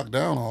locked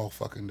down all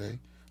fucking day.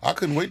 I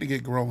couldn't wait to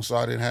get grown so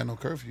I didn't have no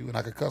curfew and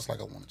I could cuss like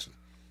I wanted to.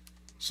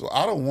 So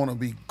I don't want to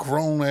be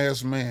grown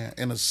ass man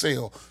in a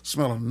cell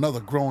smelling another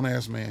grown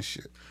ass man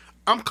shit.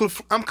 I'm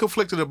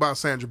conflicted about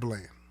Sandra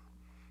Bland.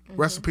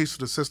 Rest in peace to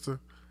the sister.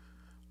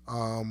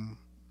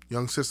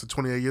 Young sister,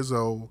 28 years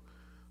old.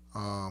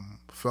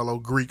 Fellow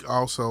Greek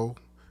also.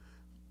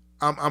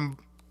 I'm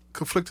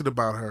conflicted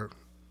about her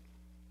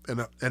and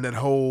that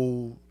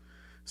whole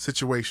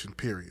situation,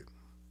 period.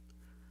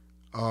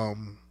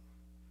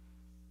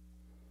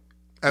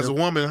 As a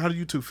woman, how do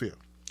you two feel?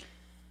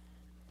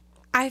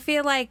 I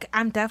feel like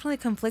I'm definitely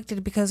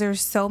conflicted because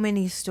there's so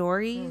many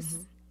stories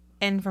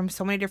and from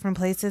so many different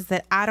places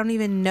that I don't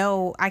even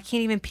know. I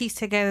can't even piece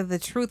together the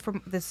truth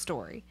from this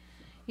story.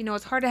 You know,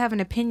 it's hard to have an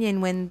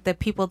opinion when the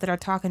people that are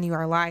talking to you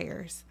are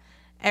liars.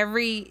 I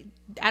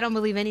don't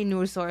believe any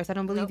news source. I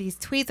don't believe these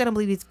tweets. I don't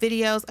believe these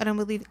videos. I don't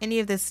believe any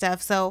of this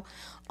stuff. So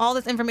all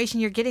this information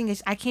you're getting,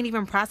 I can't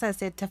even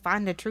process it to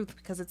find the truth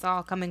because it's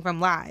all coming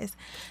from lies.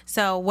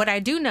 So what I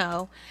do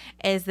know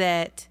is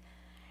that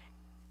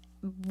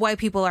white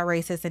people are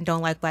racist and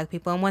don't like black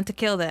people and want to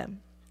kill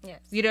them. Yes.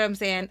 You know what I'm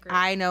saying?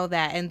 I know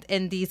that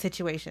in these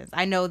situations.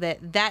 I know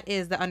that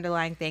is the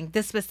underlying thing.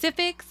 The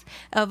specifics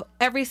of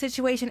every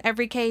situation,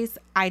 every case,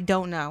 I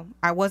don't know.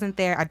 I wasn't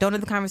there. I don't know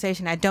the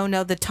conversation. I don't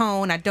know the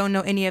tone. I don't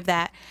know any of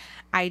that.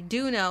 I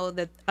do know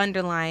the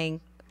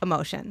underlying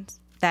emotions.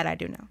 That I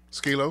do know.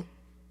 Skilo?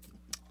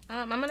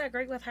 I'm going to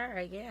agree with her.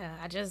 Yeah.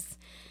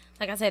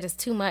 Like I said, it's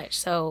too much.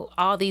 So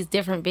all these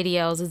different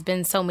videos, there's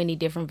been so many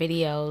different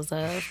videos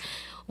of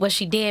what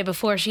she did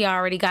before she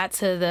already got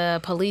to the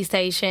police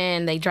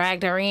station. They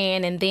dragged her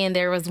in, and then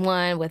there was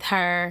one with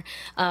her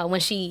when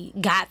she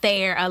got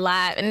there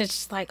alive. And it's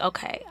just like,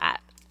 okay,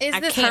 Is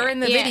this can't. her in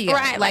the Yeah, video?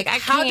 right, like, I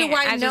how do can't.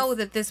 I I know just-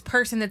 that this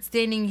person that's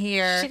standing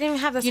here? She didn't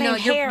have the same you're,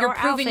 hair You're or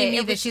proving to outfit. me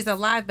It that was- she's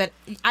alive, but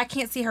I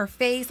can't see her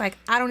face. Like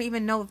I don't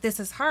even know if this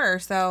is her.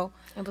 So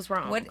It was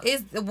wrong. what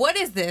is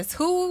this?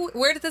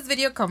 Where did this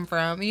video come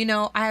from? You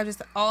know, I have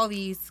just all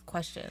these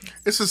questions.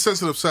 It's a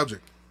sensitive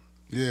subject.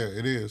 Yeah,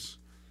 it is.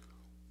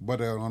 But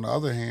on the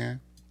other hand,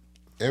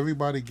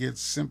 everybody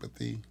gets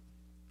sympathy,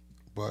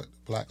 but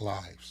Black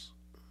lives.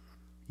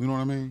 You know what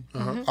I mean?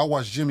 I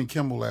watched Jimmy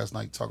Kimmel last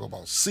night talk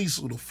about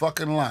Cecil the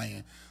fucking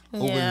lion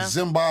over in Yeah.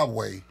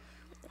 Zimbabwe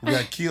who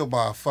got killed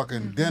by a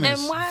fucking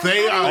dentist. And why?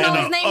 They I are didn't know in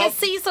his a name is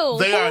Cecil.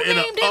 they Who are in a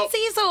named him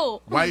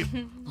Cecil? The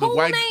Who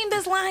white named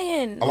this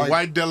lion? the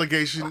white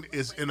delegation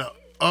is in an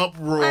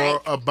uproar Right.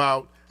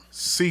 about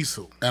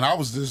Cecil. And I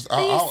was just,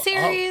 Are you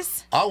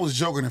serious? I was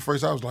joking at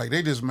first. I was like,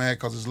 they just mad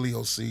because it's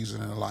Leo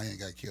season and the lion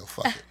got killed.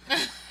 Fuck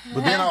it.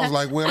 But then I was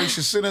like, well, they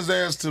should send his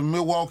ass to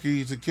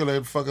Milwaukee to kill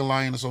that fucking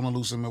lion that's on the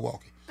loose in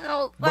Milwaukee.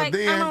 Oh, But like,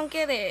 then I don't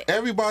get it.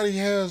 Everybody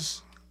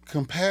has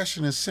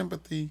compassion and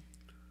sympathy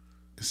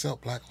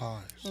except Black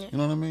lives. You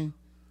know what I mean?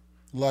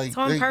 Like It's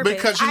on they- purpose.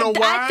 Because you know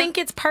why? I think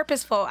it's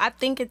purposeful.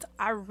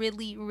 I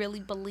really, really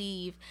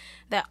believe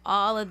that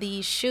all of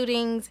these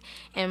shootings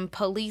and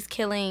police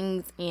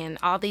killings and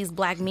all these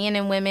black men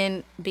and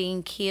women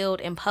being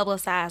killed and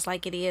publicized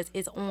like it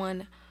is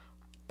on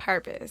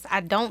purpose.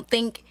 I don't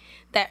think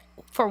that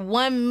for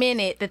 1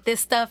 minute that this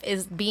stuff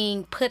is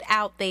being put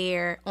out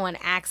there on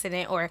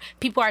accident or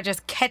people are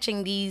just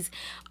catching these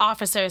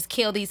officers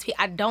kill these people.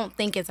 I don't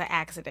think it's an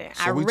accident.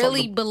 So I we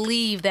really talking-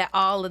 believe that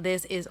all of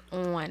this is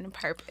on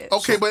purpose.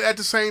 Okay, but at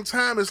the same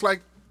time, it's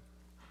like,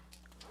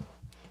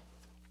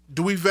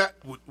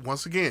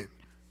 once again,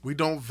 we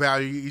don't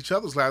value each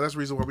other's lives. That's the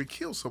reason why we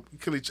kill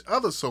each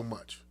other so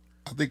much.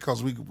 I think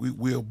because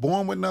we are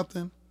born with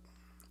nothing,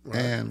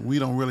 and we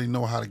don't really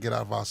know how to get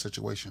out of our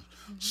situation.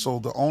 So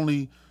the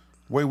only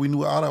way we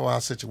knew out of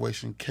our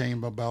situation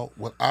came about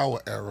with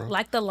our era,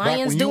 Like the Back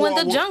lions when do you in the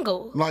all were-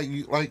 jungle.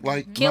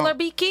 Like Kill no, or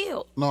be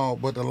killed. No,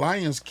 but the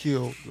lions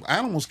kill.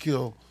 Animals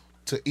kill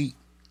to eat.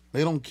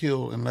 They don't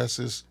kill unless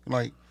it's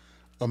like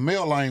a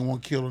male lion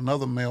won't kill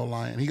another male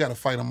lion. He got to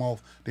fight him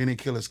off. Then he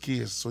kill his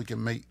kids so he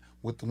can mate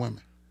with the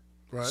women.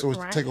 Right. So it's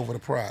Right. to take over the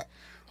pride.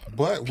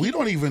 But we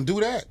don't even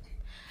do that.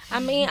 I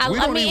mean, We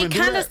don't even it do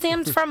kind of that.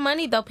 stems from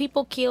money though.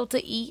 People kill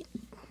to eat.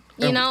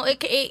 You And know,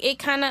 it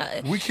kind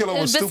of we kill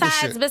over stupid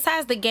shit.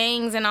 Besides the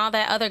gangs and all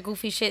that other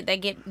goofy shit that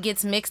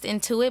gets mixed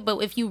into it, but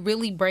if you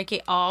really break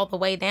it all the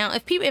way down,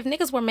 if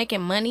niggas were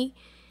making money,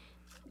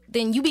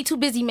 then you be too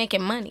busy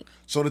making money.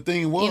 So the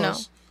thing was, You know.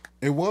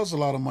 it was a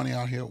lot of money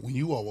out here when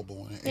you all were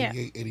born in Yeah.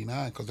 88,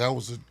 89, because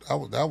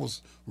that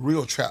was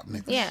real trap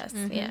niggas. Yes,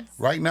 yes,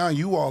 Right now,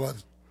 you all are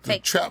the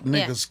Fake. trap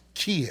Yeah. niggas'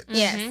 kids.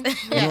 yes.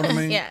 You know what I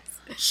mean? Yes.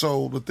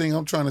 So the thing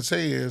I'm trying to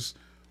say is,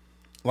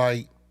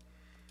 like,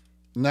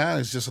 now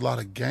it's just a lot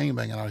of gang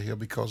banging out here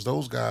because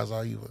those guys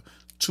are either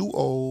too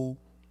old,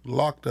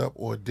 locked up,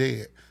 or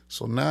dead.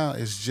 So now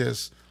it's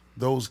just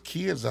those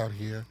kids out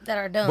here that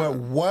are dumb. But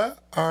what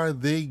are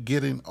they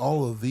getting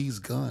all of these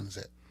guns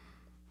at?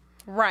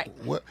 Right.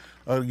 What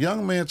a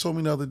young man told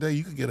me the other day,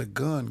 you could get a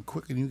gun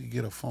quicker than you could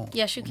get a phone.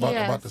 Yes, you can.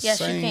 About the Yes,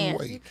 you same can.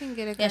 way. You can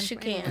get a gun. Yes, you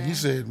can. And he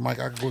said, Mike,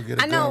 I could go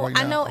get a gun right now.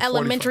 I know a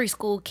elementary 45.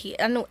 school kid.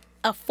 I know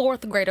a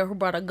 4th grader who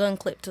brought a gun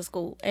clip to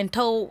school and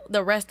told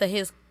the rest of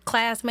his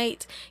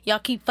classmates, y'all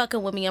keep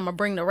fucking with me, I'm going to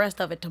bring the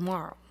rest of it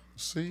tomorrow.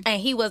 See?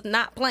 And he was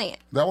not playing.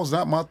 That was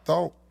not my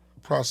thought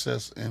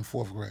process in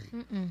 4th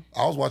grade.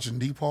 I was watching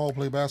DePaul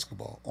play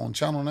basketball on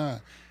Channel 9.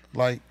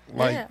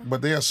 Yeah.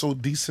 But they are so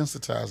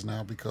desensitized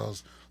now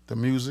because the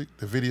music,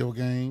 the video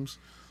games,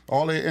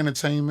 all their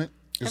entertainment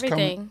is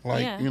Everything,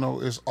 coming. yeah.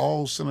 It's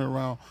all centered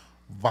around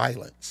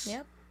violence.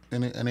 Yep.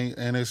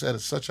 And it's at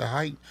such a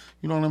height.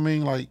 You know what I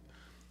mean? Like,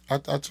 I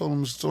told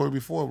him the story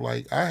before.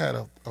 Like, I had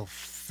a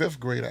 5th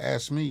grader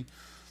ask me,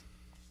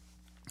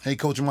 "Hey,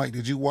 Coach Mike,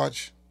 did you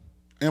watch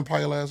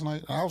Empire last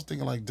night?" And I was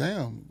thinking, like,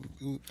 damn,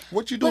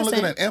 what you doing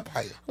Listen, looking at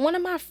Empire?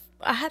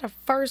 I had a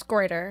 1st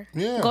grader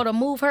Yeah. go to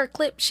move her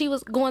clip. She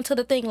was going to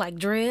the thing like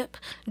drip,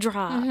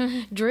 drop,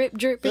 drip,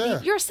 drip. Yeah.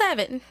 You're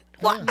 7.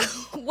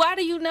 Why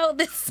do you know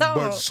this song?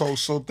 But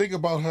so think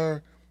about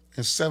her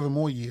in 7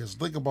 more years.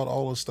 Think about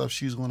all the stuff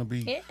she's going to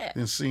be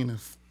in seeing in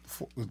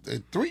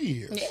 3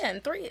 years. Yeah,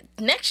 and 3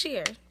 next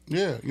year.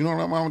 Yeah, you know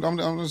what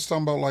I'm just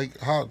talking about, like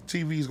how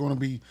TV is going to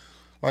be,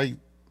 like.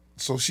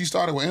 So she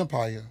started with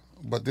Empire,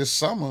 but this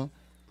summer.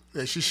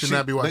 Yeah, she should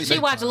not be watching. She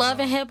watched Love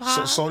and Hip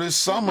Hop. So this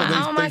summer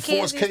All my they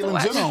forced kids used to Caitlyn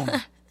watch. Jenner on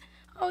her.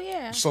 Oh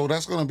yeah. So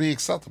that's going to be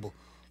acceptable.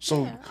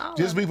 So all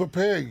just of be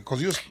prepared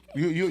because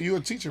you're a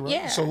teacher, right?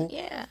 Yeah. So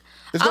yeah.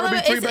 it's All going to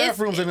of be it- 3 it's-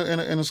 bathrooms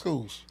in the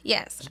schools.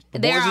 Yes, The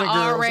there boys and the are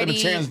girls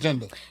already and the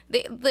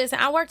transgender. Listen,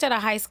 I worked at a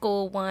high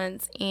school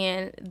once,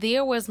 and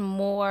there was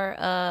more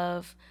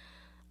of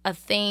a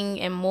thing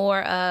and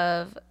more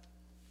of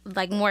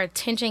more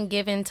attention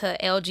given to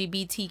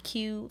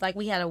LGBTQ. Like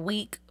we had a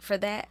week for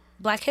that.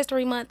 Black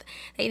History Month,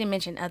 they didn't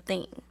mention a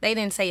thing. They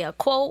didn't say a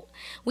quote.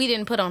 We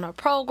didn't put on a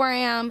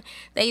program.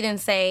 They didn't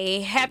say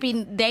Happy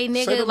Day, Say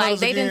nigga. the Like letters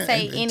they again didn't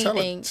say and tell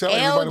anything.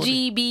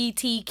 everybody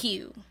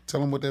LGBTQ.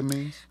 Tell them what that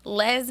means.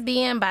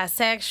 Lesbian,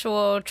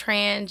 bisexual,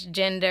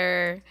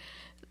 transgender,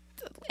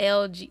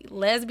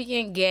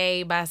 lesbian,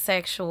 gay,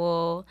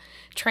 bisexual,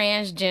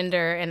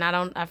 transgender, and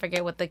I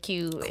forget what the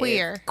Q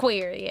Queer. is.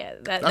 Queer, yeah.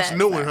 That's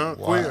new one, huh?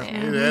 Wow. Queer.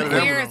 Yeah, they added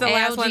that Queer one is the on.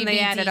 last one they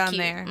added on LGBTQ.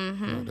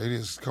 there. They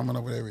just coming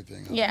up with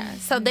everything. Huh? Yeah,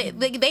 so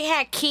they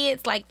had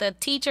kids, like the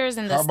teachers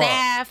and the How about-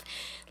 staff,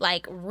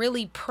 like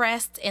really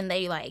pressed, and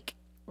they like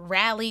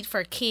rallied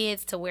for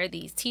kids to wear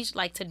these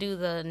to do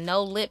the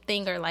no lip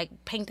thing or like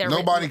paint their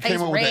Nobody face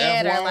came up with the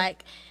red or FY?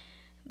 like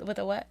with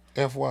the what?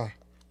 FY.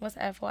 What's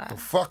FY?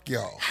 Fuck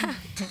y'all.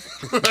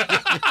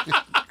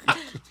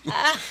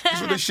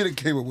 That's what they should have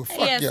came up with. Fuck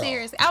Yeah, y'all.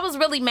 seriously. I was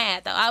really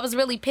mad though. I was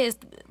really pissed,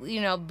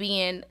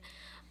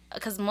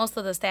 because most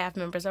of the staff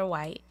members are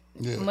white.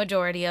 Yeah.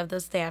 Majority of the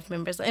staff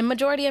members and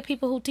majority of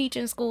people who teach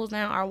in schools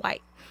now are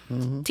white.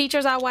 Mm-hmm.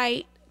 Teachers are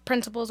white.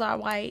 Principals are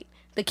white.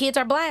 The kids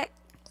are black.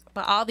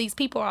 But all these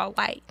people are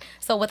white.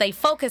 So what they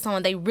focus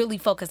on, they really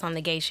focus on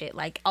the gay shit.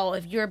 Like, oh,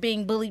 if you're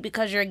being bullied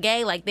because you're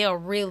gay, like they'll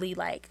really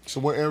like, So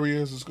what area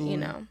is the school? you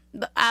in? know.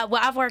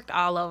 I've worked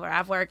all over.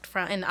 I've worked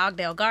in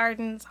Ogdale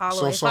Gardens, all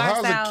the way So far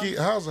how's south. the kid?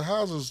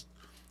 How's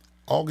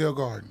Ogdale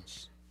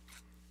Gardens?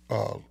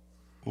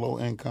 Low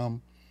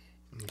income,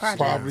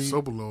 poverty,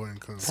 So below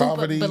income.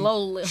 poverty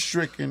below-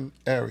 stricken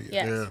area.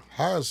 Yes. Yeah.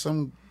 How is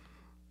some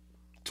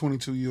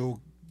 22-year-old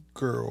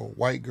girl,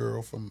 white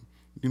girl from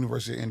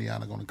University of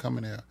Indiana, going to come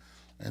in there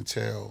and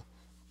tell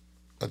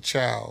a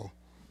child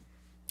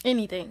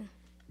Anything.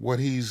 what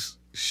he's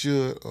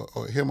should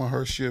or him or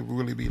her should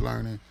really be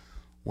learning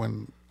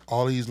when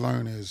all he's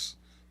learning is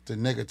the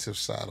negative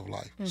side of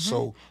life? Mm-hmm.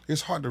 So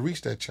it's hard to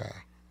reach that child.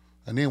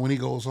 And then when he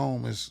goes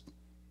home, it's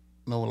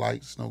no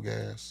lights, no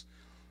gas.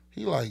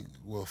 He like,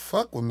 well,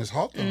 fuck what Miss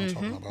Hawthorne is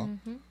talking about.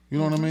 You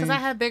know what I mean? Because I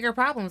have bigger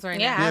problems right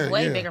Yeah, now. I have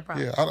way bigger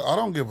problems. Yeah, I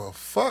don't give a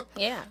fuck.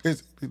 Yeah.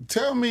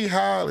 Tell me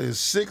how is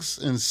 6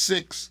 and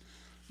 6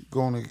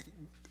 going to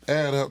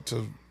add up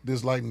to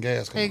this light and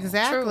gas coming on?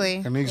 Exactly.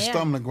 And these Yeah.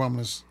 stumbling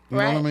grumblers, you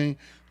know what I Right. mean?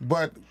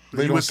 But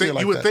they You don't would see it think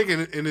like you would that.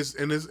 think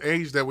in this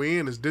age that we're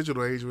in, this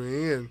digital age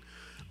we're in,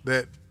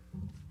 that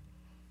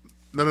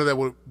none of that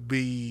would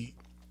be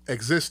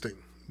existing,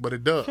 but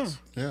it does.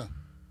 Yeah.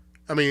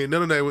 I mean,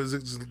 none of that was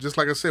just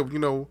like I said.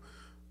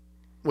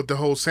 With the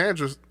whole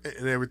Sandra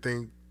and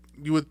everything,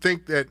 you would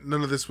think that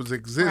none of this would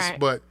exist, Right.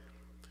 but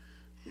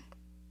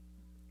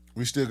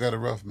We still got it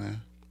rough,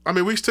 man. I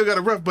mean, we still got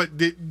it rough. But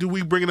do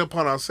we bring it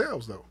upon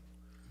ourselves though?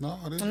 No,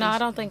 No, I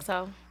don't think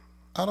so.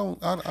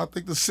 I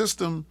think the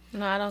system.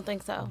 No, I don't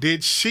think so.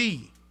 Did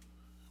she?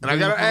 And I Bring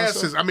it gotta upon ask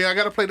herself? this. I mean, I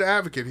gotta play the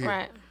advocate here.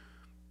 Right.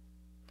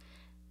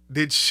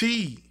 Did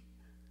she?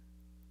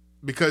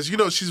 Because she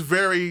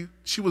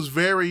was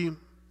very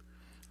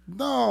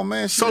No,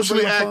 man. She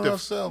Socially was active.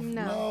 herself.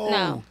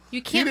 No. You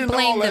He can't didn't know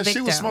blame all the that. She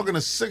was victim. smoking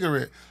a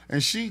cigarette,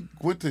 and she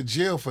went to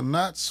jail for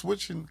not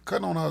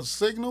cutting on her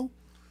signal.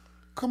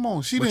 Come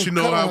on, she But didn't you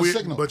know cut how on her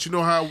signal. But you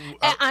know how.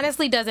 It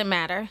honestly doesn't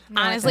matter.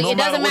 Honestly, No it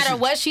doesn't matter matter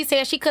what what she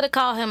said. She could have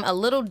called him a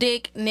little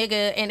dick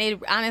nigga, and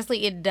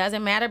it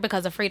doesn't matter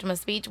because of freedom of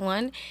speech,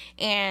 one,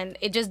 and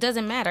it just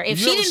doesn't matter. If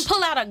You she ever didn't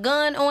pull out a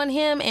gun on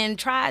him and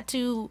try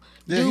to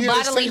Yeah, do he had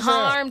his bodily taser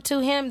out. harm to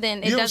him,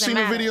 then it You ever doesn't seen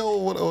matter. the video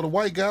where the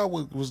white guy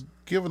was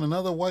giving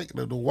another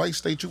the white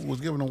state trooper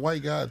was giving a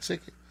white guy a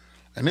ticket?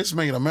 And this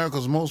made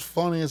America's most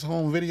funniest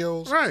home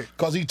videos. Right.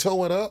 Because he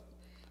tore it up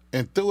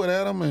and threw it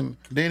at him, and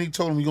then he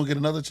told him you're going to get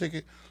another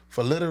ticket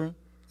for littering.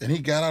 And he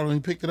got out and he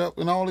picked it up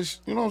and all this,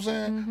 you know what I'm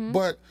saying? Mm-hmm.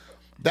 But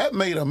that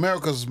made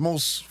America's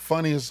most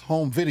funniest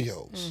home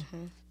videos.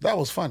 Mm-hmm. That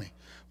was funny.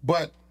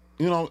 But,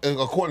 you know,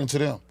 according to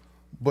them.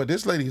 But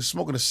this lady is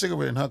smoking a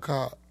cigarette in her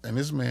car, and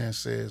this man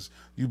says,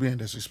 you being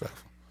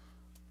disrespectful.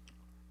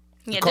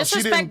 Yeah, Because she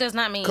disrespect didn't- does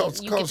not mean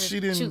cause- you get cause to she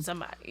didn't shoot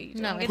somebody.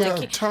 You No, don't it get Put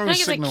to a ki- turn you don't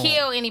get signal to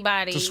kill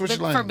anybody to switch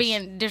for lanes.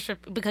 being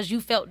because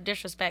you felt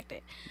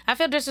disrespected. I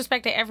feel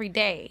disrespected every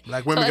day.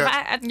 Black women so if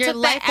got- I Your took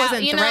life that out,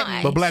 wasn't you know,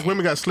 threatened. But black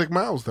women got slick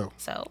mouths, though.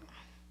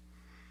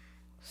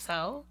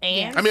 So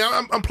and I mean,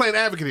 I'm playing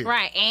advocate here.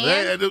 Right,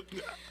 and?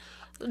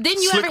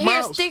 didn't you slick ever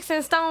hear mouths. sticks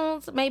and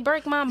stones may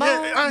break my bones?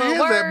 Yeah, I hear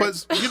that,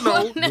 words- but you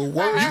know, The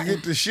words you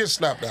get the shit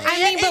slapped out.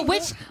 I mean, but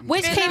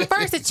which came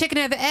first, the chicken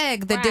or the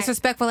egg? The Right.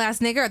 disrespectful ass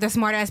nigga or the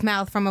smart ass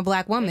mouth from a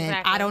black woman?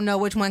 Exactly. I don't know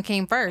which one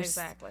came first.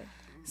 exactly.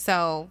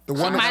 So The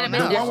one, Might have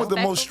been the one with the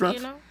most disrespectful, strength.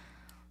 you know?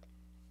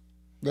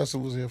 That's who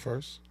was here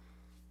first.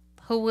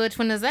 Which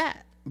one is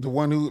that? The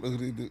one who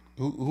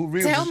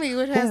ribs. Tell me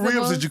what has who the ribs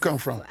most- did you come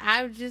from?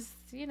 I just,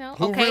 Who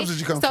okay. ribs did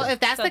you come so from? if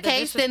that's So the the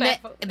case, then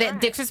disrespectful- that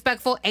right.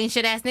 disrespectful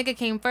ancient ass nigga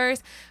came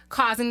first,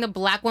 causing the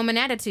black woman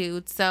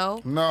attitude.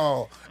 So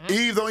No,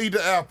 Eve don't eat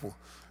the apple.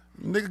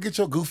 Nigga, get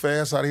your goof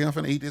ass out of here. I'm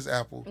finna eat this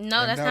apple. No,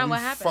 And that's now not we what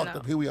happened. Fucked though.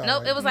 up. Here we are.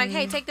 Nope, right it was now. like,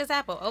 hey, take this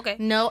apple. Okay.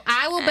 no,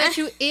 I will bet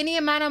you any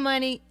amount of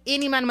money,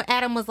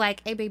 Adam was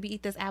like, hey baby,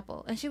 eat this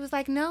apple. And she was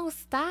like, no,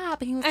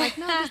 stop. And he was like,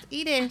 no, just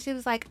eat it. And she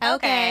was like,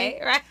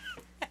 okay. Right.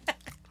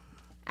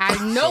 I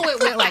know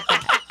it went like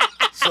that.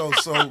 So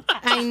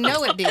I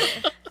know it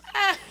did.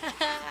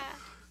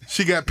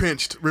 she got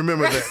pinched.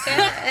 Remember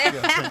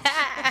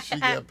that. she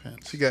got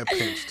pinched. She got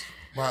pinched.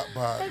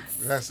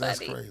 That's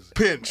crazy.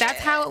 Pinched. That's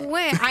how it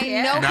went. I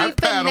know Not he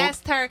paddled,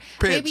 finessed her.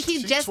 Maybe pinched. he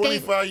She's just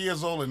gave. 25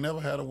 years old and never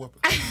had a whipping.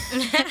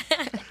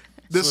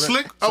 The So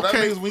slick. that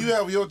Okay. means when you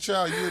have your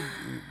child,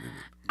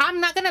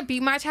 I'm not gonna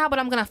beat my child, but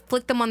I'm gonna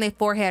flick them on their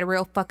forehead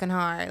real fucking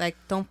hard. Like,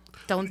 don't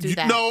do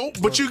that. No,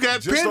 but you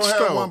got just pinched don't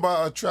have though. one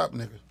by a trap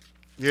nigga.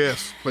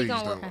 Yes, please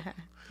gonna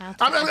don't.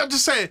 I'm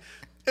just saying.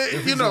 If You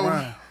he's know,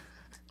 around.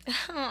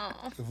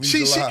 If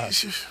he's alive.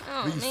 she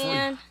Oh, He's free.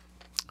 man.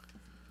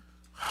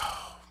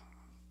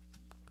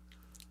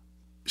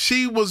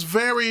 she was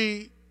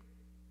very.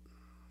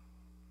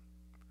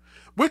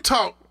 We're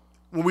taught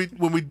when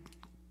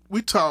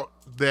we taught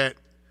that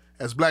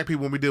as black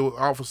people when we deal with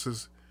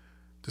officers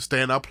to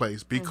stay in our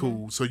place, be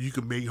cool, so you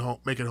can make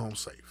it home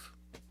safe.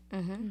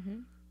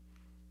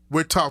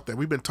 We're taught that.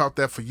 We've been taught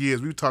that for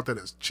years. We were taught that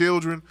as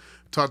children,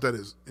 taught that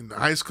as in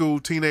high school,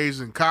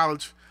 teenagers, and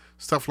college,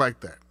 stuff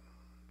like that.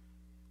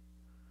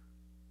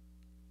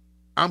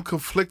 I'm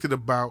conflicted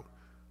about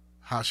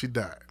how she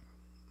died.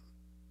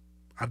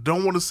 I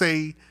don't want to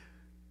say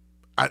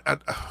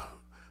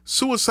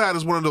suicide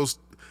is one of those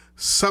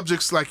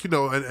subjects, like, you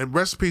know, and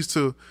rest in peace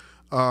to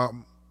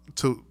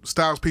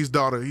Styles P's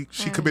daughter.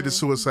 She committed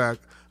suicide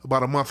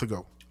about a month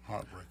ago.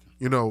 Heartbreaking.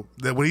 You know,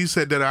 that when he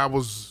said that, I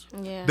was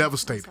Yeah,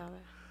 devastated. I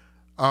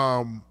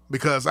saw that.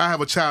 Because I have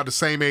a child the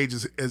same age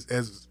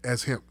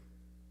as him,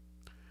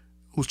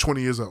 who's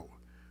 20 years old.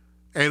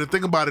 And the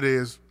thing about it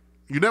is,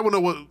 you never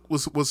know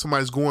what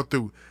somebody's going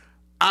through.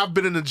 I've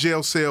been in a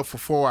jail cell for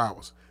 4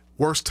 hours.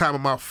 Worst time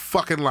of my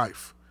fucking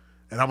life.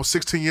 And I was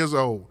 16 years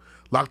old,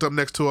 locked up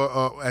next to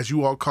a as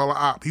you all call, an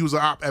op. He was an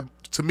op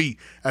to me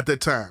at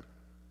that time.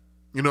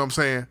 You know what I'm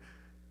saying?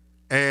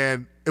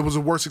 And it was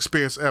the worst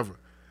experience ever.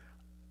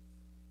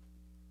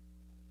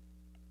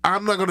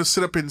 I'm not going to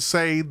sit up and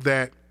say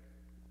that.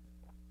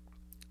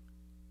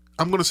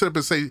 I'm going to sit up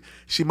and say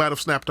she might have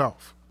snapped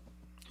off.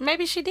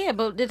 Maybe she did,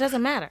 but it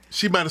doesn't matter.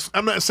 She might have.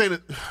 I'm not saying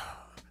it.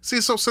 See,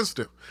 it's so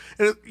sensitive.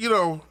 And, you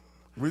know,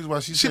 The reason why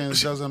she's She- saying it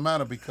she- doesn't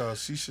matter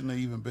because she shouldn't have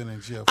even been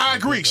in jail. I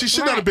agree. She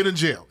should not have been in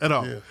jail at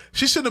all. Yeah.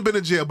 She shouldn't have been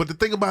in jail. But the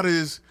thing about it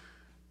is,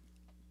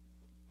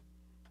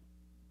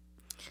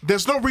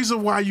 there's no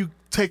reason why you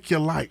take your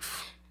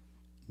life.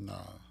 Nah.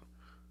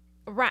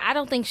 Right. I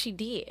don't think she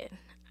did.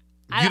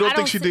 You don't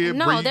think she did?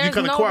 No, Bree? You there's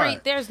kinda no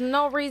quiet. there's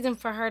no reason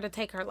for her to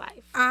take her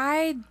life.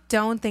 I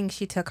don't think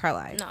she took her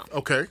life. No.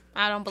 Okay.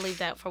 I don't believe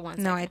that for one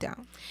second. No, I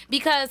don't.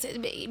 Because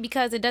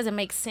it doesn't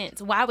make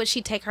sense. Why would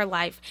she take her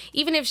life?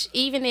 Even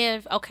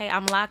if okay,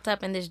 I'm locked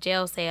up in this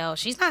jail cell,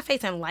 she's not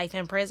facing life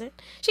in prison.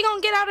 She gonna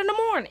get out in the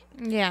morning.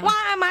 Yeah.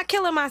 Why am I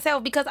killing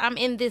myself because I'm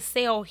in this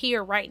cell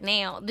here right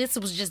now? This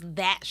was just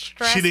that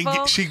stressful. She didn't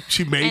get.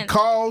 She made And-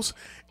 calls,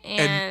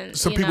 and and,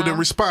 some you people know. didn't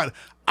respond.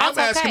 I'm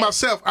That's asking okay.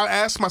 myself. I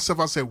asked myself.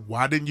 I said,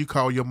 why didn't you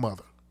call your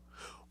mother?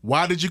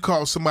 Why did you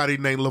call somebody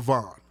named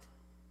Levon?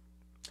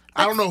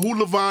 I don't know who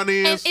Levon And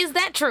is. is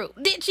that true?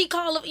 Did she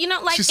call? You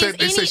know, like She said-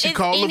 they is said she is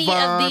called any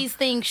Levon. of these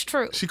things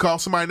true? She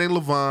called somebody named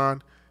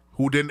Levon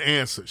who didn't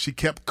answer. She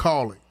kept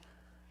calling.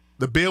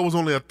 The bill was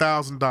only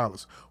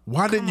 $1,000.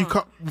 Why didn't you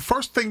call?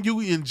 First thing you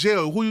in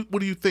jail, what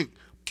do you think?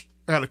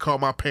 I got to call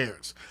my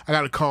parents. I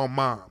got to call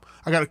mom.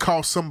 I got to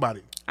call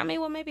somebody. I mean,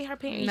 well, maybe her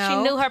parents. No. She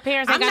knew her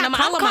parents. I'm ain't got not no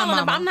calling my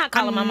mama. I'm not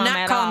calling my I'm mama not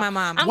at calling all. my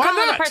mama. I'm Why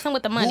calling not? the person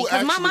with the money Who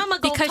because my actually- mama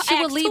gonna Because she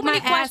ask would too leave my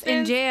many ass in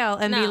questions. jail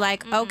and be No,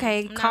 like, okay,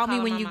 I'm not call me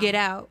calling when my you mama. get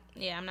out.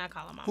 Yeah, I'm not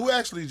calling my Who mama.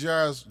 actually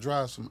drives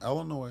from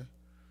Illinois,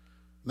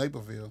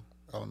 Naperville,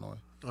 Illinois,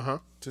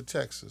 to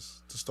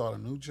Texas to start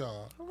a new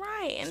job,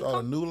 Right. And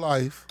start a new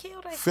life,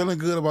 Kill they- feeling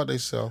good about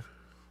themselves,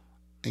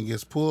 and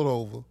gets pulled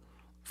over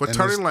For and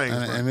turning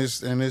it's-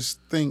 lanes. and it's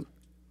think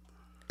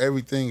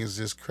everything is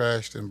just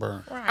crashed and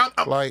burned.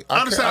 Like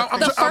I understand. I'm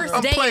The first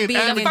I'm day playing being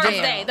in advocate. First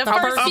jail. day, the The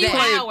first first few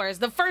day. hours,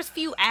 the first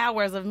few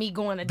hours of me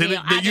going to Then,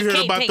 jail, then I you just heard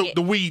can't about take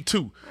the it. weed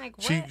too. Like,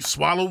 She what?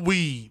 swallowed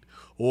weed,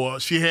 or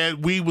she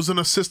had weed was in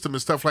her system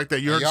and stuff like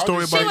that. You heard the y'all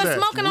story just- about She was that.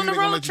 smoking on Weed the ain't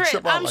gonna road let you trip.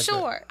 trip out I'm like that.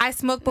 sure. I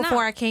smoked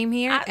before I came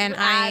here, and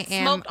I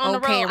am smoked on the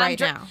okay road. right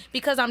now.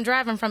 Because I'm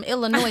driving from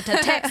Illinois to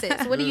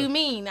Texas. What do you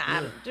mean?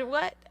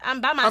 What?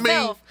 I'm by I mean,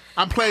 myself.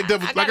 I'm playing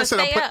devil. I Like I gotta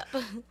said, stay up.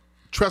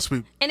 Trust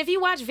me. And if you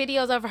watch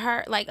videos of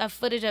her, like a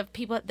footage of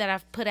people that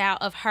I've put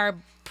out of her,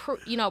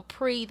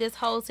 pre this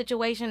whole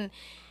situation,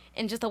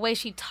 and just the way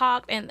she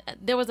talked, and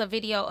there was a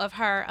video of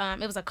her.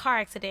 It was a car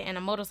accident, and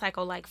a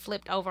motorcycle like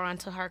flipped over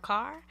onto her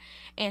car,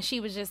 and she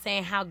was just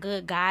saying how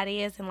good God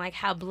is and like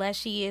how blessed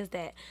she is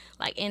that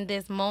like in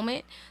this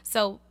moment.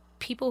 So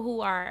people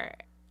who are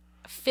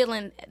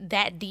feeling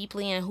that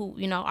deeply and who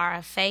are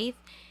of faith,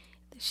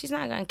 she's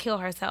not gonna kill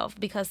herself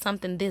because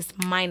something this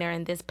minor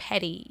and this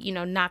petty,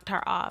 knocked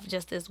her off.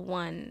 Just this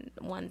one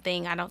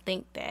thing. I don't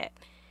think that,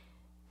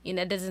 it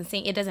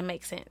doesn't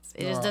make sense.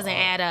 It just doesn't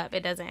add up.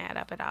 It doesn't add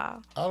up at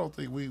all. I don't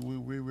think we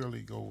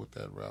really go with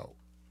that route.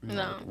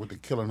 No. With the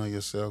killing of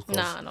yourself. 'Cause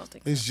No, I don't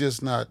think it's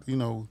just not.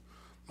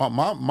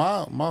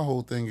 My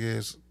whole thing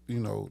is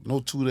no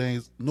 2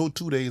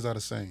 days are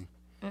the same.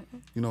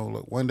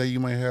 Look, one day you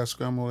might have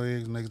scrambled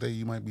eggs, next day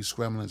you might be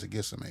scrambling to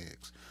get some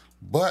eggs,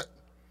 but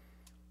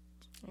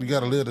you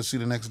got to live to see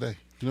the next day.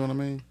 You know what I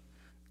mean?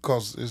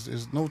 Because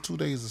it's no 2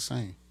 days the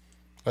same.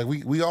 Like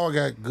we all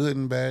got good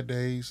and bad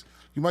days.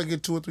 You might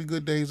get 2 or 3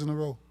 good days in a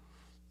row.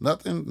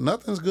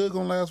 Nothing's good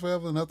gonna last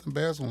forever. Nothing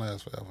bad's gonna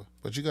last forever.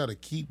 But you got to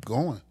keep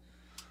going.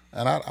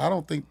 And I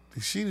don't think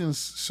she didn't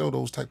show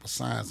those type of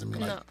signs to me.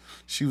 Like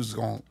she was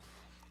going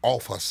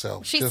off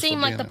herself. She just for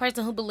seemed like being the a-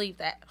 person who believed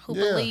that, who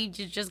Yeah. believed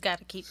you just got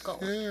to keep going.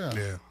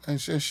 Yeah. And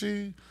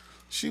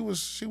she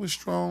was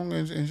strong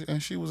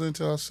and she was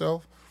into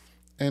herself,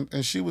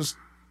 and she was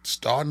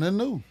starting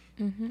anew.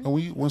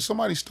 And when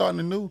somebody's starting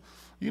anew,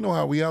 you know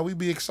how we are. We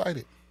be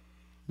excited.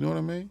 You know what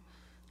I mean?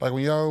 Like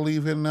when y'all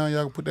leave here now,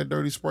 y'all put that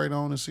dirty Sprite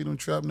on and see them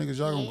trap niggas,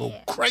 y'all gonna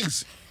go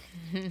crazy.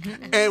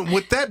 And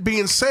with that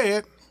being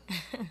said,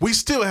 we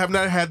still have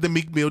not had the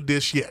Meek Mill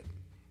dish yet.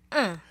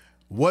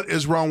 What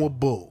is wrong with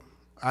Bull?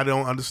 I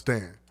don't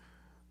understand.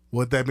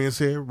 With that being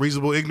said,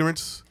 Reasonable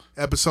Ignorance,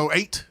 episode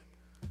 8.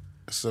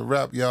 It's a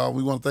wrap, y'all.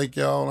 We want to thank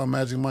y'all. I'm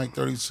Magic Mike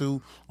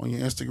 32 on your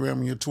Instagram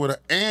and your Twitter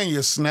and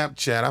your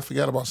Snapchat. I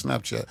forgot about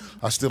Snapchat.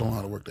 I still don't know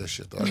how to work that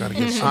shit though. I gotta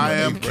get some. I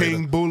am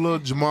King Bula,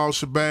 Jamal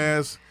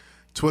Shabazz,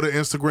 Twitter,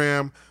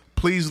 Instagram.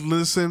 Please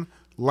listen,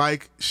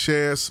 like,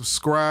 share,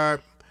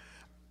 subscribe.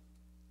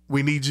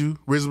 We need you.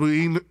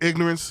 Reasonable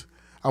Ignorance.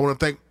 I want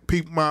to thank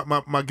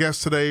my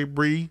guests today,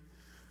 Bree,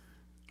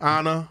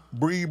 Anna,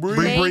 Bree.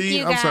 Thank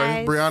you, I'm sorry,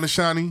 guys. Brianna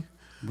Shani,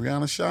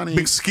 Brianna Shani.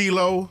 Big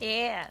Skilo,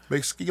 Yeah.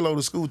 Big Skilo,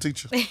 the school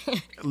teacher.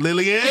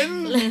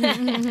 Lillian.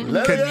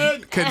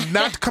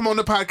 Cannot come on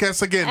the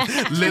podcast again.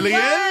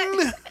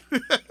 Lillian.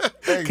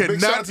 Hey, big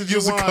shout out to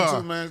use a Jawan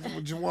car. too, man.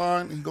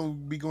 Jawan, he's gonna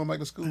be going back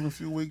to school in a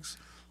few weeks.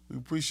 We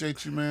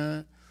appreciate you,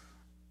 man.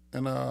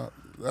 And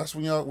that's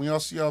when y'all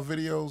see our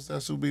videos.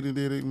 That's who beat it,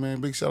 did it,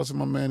 man. Big shout out to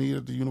my man here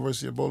at the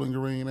University of Bowling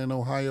Green in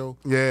Ohio.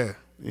 Yeah.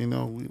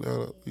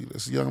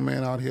 This young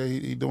man out here,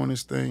 he doing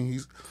his thing.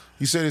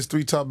 He said his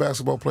 3 top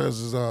basketball players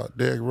is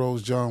Derrick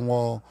Rose, John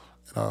Wall,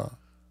 and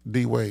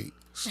D Wade.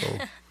 So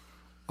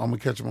I'm gonna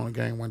catch him on the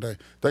game one day.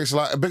 Thanks a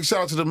lot. A big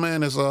shout out to the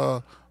man that's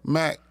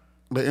Mac,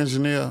 the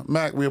engineer.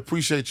 Mac, we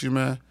appreciate you,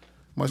 man.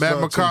 Much Matt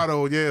love to you.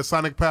 Mercado, yeah,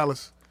 Sonic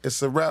Palace.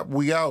 It's a wrap.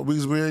 We out.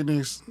 Reasonable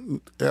Ignorance,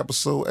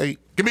 episode 8.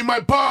 Give me my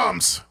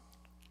bombs.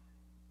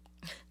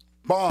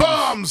 Bombs.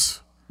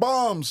 Bombs.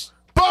 Bombs.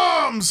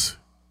 Bombs.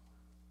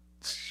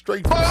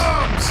 Straight.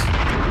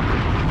 Bombs.